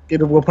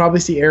 We'll probably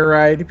see Air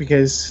Ride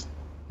because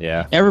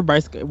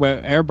everybody's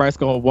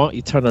gonna want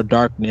Eternal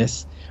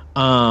Darkness.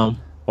 Well,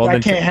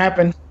 that can't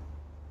happen.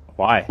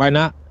 Why? Why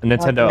not?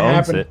 Nintendo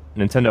owns it.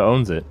 Nintendo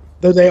owns it.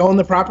 Do they own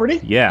the property?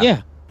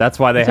 Yeah. That's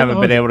why they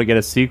haven't been able to get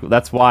a sequel.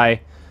 That's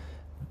why.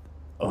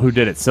 Who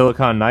did it?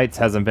 Silicon Knights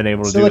hasn't been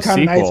able to do a sequel.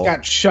 Silicon Knights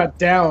got shut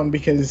down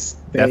because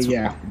that's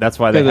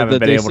why they haven't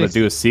been able to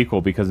do a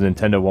sequel, because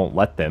Nintendo won't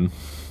let them.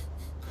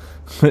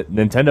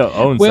 Nintendo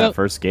owns that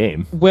first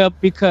game. Well,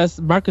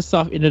 because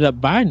Microsoft ended up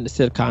buying the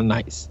Silicon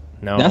Knights.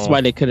 No, that's why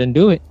they couldn't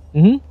do it.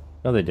 Mm-hmm.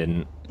 No, they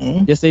didn't.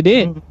 Mm-hmm. Yes, they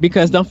did.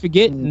 Because don't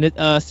forget,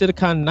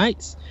 Silicon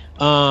Knights.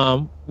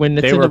 When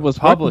Nintendo was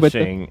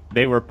publishing,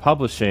 they were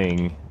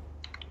publishing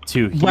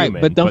to Human,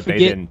 right, but they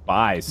didn't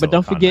buy Silicon But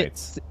don't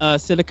forget,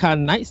 Knights.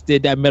 Silicon Knights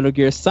did that Metal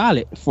Gear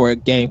Solid for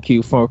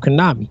GameCube for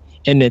Konami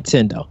and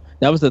Nintendo.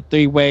 That was a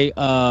three-way.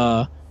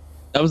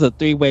 That was a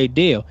three-way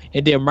deal,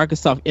 and then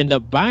Microsoft ended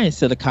up buying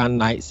Silicon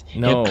Knights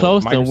and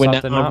closed them when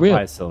that Unreal.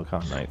 Buy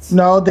Silicon Knights.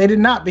 No, they did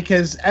not,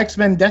 because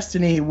X-Men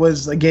Destiny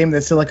was a game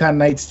that Silicon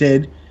Knights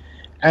did,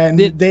 and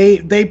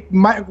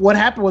what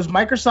happened was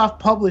Microsoft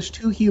published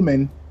To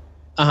Human.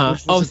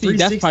 Oh, see,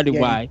 that's probably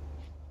why.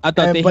 I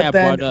thought they had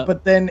brought up.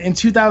 But then in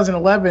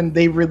 2011,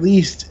 they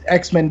released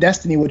X-Men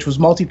Destiny, which was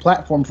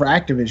multi-platform for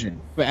Activision.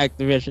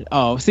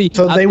 Oh, see.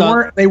 So they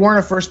weren't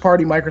a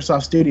first-party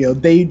Microsoft studio.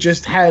 They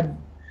just had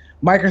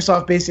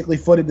Microsoft basically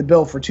footed the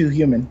bill for To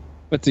Human.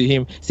 But To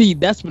Human, see,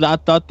 that's what I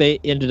thought they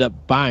ended up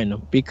buying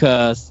them,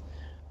 because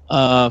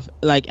of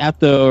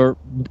after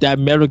that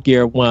Metal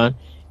Gear one,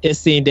 it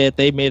seemed that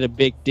they made a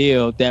big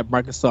deal that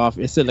Microsoft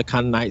and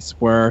Silicon Knights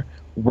were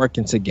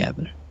working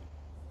together.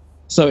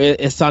 So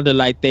it sounded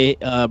like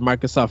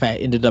Microsoft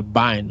had ended up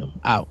buying them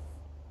out.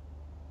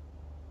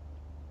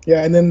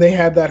 Yeah, and then they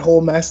had that whole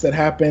mess that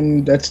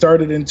happened that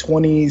started in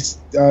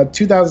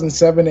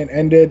 2007 and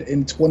ended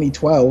in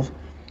 2012.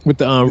 With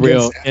the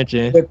Unreal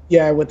Engine.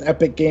 With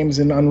Epic Games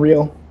and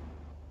Unreal.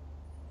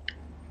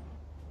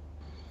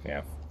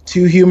 Yeah.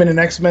 To Human and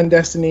X-Men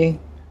Destiny.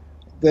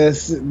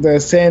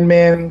 The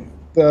Sandman,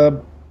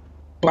 the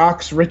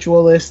Box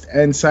Ritualist,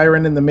 and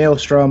Siren and the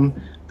Maelstrom.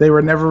 They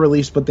were never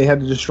released, but they had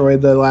to destroy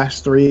the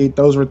last three.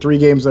 Those were 3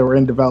 games that were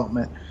in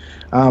development.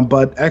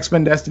 But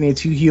X-Men Destiny and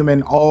To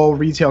Human, all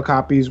retail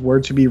copies were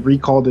to be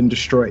recalled and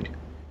destroyed.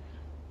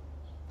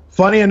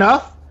 Funny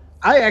enough,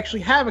 I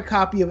actually have a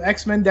copy of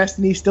X-Men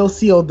Destiny still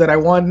sealed that I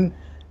won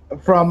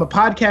from a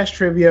podcast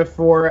trivia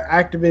for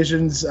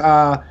Activision's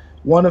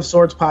One of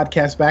Swords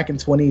podcast back in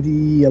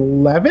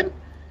 2011.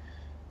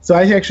 So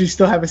I actually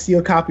still have a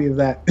sealed copy of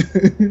that.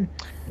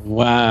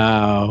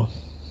 Wow.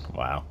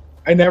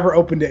 I never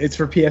opened it. It's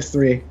for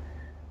PS3.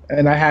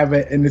 And I have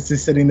it, and it's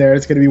just sitting there.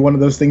 It's going to be one of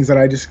those things that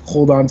I just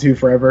hold on to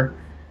forever.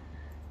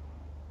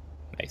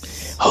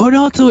 Nice. Hold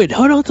on to it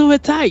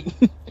tight.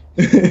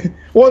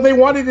 Well, they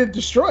wanted it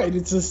destroyed.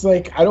 It's just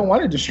like, I don't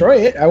want to destroy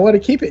it. I want to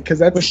keep it, because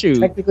that's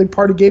technically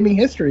part of gaming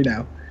history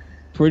now.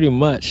 Pretty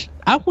much.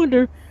 I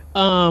wonder,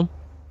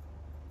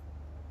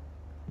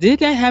 did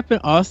that happen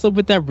also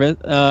with that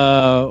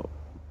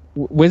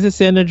was it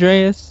San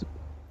Andreas?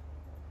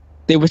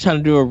 They were trying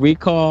to do a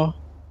recall.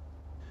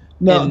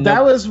 No,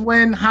 that was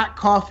when Hot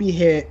Coffee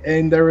hit,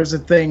 and there was a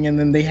thing, and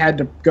then they had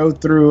to go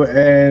through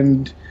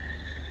and...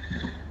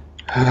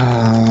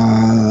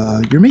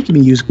 you're making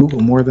me use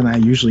Google more than I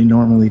usually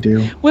normally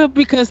do. Well,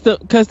 because the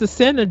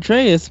San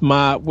Andreas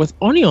mod was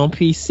only on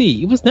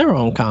PC. It was never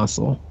on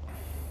console.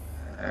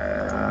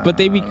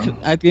 But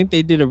I think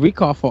they did a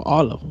recall for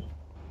all of them.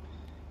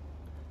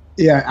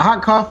 Yeah,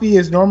 Hot Coffee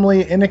is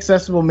normally an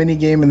inaccessible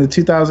minigame in the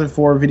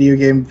 2004 video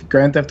game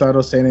Grand Theft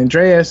Auto San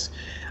Andreas.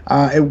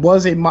 It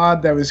was a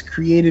mod that was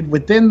created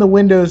within the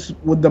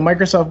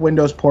Microsoft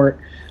Windows port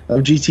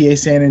of GTA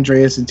San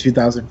Andreas in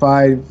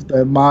 2005.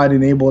 The mod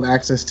enabled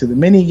access to the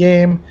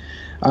minigame.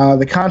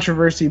 The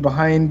controversy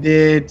behind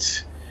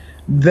it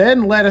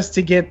then led us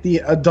to get the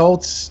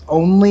adults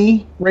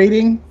only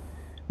rating.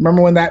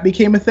 Remember when that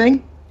became a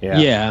thing?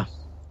 Yeah.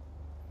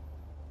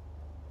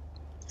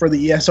 For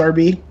the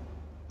ESRB?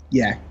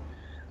 Yeah.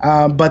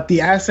 But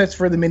the assets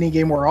for the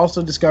minigame were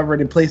also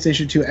discovered in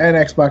PlayStation 2 and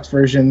Xbox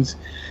versions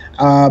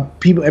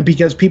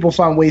because people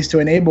found ways to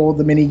enable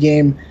the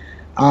minigame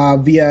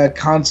via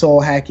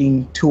console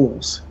hacking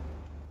tools.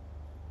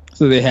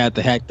 So they had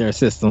to hack their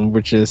system,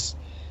 which is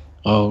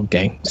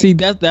okay. See,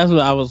 that's what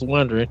I was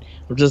wondering.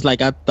 I'm just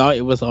like, I thought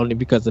it was only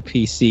because of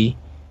PC.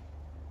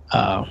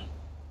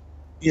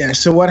 Yeah,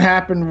 so what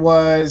happened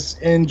was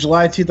in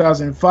July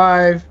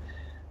 2005,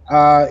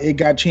 it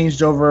got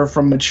changed over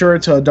from mature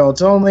to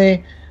adults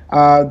only.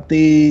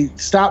 They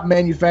stopped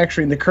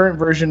manufacturing the current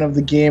version of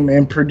the game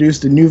and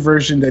produced a new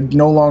version that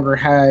no longer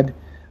had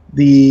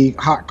the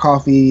hot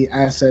coffee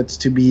assets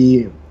to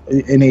be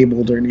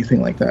enabled or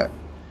anything like that.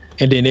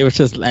 And then it was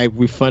just like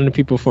refunding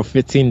people for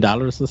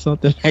 $15 or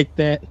something like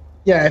that.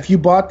 Yeah, if you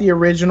bought the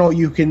original,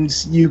 you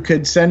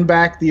could send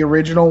back the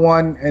original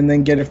one and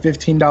then get a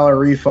 $15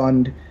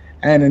 refund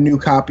and a new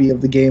copy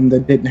of the game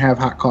that didn't have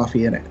hot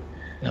coffee in it.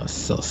 That was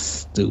so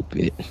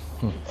stupid.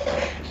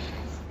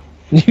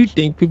 You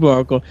think people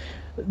are going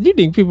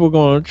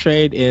to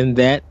trade in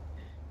that?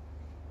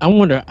 I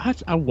wonder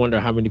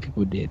how many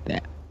people did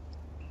that.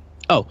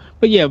 Oh,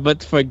 but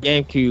for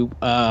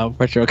GameCube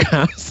Virtual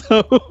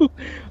Console,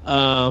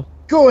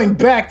 going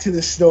back to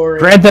the story,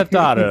 Grand Theft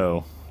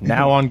Auto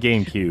now on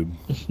GameCube.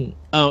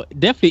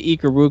 Definitely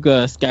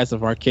Ikaruga Skies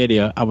of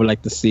Arcadia. I would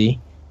like to see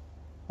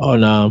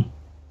on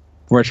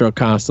Virtual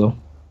Console.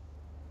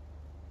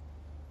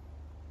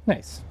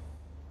 Nice.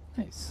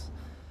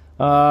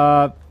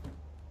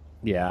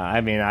 Yeah,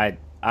 I mean,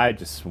 I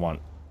just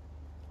want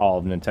all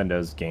of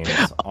Nintendo's games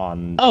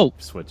on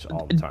Switch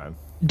all the time.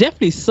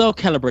 Definitely Soul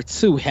Calibur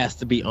 2 has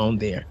to be on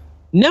there.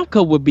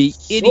 Namco would be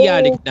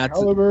idiotic not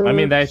to. I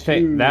mean, that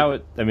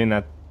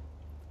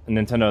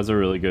Nintendo has a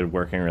really good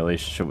working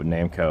relationship with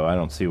Namco. I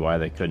don't see why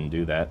they couldn't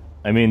do that.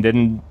 I mean,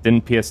 didn't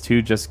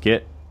PS2 just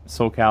get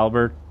Soul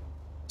Calibur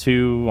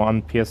 2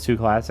 on PS2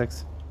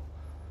 Classics?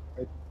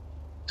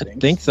 I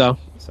think so.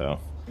 So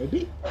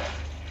maybe.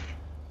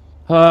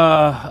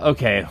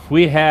 Okay,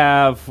 we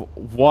have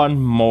one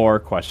more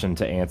question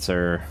to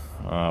answer.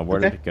 Where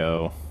did it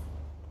go?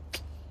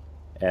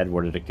 Ed,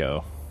 where did it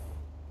go?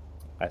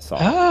 I saw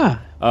it.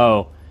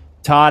 Oh,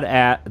 Todd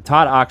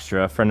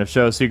Oxtra, friend of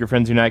show, Secret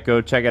Friends Unite.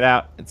 Go check it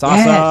out. It's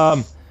awesome.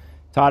 Yes.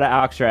 Todd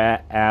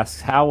Oxtra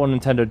asks, how will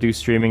Nintendo do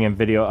streaming and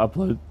video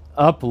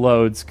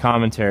uploads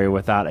commentary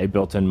without a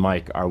built-in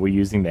mic? Are we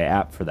using the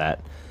app for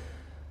that?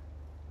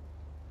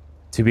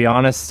 To be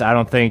honest, I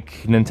don't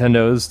think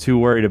Nintendo is too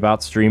worried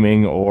about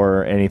streaming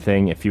or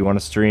anything. If you want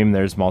to stream,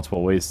 there's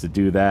multiple ways to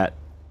do that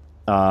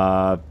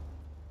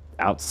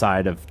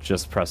outside of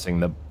just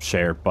pressing the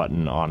share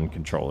button on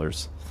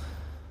controllers.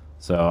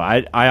 So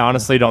I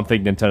honestly don't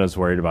think Nintendo's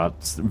worried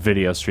about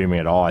video streaming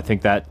at all. I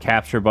think that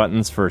capture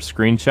button's for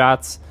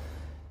screenshots,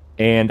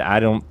 and I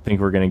don't think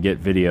we're going to get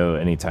video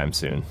anytime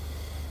soon.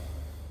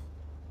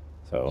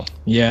 So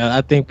yeah,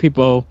 I think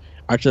people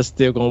are just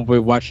still going to be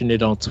watching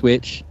it on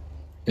Twitch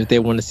if they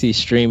want to see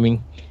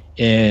streaming.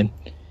 And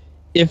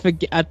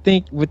I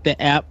think with the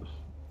app,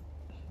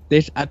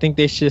 I think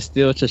they should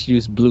still just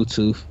use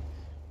Bluetooth.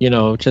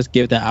 Just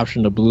give that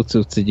option to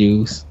Bluetooth to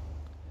use.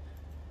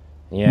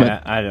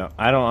 Yeah, but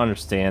I don't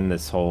understand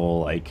this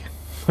whole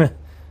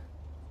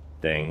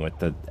thing with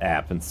the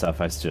app and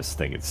stuff. I just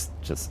think it's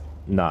just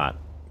not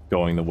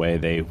going the way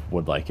they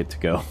would like it to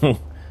go.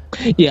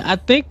 Yeah, I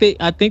think they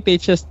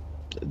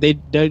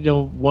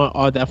don't want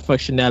all that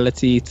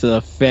functionality to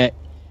affect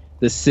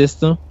the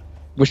system,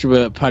 which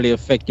will probably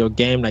affect your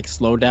game, like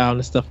slowdown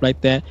and stuff like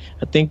that.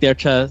 I think they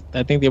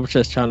were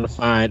just trying to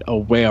find a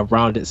way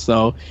around it,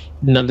 so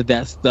none of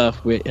that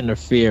stuff would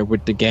interfere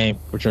with the game,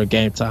 with your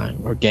game time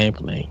or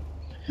gameplay.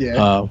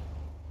 Yeah.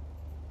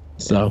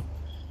 So.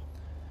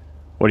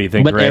 What do you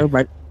think, Ray?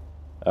 Everybody...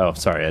 Oh,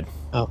 sorry, Ed.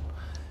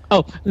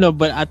 Oh no,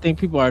 but I think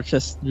people are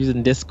just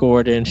using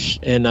Discord and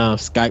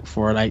Skype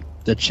for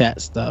the chat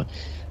stuff.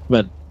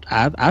 But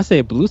I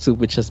say Bluetooth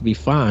would just be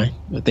fine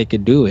if they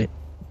could do it.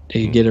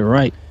 They could get it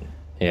right.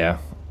 Yeah,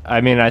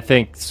 I mean, I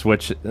think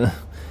Switch. Who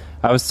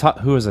was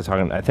I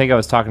talking? I think I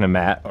was talking to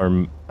Matt,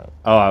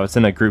 I was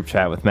in a group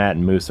chat with Matt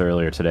and Moose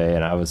earlier today,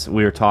 and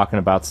we were talking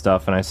about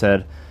stuff, and I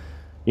said,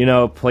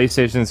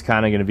 PlayStation's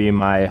kind of going to be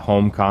my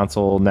home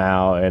console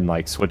now,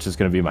 and Switch is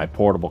going to be my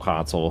portable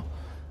console.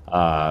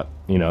 That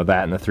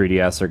and the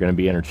 3DS are going to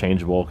be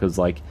interchangeable because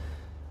I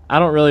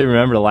don't really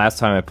remember the last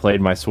time I played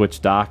my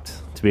Switch docked,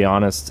 to be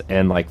honest,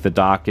 and the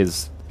dock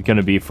is going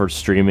to be for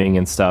streaming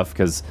and stuff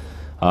because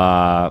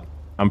I'm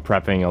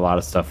prepping a lot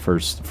of stuff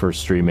for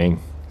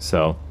streaming,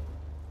 so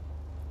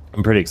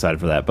I'm pretty excited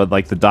for that. But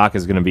the dock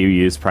is going to be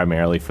used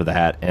primarily for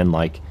that, and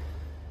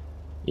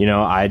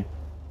I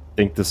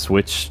think the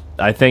Switch.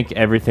 I think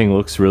everything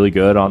looks really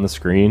good on the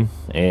screen,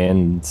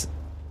 and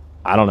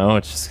I don't know.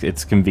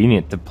 It's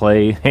convenient to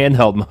play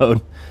handheld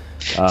mode.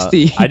 I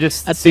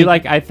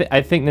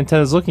think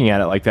Nintendo's looking at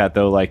it like that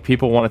though.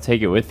 People want to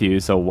take it with you,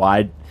 so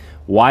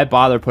why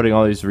bother putting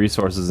all these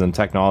resources and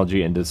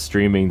technology into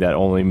streaming that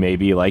only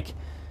maybe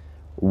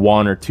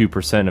 1 or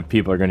 2% of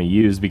people are going to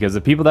use? Because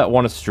the people that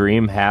want to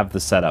stream have the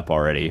setup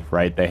already,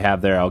 right? They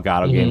have their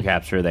Elgato game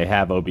capture, they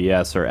have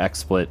OBS or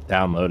XSplit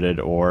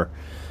downloaded, or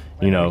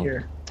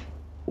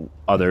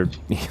other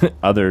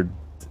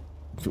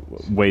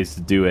ways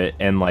to do it,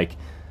 and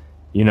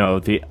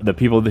the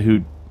people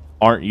who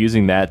aren't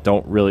using that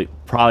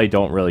probably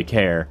don't really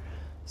care.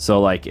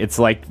 So it's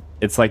like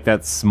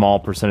that small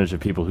percentage of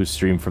people who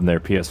stream from their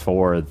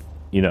PS4,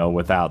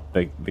 without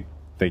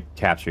the the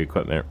capture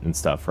equipment and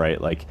stuff, right?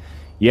 Like,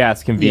 yeah,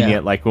 it's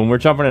convenient. Like when we're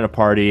jumping in a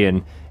party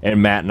and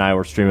Matt and I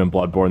were streaming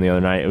Bloodborne the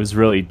other night, it was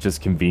really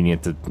just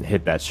convenient to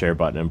hit that share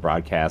button and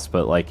broadcast.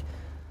 But like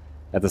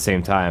at the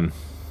same time,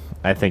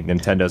 I think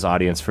Nintendo's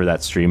audience for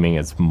that streaming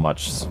is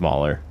much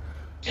smaller.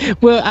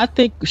 Well, I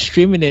think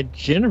streaming in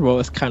general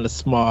is kind of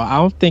small. I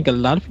don't think a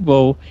lot of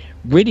people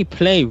really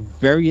play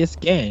various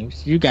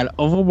games. You got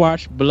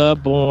Overwatch,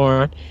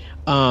 Bloodborne,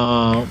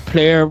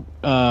 Player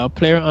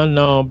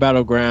Unknown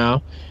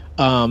Battleground,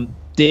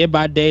 Dead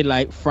by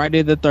Daylight,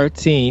 Friday the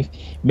 13th,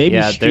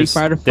 maybe Street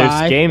Fighter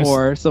 5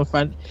 or some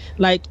fun.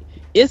 Like,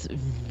 it's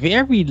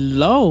very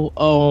low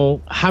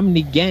on how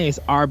many games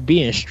are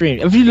being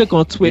streamed. If you look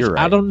on Twitch,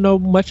 right. I don't know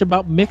much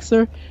about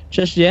Mixer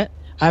just yet.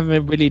 I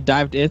haven't really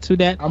dived into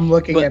that. I'm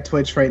looking at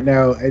Twitch right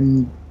now,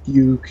 and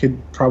you could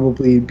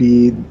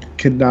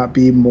not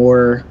be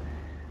more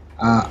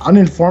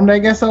uninformed, I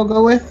guess I'll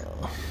go with.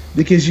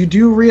 Because you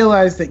do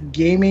realize that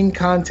gaming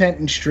content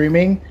and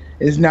streaming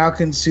is now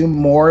consumed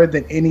more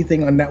than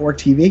anything on network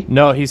TV.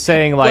 No, he's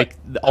saying like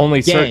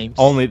only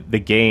the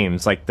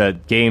games, like the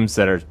games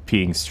that are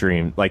being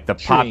streamed. Like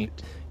the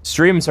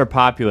streams are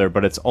popular,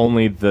 but it's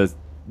only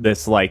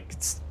this like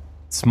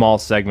small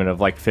segment of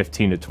like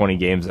 15 to 20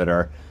 games that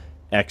are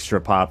extra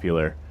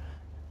popular.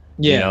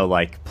 Yeah, you know,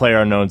 like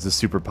PlayerUnknown's is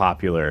super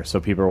popular, so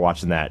people are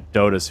watching that.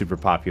 Dota's super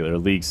popular,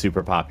 League's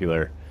super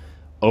popular,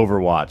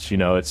 Overwatch. You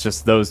know, it's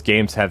just those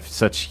games have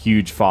such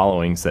huge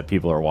followings that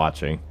people are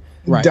watching.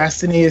 Right.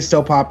 Destiny is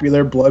still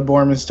popular.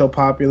 Bloodborne is still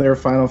popular.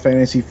 Final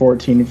Fantasy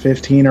 14 and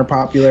 15 are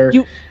popular.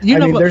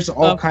 There's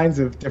all kinds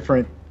of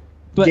different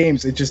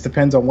games. It just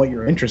depends on what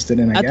you're interested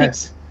in, I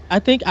guess. I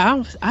think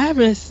I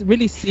haven't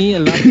really seen a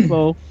lot of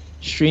people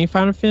stream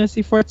Final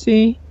Fantasy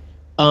 14.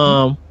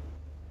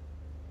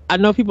 I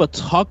know people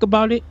talk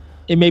about it,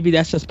 and maybe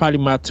that's just probably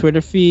my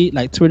Twitter feed,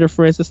 like Twitter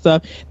friends and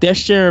stuff. They're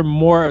sharing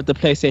more of the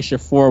PlayStation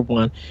 4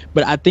 one,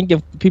 but I think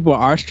if people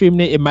are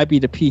streaming it, it might be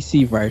the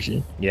PC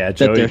version. Yeah,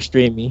 that they're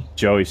streaming.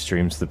 Joey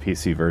streams the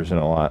PC version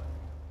a lot.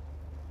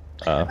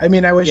 I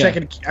mean, I wish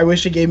I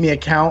wish it gave me a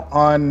count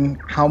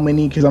on how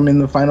many, because I'm in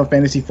the Final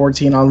Fantasy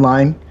 14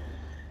 online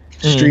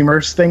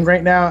streamers thing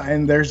right now,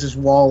 and there's this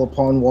wall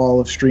upon wall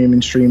of stream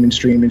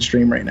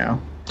right now.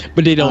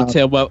 But they don't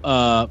tell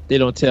they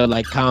don't tell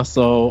like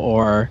console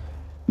or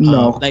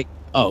no.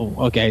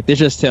 Okay. They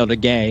just tell the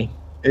game.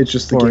 It's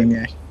just the game,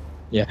 yeah.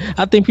 Yeah,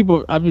 I think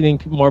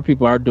more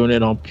people are doing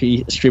it on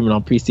streaming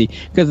on PC,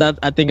 because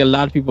I think a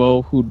lot of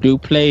people who do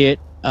play it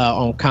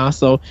on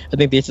console, I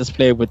think they just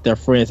play it with their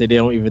friends and they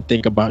don't even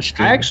think about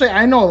streaming.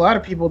 I know a lot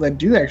of people that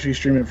do actually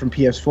stream it from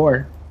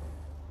PS4.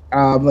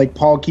 Like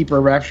Paul Keeper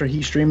Rapture,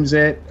 he streams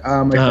it.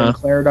 My friend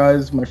Claire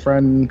does. My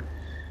friend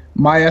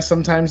Maya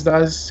sometimes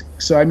does.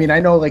 So I mean, I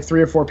know like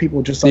 3 or 4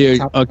 people just off the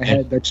top of my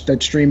head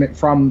that stream it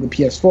from the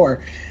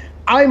PS4.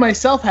 I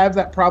myself have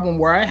that problem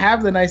where I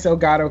have the nice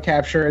Elgato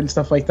capture and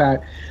stuff like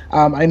that.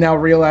 I now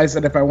realize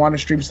that if I want to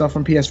stream stuff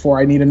from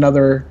PS4, I need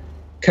another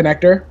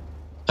connector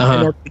in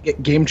order to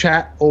get game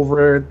chat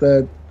over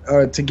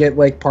to get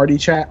like party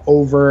chat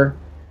over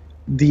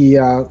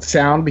the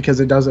sound, because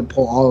it doesn't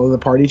pull all of the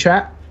party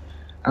chat.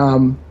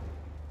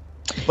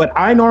 But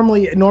I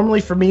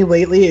normally for me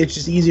lately, it's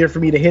just easier for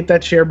me to hit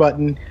that share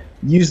button,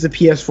 use the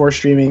PS4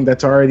 streaming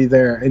that's already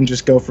there, and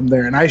just go from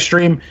there. And I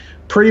stream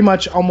pretty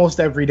much almost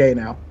every day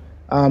now.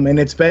 And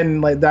it's been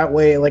like that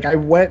way. Like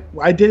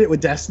I did it with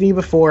Destiny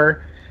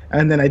before,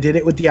 and then I did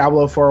it with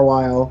Diablo for a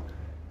while,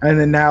 and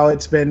then now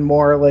it's been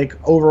more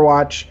like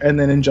Overwatch and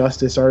then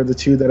Injustice are the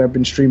 2 that I've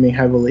been streaming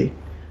heavily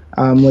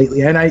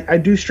lately. And I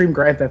do stream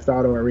Grand Theft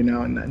Auto every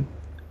now and then.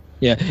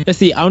 Yeah, and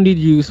see, I don't need to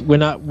use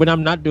when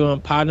I'm not doing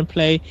pod and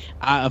play.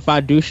 If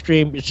I do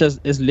stream, it's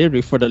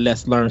literally for the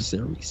Let's Learn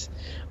series,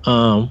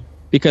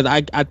 because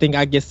I think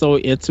I get so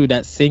into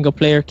that single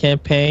player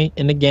campaign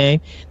in the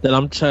game that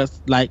I'm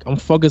just like I'm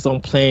focused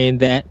on playing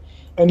that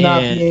and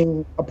not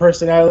being a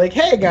personality like,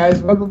 hey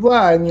guys, blah blah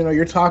blah, and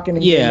you're talking.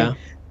 And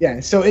yeah.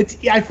 So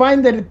I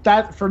find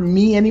that for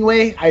me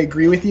anyway, I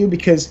agree with you,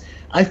 because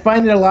I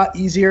find it a lot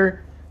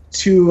easier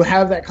to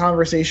have that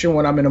conversation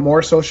when I'm in a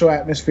more social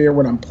atmosphere,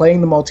 when I'm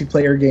playing the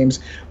multiplayer games,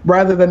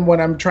 rather than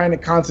when I'm trying to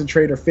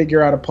concentrate or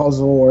figure out a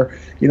puzzle or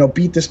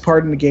beat this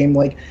part in the game.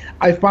 Like,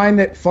 I find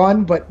it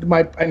fun, but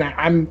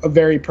I'm a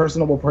very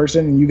personable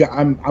person, and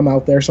I'm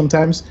out there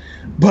sometimes,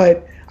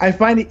 but I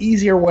find it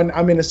easier when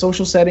I'm in a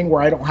social setting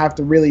where I don't have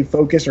to really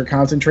focus or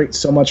concentrate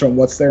so much on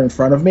what's there in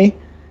front of me,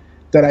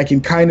 that I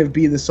can kind of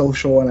be the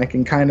social, and I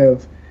can kind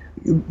of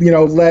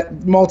let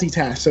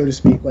multitask, so to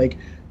speak, like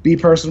be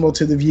personable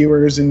to the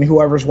viewers and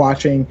whoever's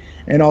watching,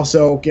 and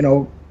also,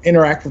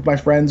 interact with my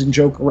friends and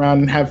joke around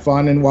and have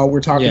fun, and while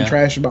we're talking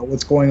trash about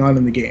what's going on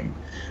in the game,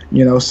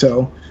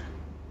 so.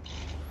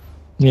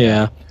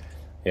 Yeah.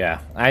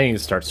 Yeah, I need to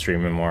start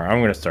streaming more. I'm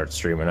going to start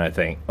streaming, I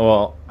think.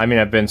 Well, I mean,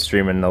 I've been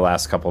streaming the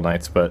last couple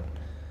nights, but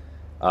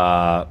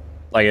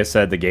like I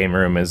said, the game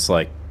room is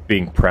like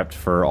being prepped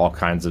for all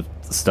kinds of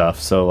stuff.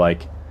 So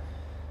like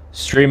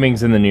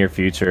streaming's in the near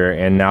future,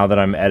 and now that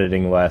I'm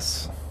editing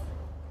less,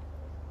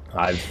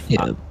 I'm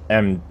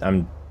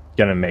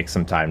gonna make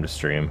some time to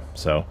stream.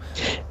 So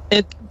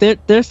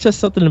There's just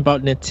something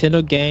about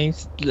Nintendo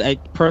games,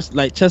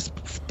 like just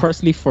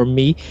personally for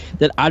me,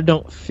 that I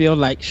don't feel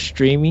like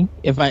streaming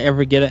if I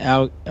ever get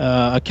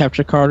a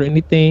capture card or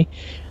anything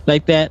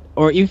like that.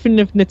 Or even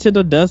if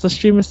Nintendo does a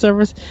streaming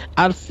service,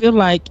 I feel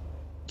like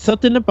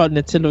something about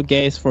Nintendo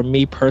games for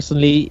me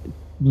personally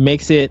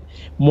makes it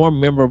more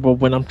memorable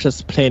when I'm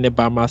just playing it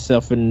by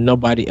myself and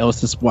nobody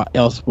else is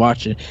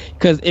watching,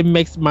 because it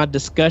makes my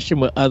discussion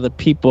with other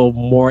people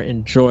more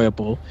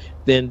enjoyable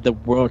than the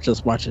world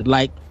just watching.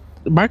 Like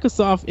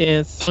Microsoft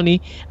and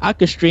Sony, I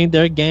could stream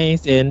their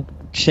games and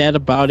chat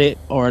about it,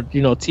 or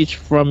teach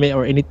from it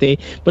or anything,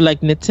 but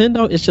like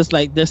Nintendo, it's just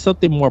like there's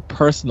something more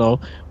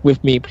personal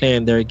with me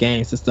playing their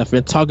games and stuff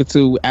and talking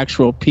to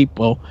actual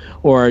people,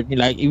 or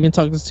like even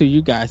talking to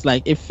you guys.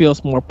 Like it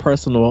feels more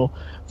personal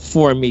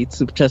for me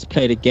to just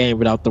play the game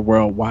without the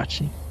world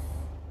watching.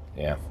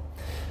 Yeah,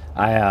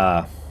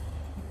 I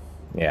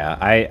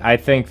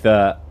think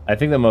the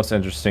most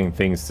interesting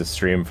things to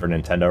stream for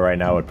Nintendo right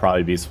now would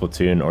probably be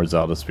Splatoon or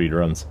Zelda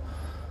speedruns.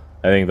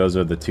 I think those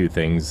are the two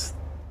things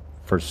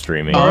for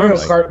streaming.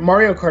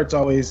 Mario Kart's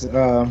always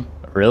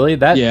really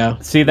that. Yeah.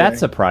 See, that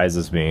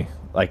surprises me.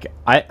 Like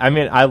I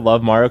mean, I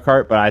love Mario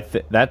Kart, but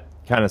that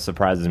kind of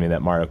surprises me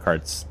that Mario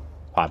Kart's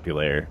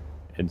popular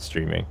in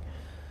streaming.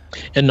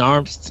 And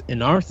ARMS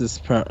is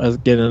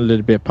getting a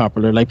little bit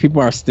popular. Like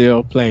people are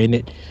still playing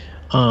it.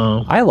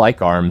 I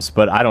like ARMS,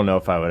 but I don't know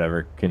if I would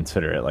ever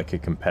consider it like a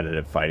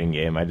competitive fighting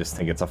game. I just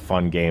think it's a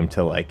fun game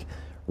to like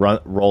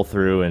roll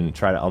through and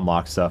try to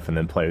unlock stuff and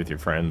then play with your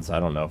friends. I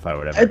don't know if I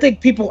would ever. I think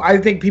people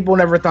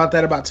never thought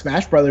that about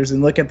Smash Brothers,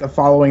 and look at the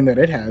following that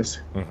it has.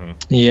 Mm-hmm.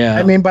 Yeah,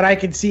 I mean, but I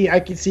can see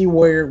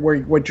where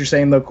what you're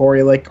saying though,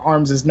 Corey. Like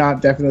ARMS is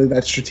not definitely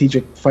that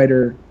strategic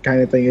fighter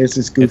kind of thing. It's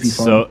just goofy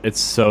fun.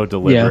 It's so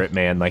deliberate,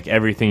 man. Like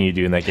everything you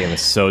do in that game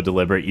is so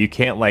deliberate. You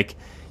can't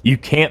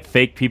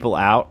fake people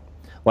out.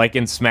 Like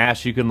in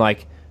Smash, you can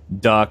like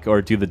duck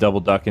or do the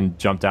double duck and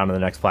jump down to the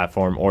next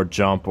platform, or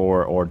jump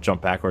or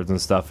jump backwards and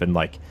stuff, and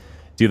like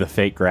do the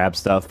fake grab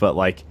stuff. But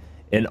like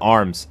in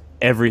ARMS,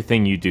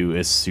 everything you do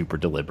is super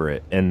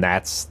deliberate, and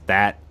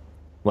that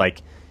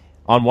like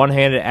on one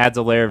hand it adds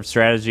a layer of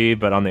strategy,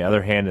 but on the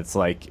other hand it's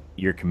like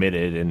you're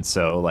committed, and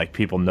so like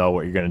people know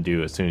what you're gonna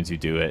do as soon as you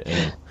do it.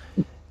 And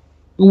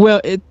well,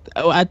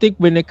 I think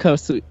when it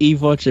comes to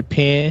EVO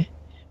Japan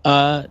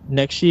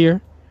next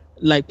year,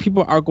 like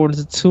people are going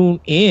to tune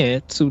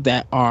in to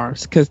that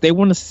ARMS because they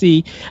want to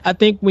see. I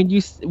think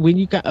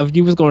if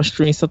you was going to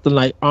stream something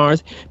like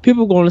ARMS,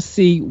 people are going to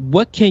see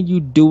what can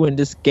you do in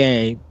this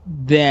game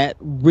that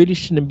really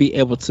shouldn't be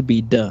able to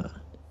be done.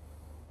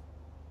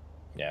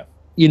 Yeah,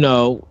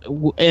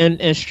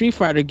 and Street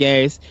Fighter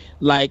games,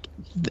 like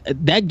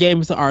that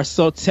games are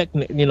so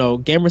technical.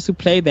 Gamers who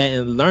play that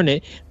and learn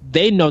it,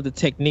 they know the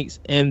techniques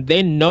and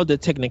they know the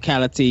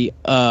technicality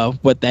of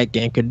what that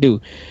game can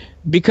do.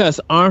 Because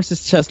ARMS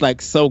is just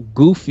like so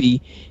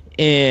goofy,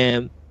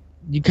 and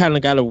you kind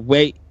of gotta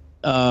wait.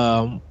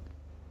 There's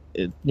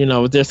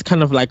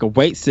kind of like a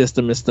weight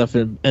system and stuff,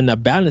 and a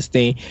balance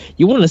thing.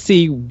 You want to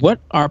see what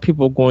are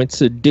people going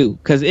to do,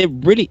 because it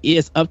really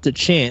is up to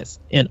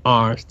chance in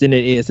ARMS than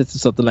it is into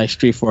something like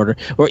Street Fighter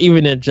or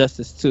even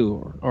Injustice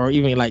 2 or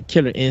even like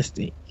Killer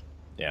Instinct.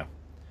 Yeah.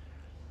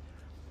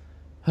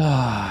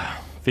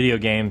 Video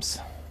games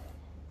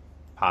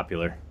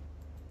popular.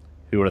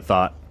 Who would have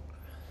thought?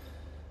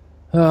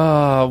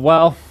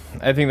 Well,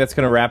 I think that's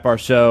gonna wrap our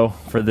show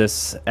for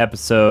this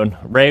episode.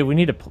 Ray, we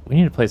need to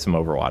play some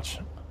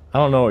Overwatch. I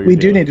don't know what you're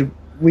doing.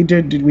 We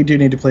do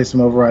need to play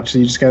some Overwatch. So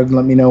you just gotta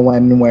let me know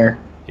when and where.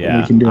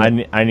 Yeah, we can do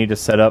it. I need to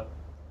set up.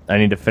 I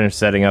need to finish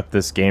setting up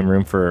this game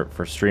room for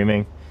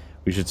streaming.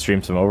 We should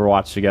stream some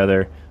Overwatch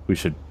together. We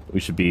should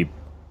be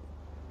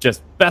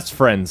just best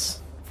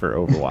friends for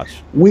Overwatch.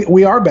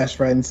 we are best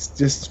friends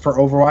just for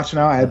Overwatch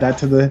now. Add that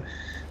to the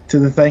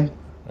thing.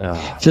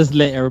 Just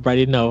let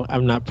everybody know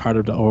I'm not part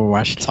of the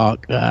Overwatch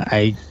talk.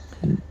 I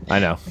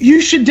know.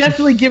 You should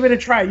definitely give it a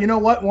try. You know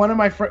what? One of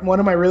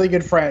my really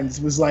good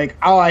friends was like,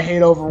 "Oh, I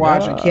hate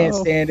Overwatch. I can't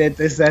stand it.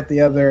 This, that, the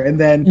other." And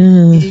then,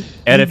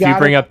 if you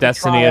bring up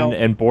Destiny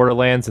and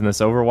Borderlands in this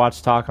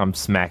Overwatch talk, I'm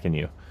smacking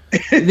you.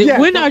 Yeah.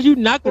 When are you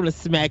not going to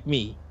smack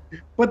me?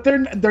 But they're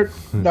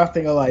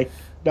nothing alike.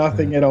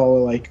 Nothing at all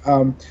alike.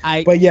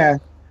 But yeah.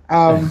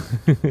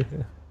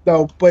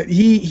 No, but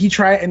he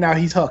tried, and now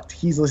he's hooked.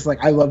 He's just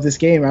like, I love this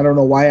game. I don't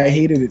know why I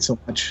hated it so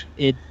much.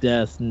 It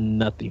does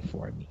nothing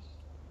for me.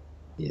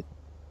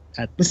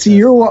 But see,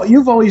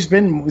 you've always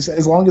been,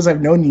 as long as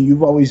I've known you,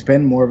 you've always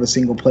been more of a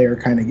single player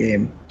kind of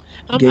gamer.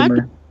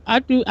 I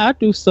do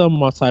some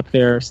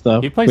multiplayer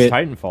stuff. He plays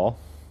Titanfall.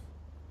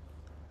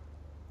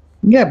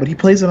 Yeah, but he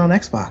plays it on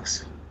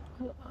Xbox.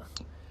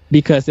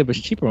 Because it was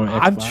cheaper on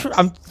Xbox.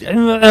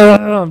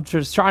 I'm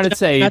just trying to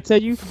say.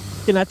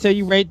 Can I tell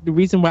you, Ray, the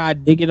reason why I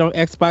did it on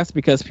Xbox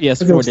because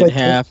PS4 didn't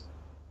have.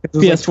 It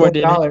was PS4 like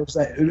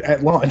 $12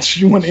 at launch.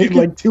 You want it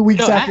like 2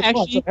 weeks after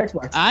launch on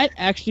Xbox. I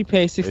actually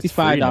paid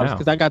 $65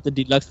 because I got the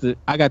deluxe.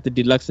 I got the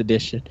deluxe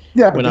edition.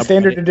 Yeah, but the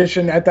standard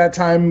edition at that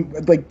time,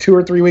 like 2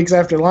 or 3 weeks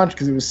after launch,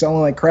 because it was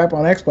selling like crap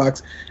on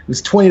Xbox, it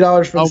was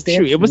 $20 for the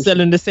standard. It was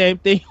selling the same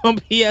thing on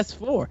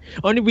PS4.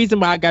 Only reason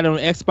why I got it on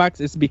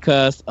Xbox is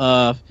because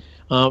of,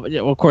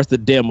 of course, the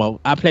demo.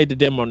 I played the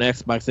demo on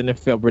Xbox and it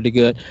felt really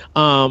good.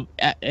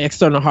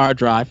 External hard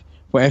drive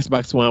for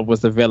Xbox One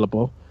was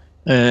available.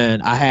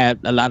 And I had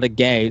a lot of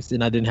games,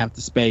 and I didn't have the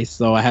space,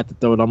 so I had to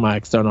throw it on my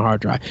external hard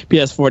drive.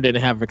 PS4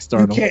 didn't have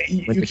external.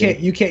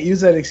 You can't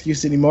use that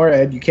excuse anymore,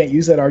 Ed. You can't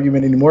use that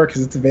argument anymore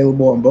because it's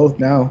available on both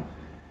now.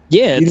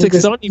 Yeah, it took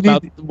Sony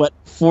about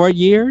 4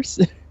 years.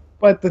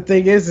 But the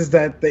thing is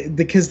that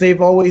because they've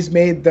always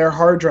made their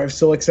hard drive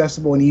so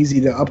accessible and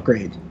easy to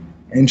upgrade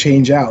and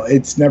change out,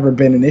 it's never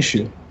been an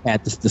issue.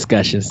 Had this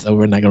discussion, so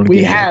we're not going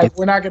to.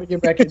 We're not going to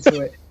get back into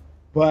it,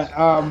 but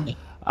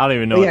I don't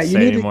even know what to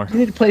say anymore. You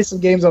need to play some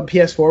games on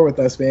PS4 with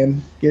us,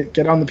 man.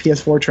 Get on the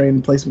PS4 train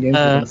and play some games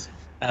with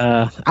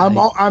us.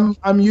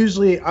 I'm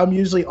usually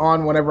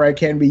on whenever I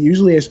can be.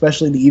 Usually,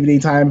 especially the evening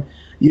time.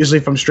 Usually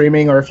from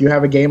streaming, or if you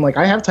have a game like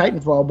I have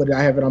Titanfall, but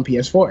I have it on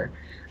PS4.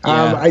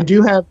 Yeah. I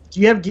do have.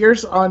 Do you have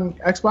Gears on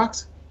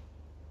Xbox?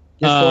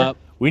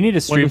 We need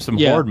to stream some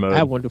Horde mode. I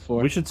have one to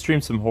 4. We should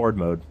stream some Horde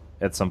mode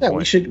at some point.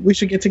 We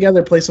should get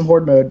together, play some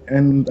Horde mode,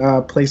 and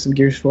play some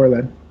Gears 4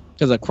 then.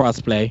 Because of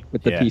crossplay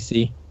with the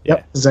PC.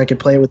 Yep, because I could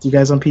play it with you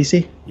guys on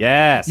PC.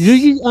 Yes. Did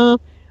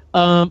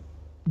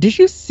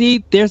you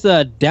see there's an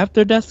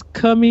adapter that's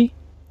coming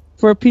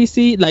for a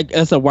PC, like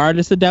as a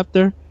wireless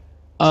adapter,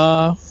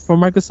 for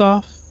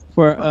Microsoft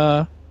for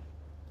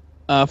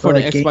the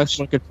Xbox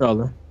One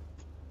controller?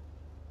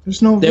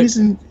 There's no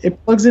reason.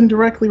 It plugs in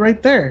directly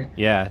right there.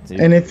 Yeah. Dude.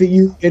 And if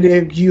you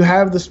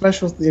have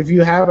if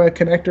you have a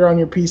connector on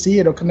your PC,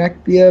 it'll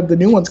connect via the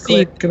new ones.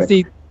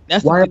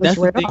 That's wireless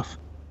right off.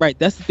 Right.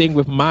 That's the thing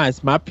with mine.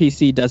 My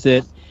PC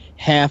doesn't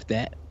have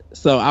that,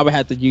 so I would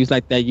have to use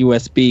like that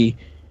USB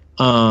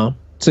to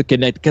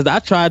connect. Because I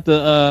tried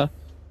to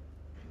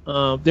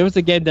there was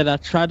a game that I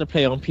tried to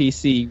play on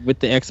PC with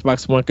the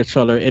Xbox One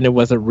controller and it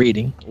wasn't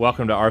reading.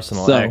 Welcome to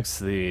Arsenal X,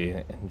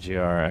 the GR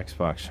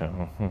Xbox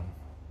show.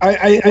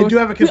 I do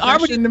have a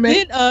confession to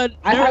make. I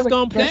have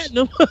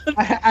Platinum.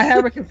 I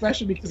have a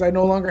confession because I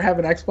no longer have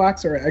an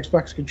Xbox or an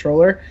Xbox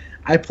controller.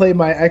 I play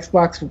my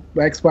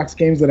Xbox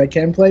games that I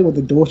can play with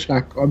a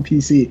DualShock on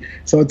PC,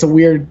 so it's a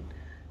weird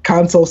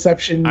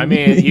consoleception. I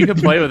mean, you can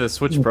play with a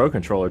Switch Pro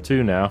controller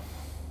too now,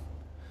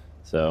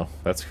 so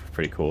that's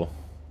pretty cool.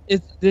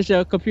 Does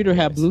your computer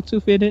have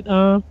Bluetooth in it,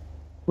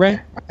 Ray?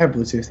 I have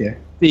Bluetooth, yeah.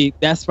 See,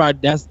 that's why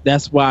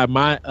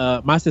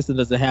my system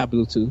doesn't have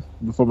Bluetooth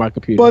before my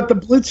computer. But the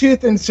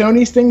Bluetooth and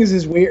Sony's thing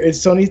is weird.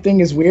 Sony's thing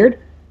is weird,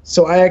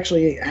 so I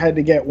actually had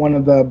to get one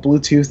of the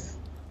Bluetooth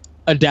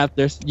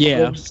adapters.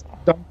 Yeah,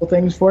 double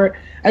things for it.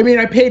 I mean,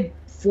 I paid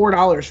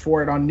 $4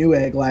 for it on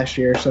Newegg last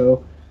year,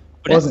 so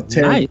it wasn't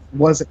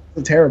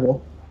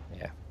terrible.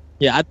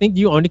 Yeah, I think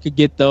you only could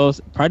get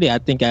those probably. I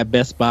think at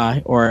Best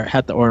Buy or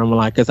have to order them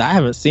online because I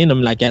haven't seen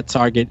them like at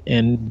Target,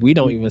 and we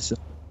don't even.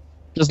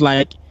 Just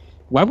like,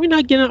 why are we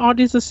not getting all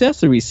these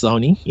accessories,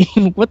 Sony?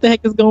 What the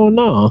heck is going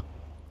on?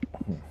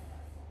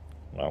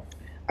 Well,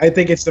 I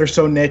think they're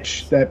so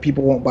niche that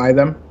people won't buy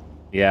them.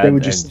 Yeah, they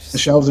would just sit on the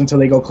shelves until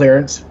they go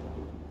clearance.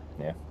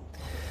 Yeah.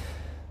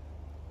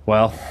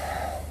 Well,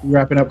 you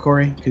wrapping up,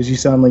 Corey? Because you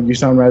sound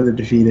rather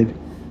defeated.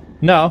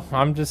 No,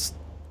 I'm just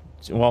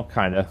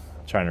kind of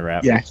trying to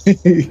wrap. Yeah.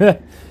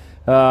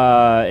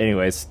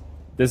 Anyways,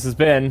 this has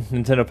been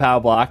Nintendo Power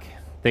Block.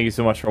 Thank you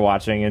so much for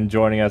watching and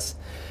joining us.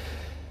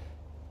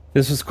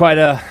 This was quite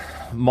a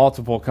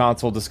multiple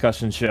console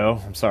discussion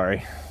show. I'm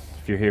sorry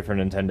if you're here for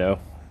Nintendo.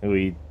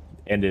 We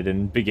ended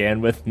and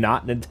began with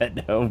not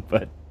Nintendo,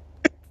 but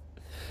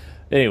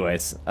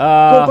anyways. Go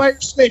buy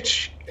your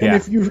Switch. And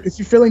if you're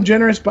feeling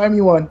generous, buy me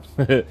one.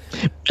 This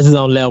is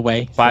on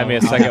layaway. Buy me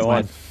a second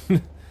one.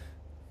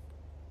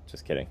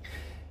 Just kidding.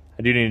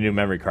 I do need a new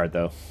memory card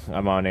though.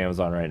 I'm on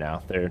Amazon right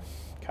now. They're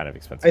kind of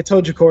expensive. I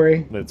told you,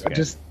 Corey. Okay.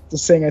 Just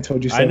saying I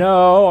told you so. I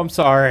know. I'm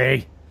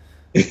sorry.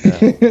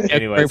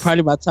 Anyways,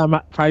 probably by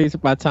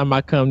the time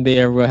I come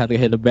there, we'll have to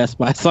hit the Best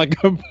Buy so I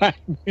can buy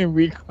a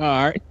memory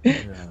card.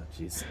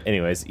 Jeez.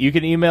 Anyways, you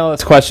can email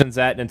us questions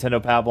at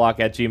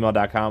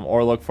nintendopowblock@gmail.com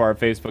or look for our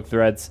Facebook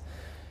threads.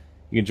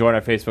 You can join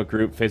our Facebook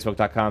group,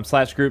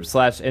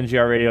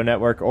 facebook.com/group/NGR Radio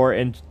Network or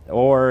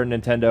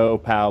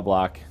Nintendo Pow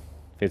Block,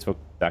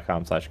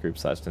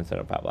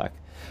 facebook.com/group/Nintendo Pow Block.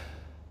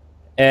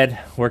 Ed,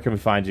 where can we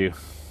find you?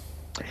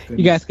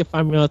 You guys can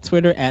find me on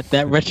Twitter at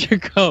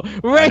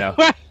 @RetroCode. Ray,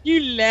 why are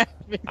you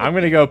laughing? I'm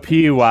going to go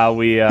pee while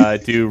we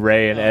do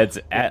Ray and Ed's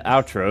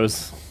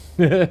outros.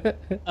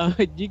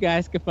 You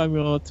guys can find me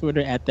on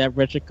Twitter at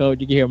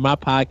 @RetroCode. You can hear my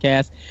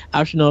podcast,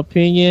 Optional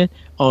Opinion,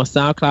 on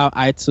SoundCloud,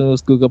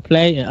 iTunes, Google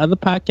Play, and other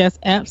podcast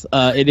apps.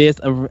 It is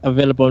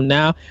available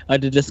now.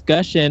 The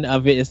discussion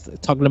of it is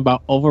talking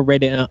about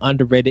overrated and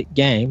underrated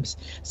games.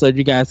 So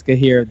you guys can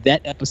hear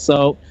that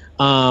episode.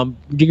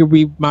 You can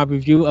read my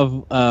review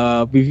of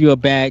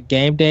Bad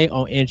Game Day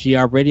on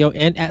NGR Radio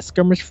and at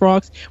Skirmish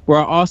Frogs, where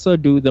I also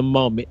do The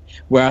Moment,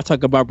 where I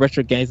talk about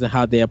retro games and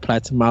how they apply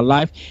to my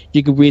life.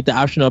 You can read the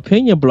optional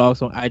opinion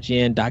blogs on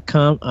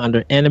IGN.com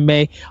under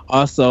anime.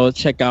 Also,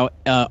 check out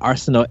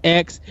Arsenal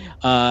X,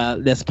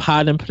 Let's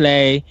Pod and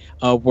Play,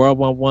 World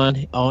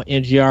 11 on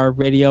NGR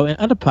Radio, and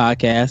other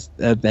podcasts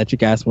that you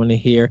guys want to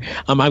hear.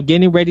 I'm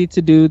getting ready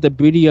to do The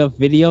Beauty of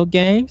Video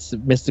Games.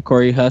 Mr.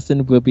 Corey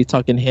Hudson will be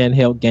talking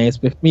handheld games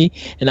with me,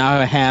 and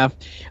I'll have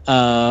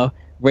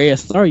Ray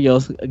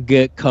Osario's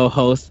good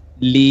co-hosts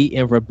Lee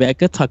and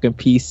Rebecca talking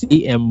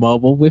PC and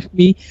mobile with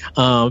me.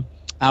 I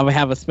will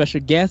have a special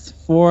guest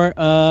for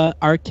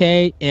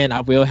Arcade, and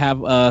I will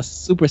have a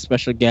super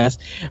special guest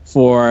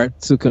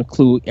to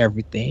conclude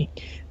everything.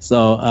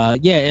 So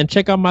and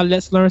check out my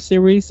Let's Learn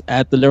series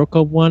at the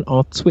Lyrical One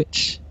on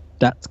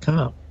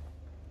Twitch.com.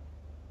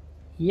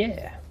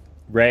 Yeah,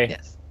 Ray.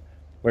 Yes.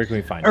 Where can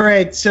we find you? All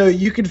right, so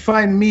you can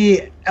find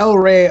me,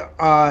 LRay,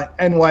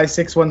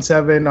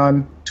 NY617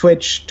 on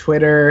Twitch,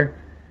 Twitter,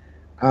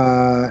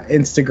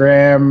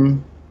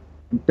 Instagram,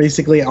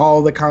 basically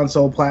all the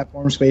console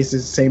platform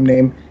spaces, same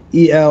name,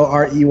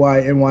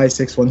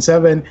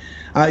 ELREYNY617.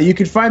 You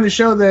can find the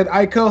show that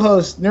I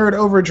co-host, Nerd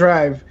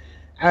Overdrive,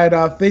 at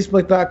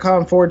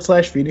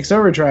Facebook.com/Phoenix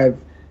Overdrive,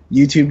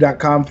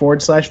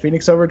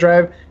 YouTube.com/Phoenix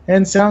Overdrive,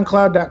 and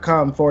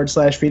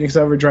SoundCloud.com/Phoenix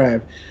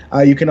Overdrive.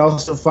 You can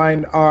also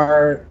find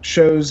our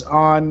shows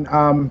on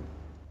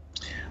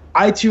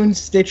iTunes,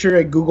 Stitcher,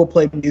 and Google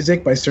Play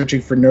Music by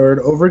searching for Nerd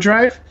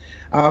Overdrive.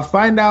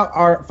 Find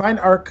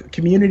our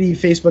community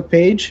Facebook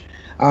page,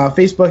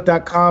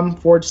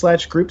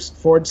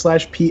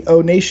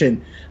 Facebook.com/groups/PO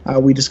Nation.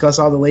 We discuss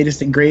all the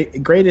latest and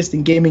greatest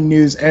in gaming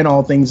news and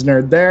all things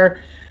nerd there.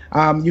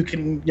 You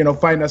can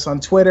find us on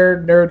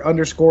Twitter,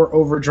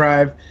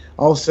 nerd_overdrive,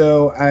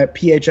 also at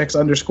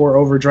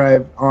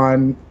PHX_overdrive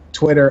on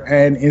Twitter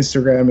and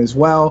Instagram as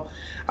well.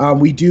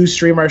 We do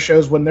stream our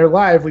shows when they're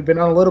live. We've been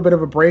on a little bit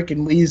of a break,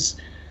 and Lee's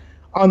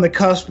on the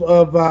cusp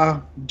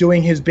of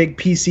doing his big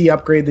PC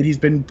upgrade that he's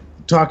been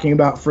talking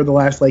about for the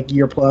last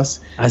year plus.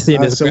 I see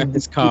his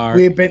card.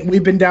 We've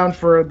been down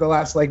for the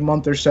last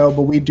month or so,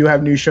 but we do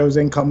have new shows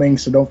incoming,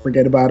 so don't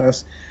forget about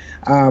us.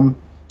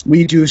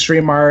 We do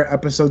stream our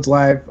episodes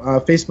live,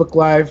 Facebook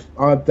Live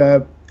on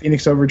the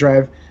Phoenix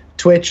Overdrive,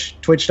 Twitch,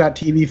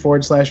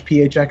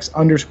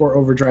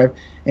 twitch.tv/PHX_overdrive,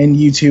 and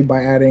YouTube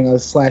by adding a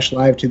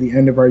 /live to the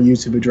end of our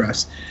YouTube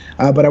address.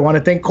 But I want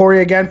to thank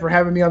Corey again for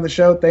having me on the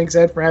show. Thanks,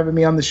 Ed, for having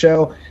me on the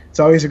show.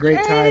 It's always a great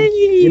time.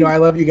 I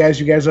love you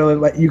guys. You guys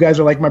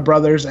are like my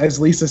brothers. As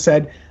Lisa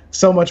said,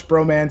 so much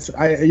bromance.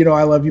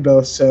 I love you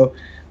both. So,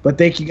 but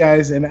thank you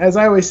guys. And as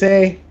I always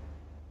say,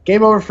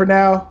 game over for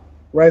now.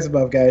 Rise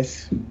above,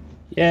 guys.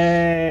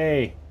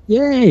 Yay!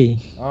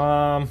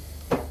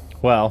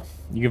 Well,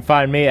 you can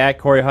find me at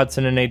Corey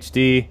Hudson in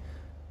HD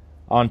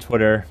on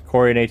Twitter,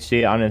 Corey in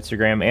HD on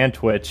Instagram and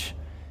Twitch.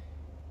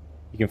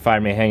 You can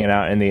find me hanging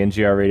out in the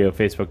NGR Radio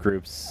Facebook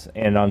groups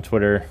and on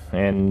Twitter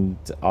and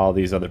all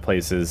these other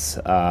places.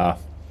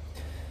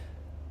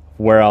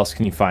 Where else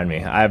can you find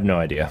me? I have no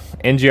idea.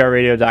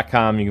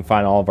 NGRradio.com. You can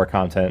find all of our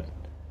content,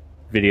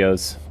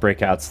 videos,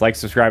 breakouts. Like,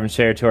 subscribe, and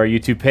share to our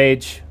YouTube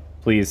page,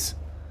 please.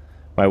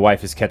 My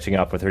wife is catching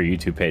up with her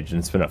YouTube page, and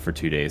it's been up for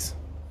 2 days.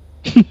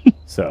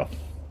 So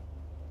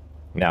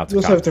now it's. You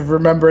also have to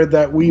remember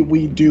that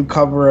we do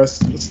cover a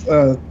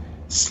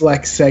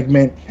select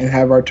segment and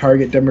have our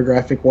target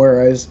demographic.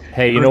 Whereas,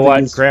 hey, you know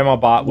what? Grandma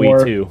bought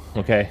Wii too.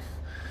 Okay.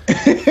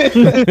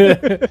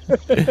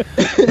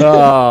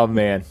 Oh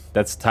man,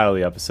 that's the title of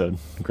the episode.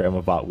 Grandma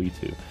bought Wii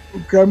too.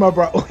 Grandma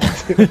brought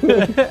Wii too.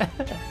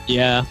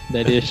 Yeah,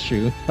 that is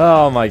true.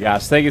 Oh my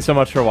gosh! Thank you so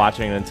much for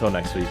watching, and until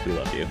next week, we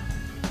love you.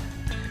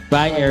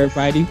 Bye,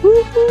 everybody.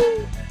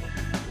 Woo-hoo.